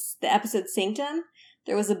 in the episode Sanctum,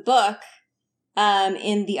 there was a book,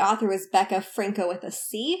 and the author was Becca Franco with a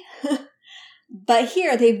C. But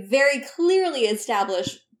here, they very clearly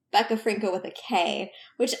established Becca Franco with a K,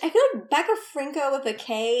 which I feel like Becca Franco with a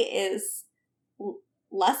K is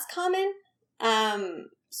less common.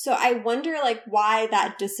 So I wonder, like, why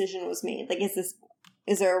that decision was made. Like,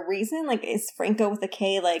 is there a reason? Like, is Franco with a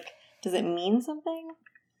K, like, does it mean something?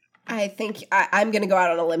 I think I'm going to go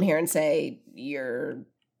out on a limb here and say you're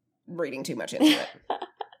reading too much into it.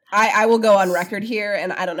 I will go on record here,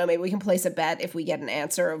 and I don't know, maybe we can place a bet if we get an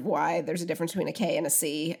answer of why there's a difference between a K and a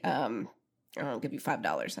C. I'll give you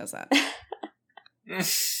 $5. How's that?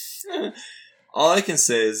 All I can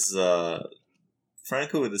say is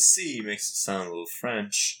Franco with a C makes it sound a little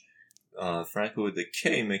French. Franco with a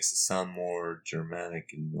K makes it sound more Germanic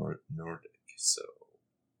and Nordic. So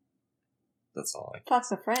that's all I can.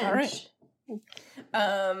 Thoughts of French. All right.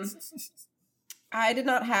 I did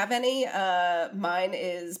not have any. Mine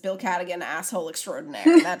is Bill Cadigan, asshole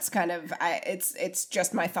extraordinaire. That's kind of it's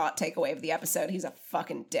just my thought takeaway of the episode. He's a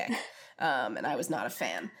fucking dick, and I was not a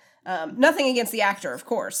fan. Nothing against the actor, of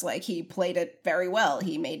course. Like, he played it very well.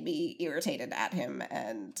 He made me irritated at him,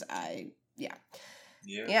 and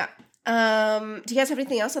Yeah. Do you guys have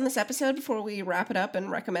anything else on this episode before we wrap it up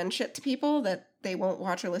and recommend shit to people that they won't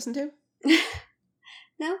watch or listen to?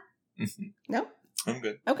 No. No? I'm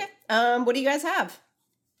good. Okay. What do you guys have?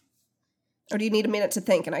 Or do you need a minute to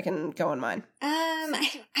think and I can go on mine?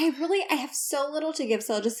 I have so little to give,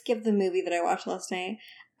 so I'll just give the movie that I watched last night.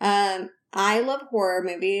 I love horror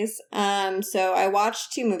movies. So I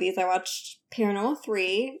watched 2 movies. I watched Paranormal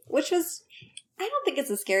 3, which was, I don't think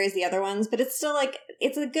it's as scary as the other ones, but it's still like,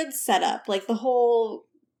 it's a good setup. Like the whole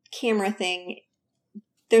camera thing,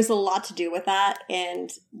 there's a lot to do with that,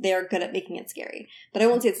 and they're good at making it scary. But I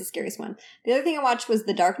won't say it's the scariest one. The other thing I watched was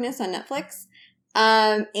The Darkness on Netflix.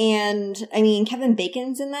 And I mean, Kevin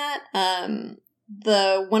Bacon's in that.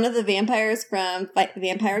 One of the vampires from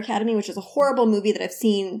Vampire Academy, which is a horrible movie that I've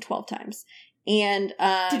seen 12 times. And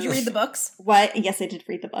did you read the books? What? Yes, I did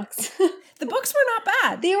read the books. The books were not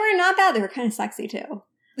bad. They were not bad. They were kind of sexy too.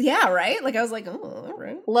 Yeah, right? Like I was like, oh, all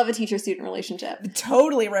right. Love a teacher-student relationship.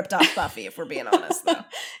 Totally ripped off Buffy, if we're being honest, though.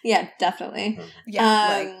 Yeah, definitely.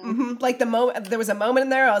 Yeah, like the moment there was a moment in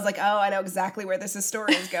there, I was like, oh, I know exactly where this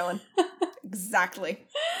story is going. Exactly.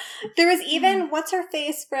 There was even what's her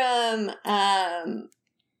face from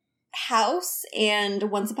House and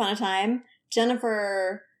Once Upon a Time,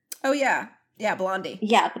 Jennifer. Oh yeah, Blondie.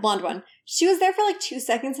 Yeah, the blonde one. She was there for like 2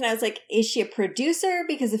 seconds, and I was like, is she a producer?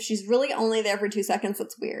 Because if she's really only there for 2 seconds,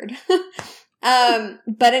 that's weird.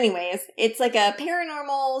 But anyways, it's like a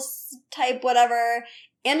paranormal type whatever.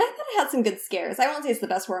 And I thought it had some good scares. I won't say it's the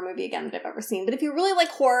best horror movie again that I've ever seen, but if you really like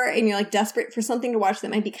horror and you're like desperate for something to watch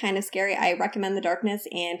that might be kind of scary, I recommend The Darkness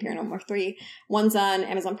and Paranormal 3. One's on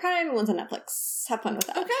Amazon Prime and one's on Netflix. Have fun with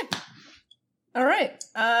that. Okay. All right.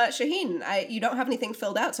 Shaheen, you don't have anything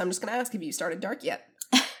filled out, so I'm just going to ask if you started Dark yet.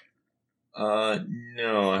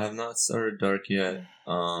 No, I have not started Dark yet.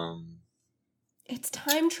 It's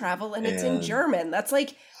time travel and it's in German. That's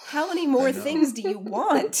like, how many more things do you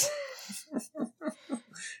want?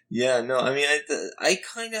 Yeah, no, I mean, I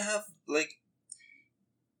kind of have, like,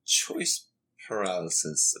 choice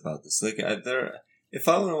paralysis about this. Like, if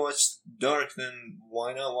I want to watch Dark, then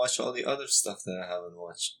why not watch all the other stuff that I haven't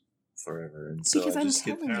watched forever? And so because I I'm just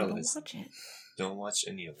get telling you to paralyzed. watch it. Don't watch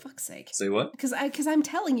any of it. Fuck's sake. Say what? Because I'm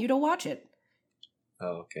telling you to watch it.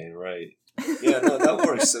 Oh, okay, right. Yeah, no, that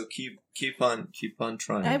works. So keep on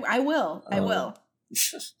trying. I will. I will.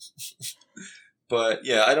 But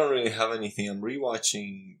yeah, I don't really have anything. I'm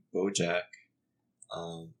rewatching BoJack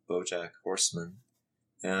Horseman,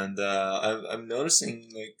 and I'm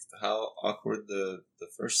noticing like how awkward the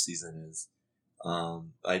first season is.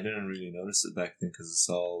 I didn't really notice it back then because it's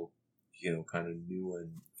all kind of new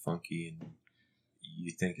and funky, and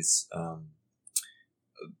you think it's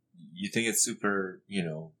super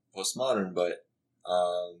postmodern, but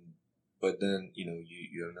then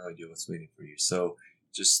you have no idea what's waiting for you. So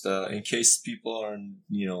just in case people are in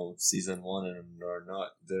season 1 and are not,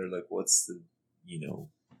 they're like, what's the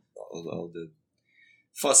all the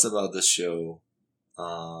fuss about the show?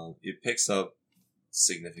 It picks up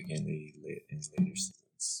significantly in later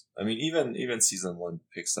seasons. I mean, even season 1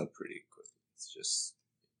 picks up pretty quickly. It's just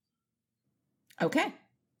okay.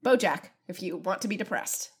 BoJack, if you want to be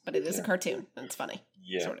depressed, but it is a cartoon and it's funny.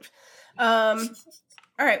 Yeah, sort of.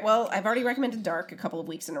 All right, well, I've already recommended Dark a couple of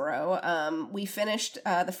weeks in a row. We finished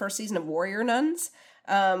the first season of Warrior Nuns,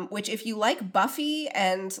 which if you like Buffy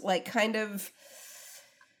and like kind of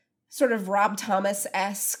sort of Rob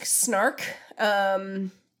Thomas-esque snark, I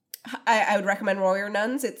would recommend Warrior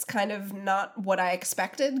Nuns. It's kind of not what I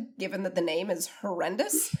expected, given that the name is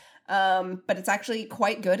horrendous. But it's actually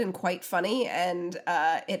quite good and quite funny, and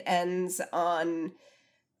it ends on...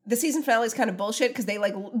 The season finale is kind of bullshit because they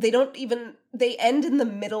end in the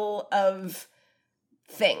middle of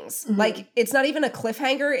things. Mm-hmm. Like, it's not even a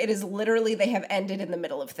cliffhanger. It is literally they have ended in the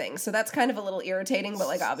middle of things. So that's kind of a little irritating, but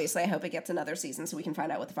like, obviously I hope it gets another season so we can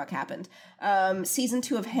find out what the fuck happened. Season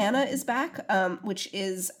 2 of Hannah is back, which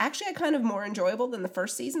is actually kind of more enjoyable than the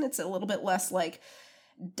first season. It's a little bit less like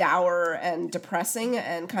dour and depressing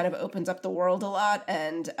and kind of opens up the world a lot,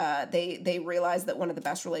 and they realize that one of the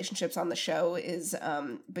best relationships on the show is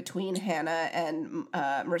between Hannah and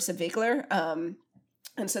Marissa Vigler,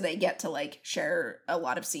 and so they get to like share a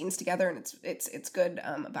lot of scenes together, and it's good.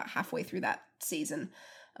 About halfway through that season,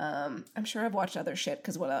 I'm sure I've watched other shit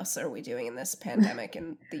because what else are we doing in this pandemic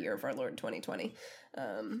in the year of our Lord 2020?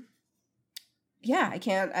 Yeah, I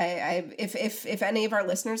can't. If any of our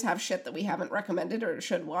listeners have shit that we haven't recommended or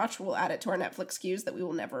should watch, we'll add it to our Netflix queues that we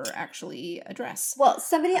will never actually address. Well,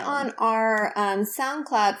 somebody on our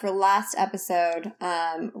SoundCloud for last episode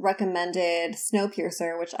recommended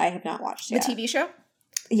Snowpiercer, which I have not watched yet. The TV show?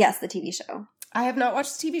 Yes, the TV show. I have not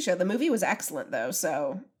watched the TV show. The movie was excellent, though,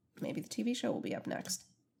 so maybe the TV show will be up next.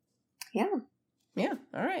 Yeah. Yeah,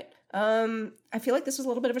 all right. I feel like this was a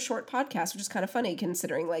little bit of a short podcast, which is kind of funny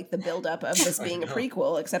considering, like, the buildup of this being a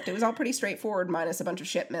prequel, except it was all pretty straightforward minus a bunch of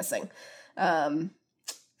shit missing.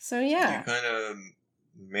 So, yeah. You kind of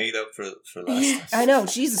made up for last time. I know,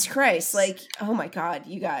 Jesus Christ. Like, oh my God,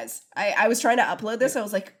 you guys. I was trying to upload this. I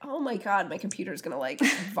was like, oh my God, my computer's going to, like,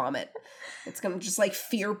 vomit. It's going to just, like,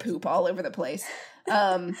 fear poop all over the place.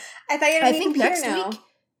 I thought you had a new computer now. Week...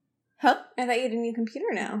 Huh? I thought you had a new computer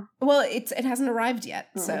now. Well, it hasn't arrived yet.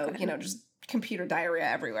 Oh, so, okay. just computer diarrhea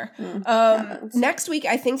everywhere. Happens. Next week,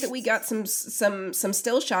 I think that we got some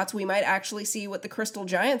still shots. We might actually see what the Crystal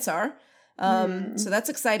Giants are. So that's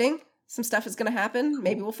exciting. Some stuff is going to happen.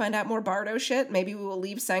 Maybe we'll find out more Bardo shit. Maybe we will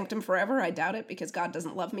leave Sanctum forever. I doubt it because God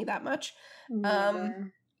doesn't love me that much. Do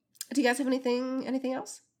you guys have anything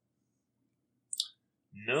else?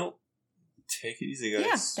 Nope. Take it easy, guys.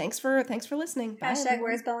 Yeah, thanks for listening. Bye, Hashtag everyone.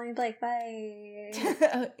 where's Bellamy Blake? Bye.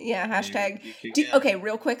 Yeah, hashtag. You Okay,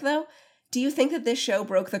 real quick though. Do you think that this show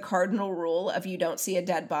broke the cardinal rule of you don't see a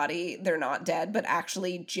dead body, they're not dead, but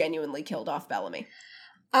actually genuinely killed off Bellamy?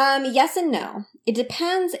 Yes and no. It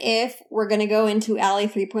depends if we're going to go into Alley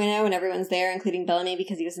 3.0 and everyone's there, including Bellamy,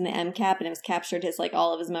 because he was in the MCAP and it was captured his, like,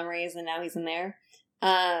 all of his memories and now he's in there.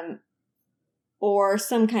 Or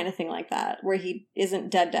some kind of thing like that, where he isn't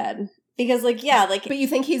dead. Because, like, yeah, like... But you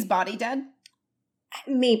think he's body dead?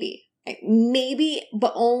 Maybe,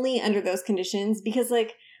 but only under those conditions. Because,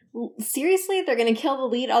 like, seriously, they're going to kill the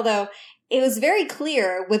lead? Although... It was very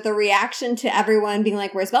clear with the reaction to everyone being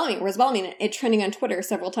like, where's Bellamy? Where's Bellamy? And it trending on Twitter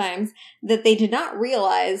several times that they did not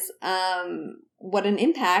realize what an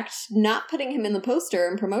impact not putting him in the poster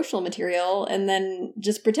and promotional material and then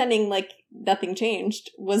just pretending like nothing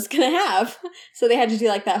changed was going to have. So they had to do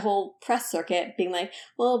like that whole press circuit being like,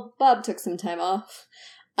 well, Bob took some time off.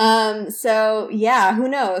 So yeah, who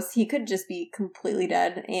knows? He could just be completely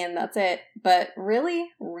dead and that's it. But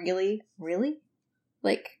really?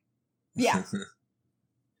 Like... Yeah.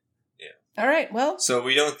 Yeah. All right. Well. So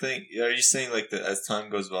we don't think. Are you saying like that as time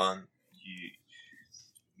goes on,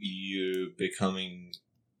 you becoming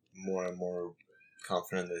more and more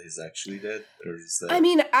confident that he's actually dead, or is that? I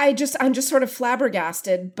mean, I'm just sort of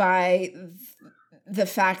flabbergasted by the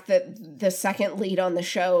fact that the second lead on the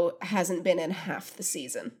show hasn't been in half the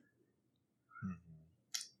season,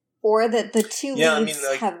 or that the two leads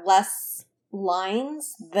have less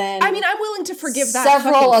lines than I'm willing to forgive that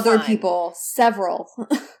several other fine. people.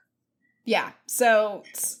 Yeah, so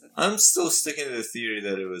I'm still sticking to the theory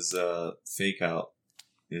that it was fake out.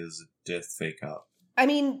 It was a death fake out. I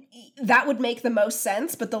mean, that would make the most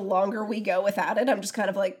sense, but the longer we go without it, I'm just kind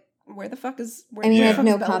of like, where the fuck is... I have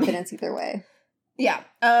no confidence either way. Yeah.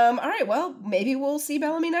 All right, well, maybe we'll see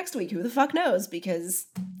Bellamy next week. Who the fuck knows? Because,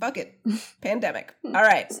 fuck it. Pandemic. All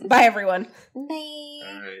right. Bye, everyone. Bye.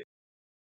 All right.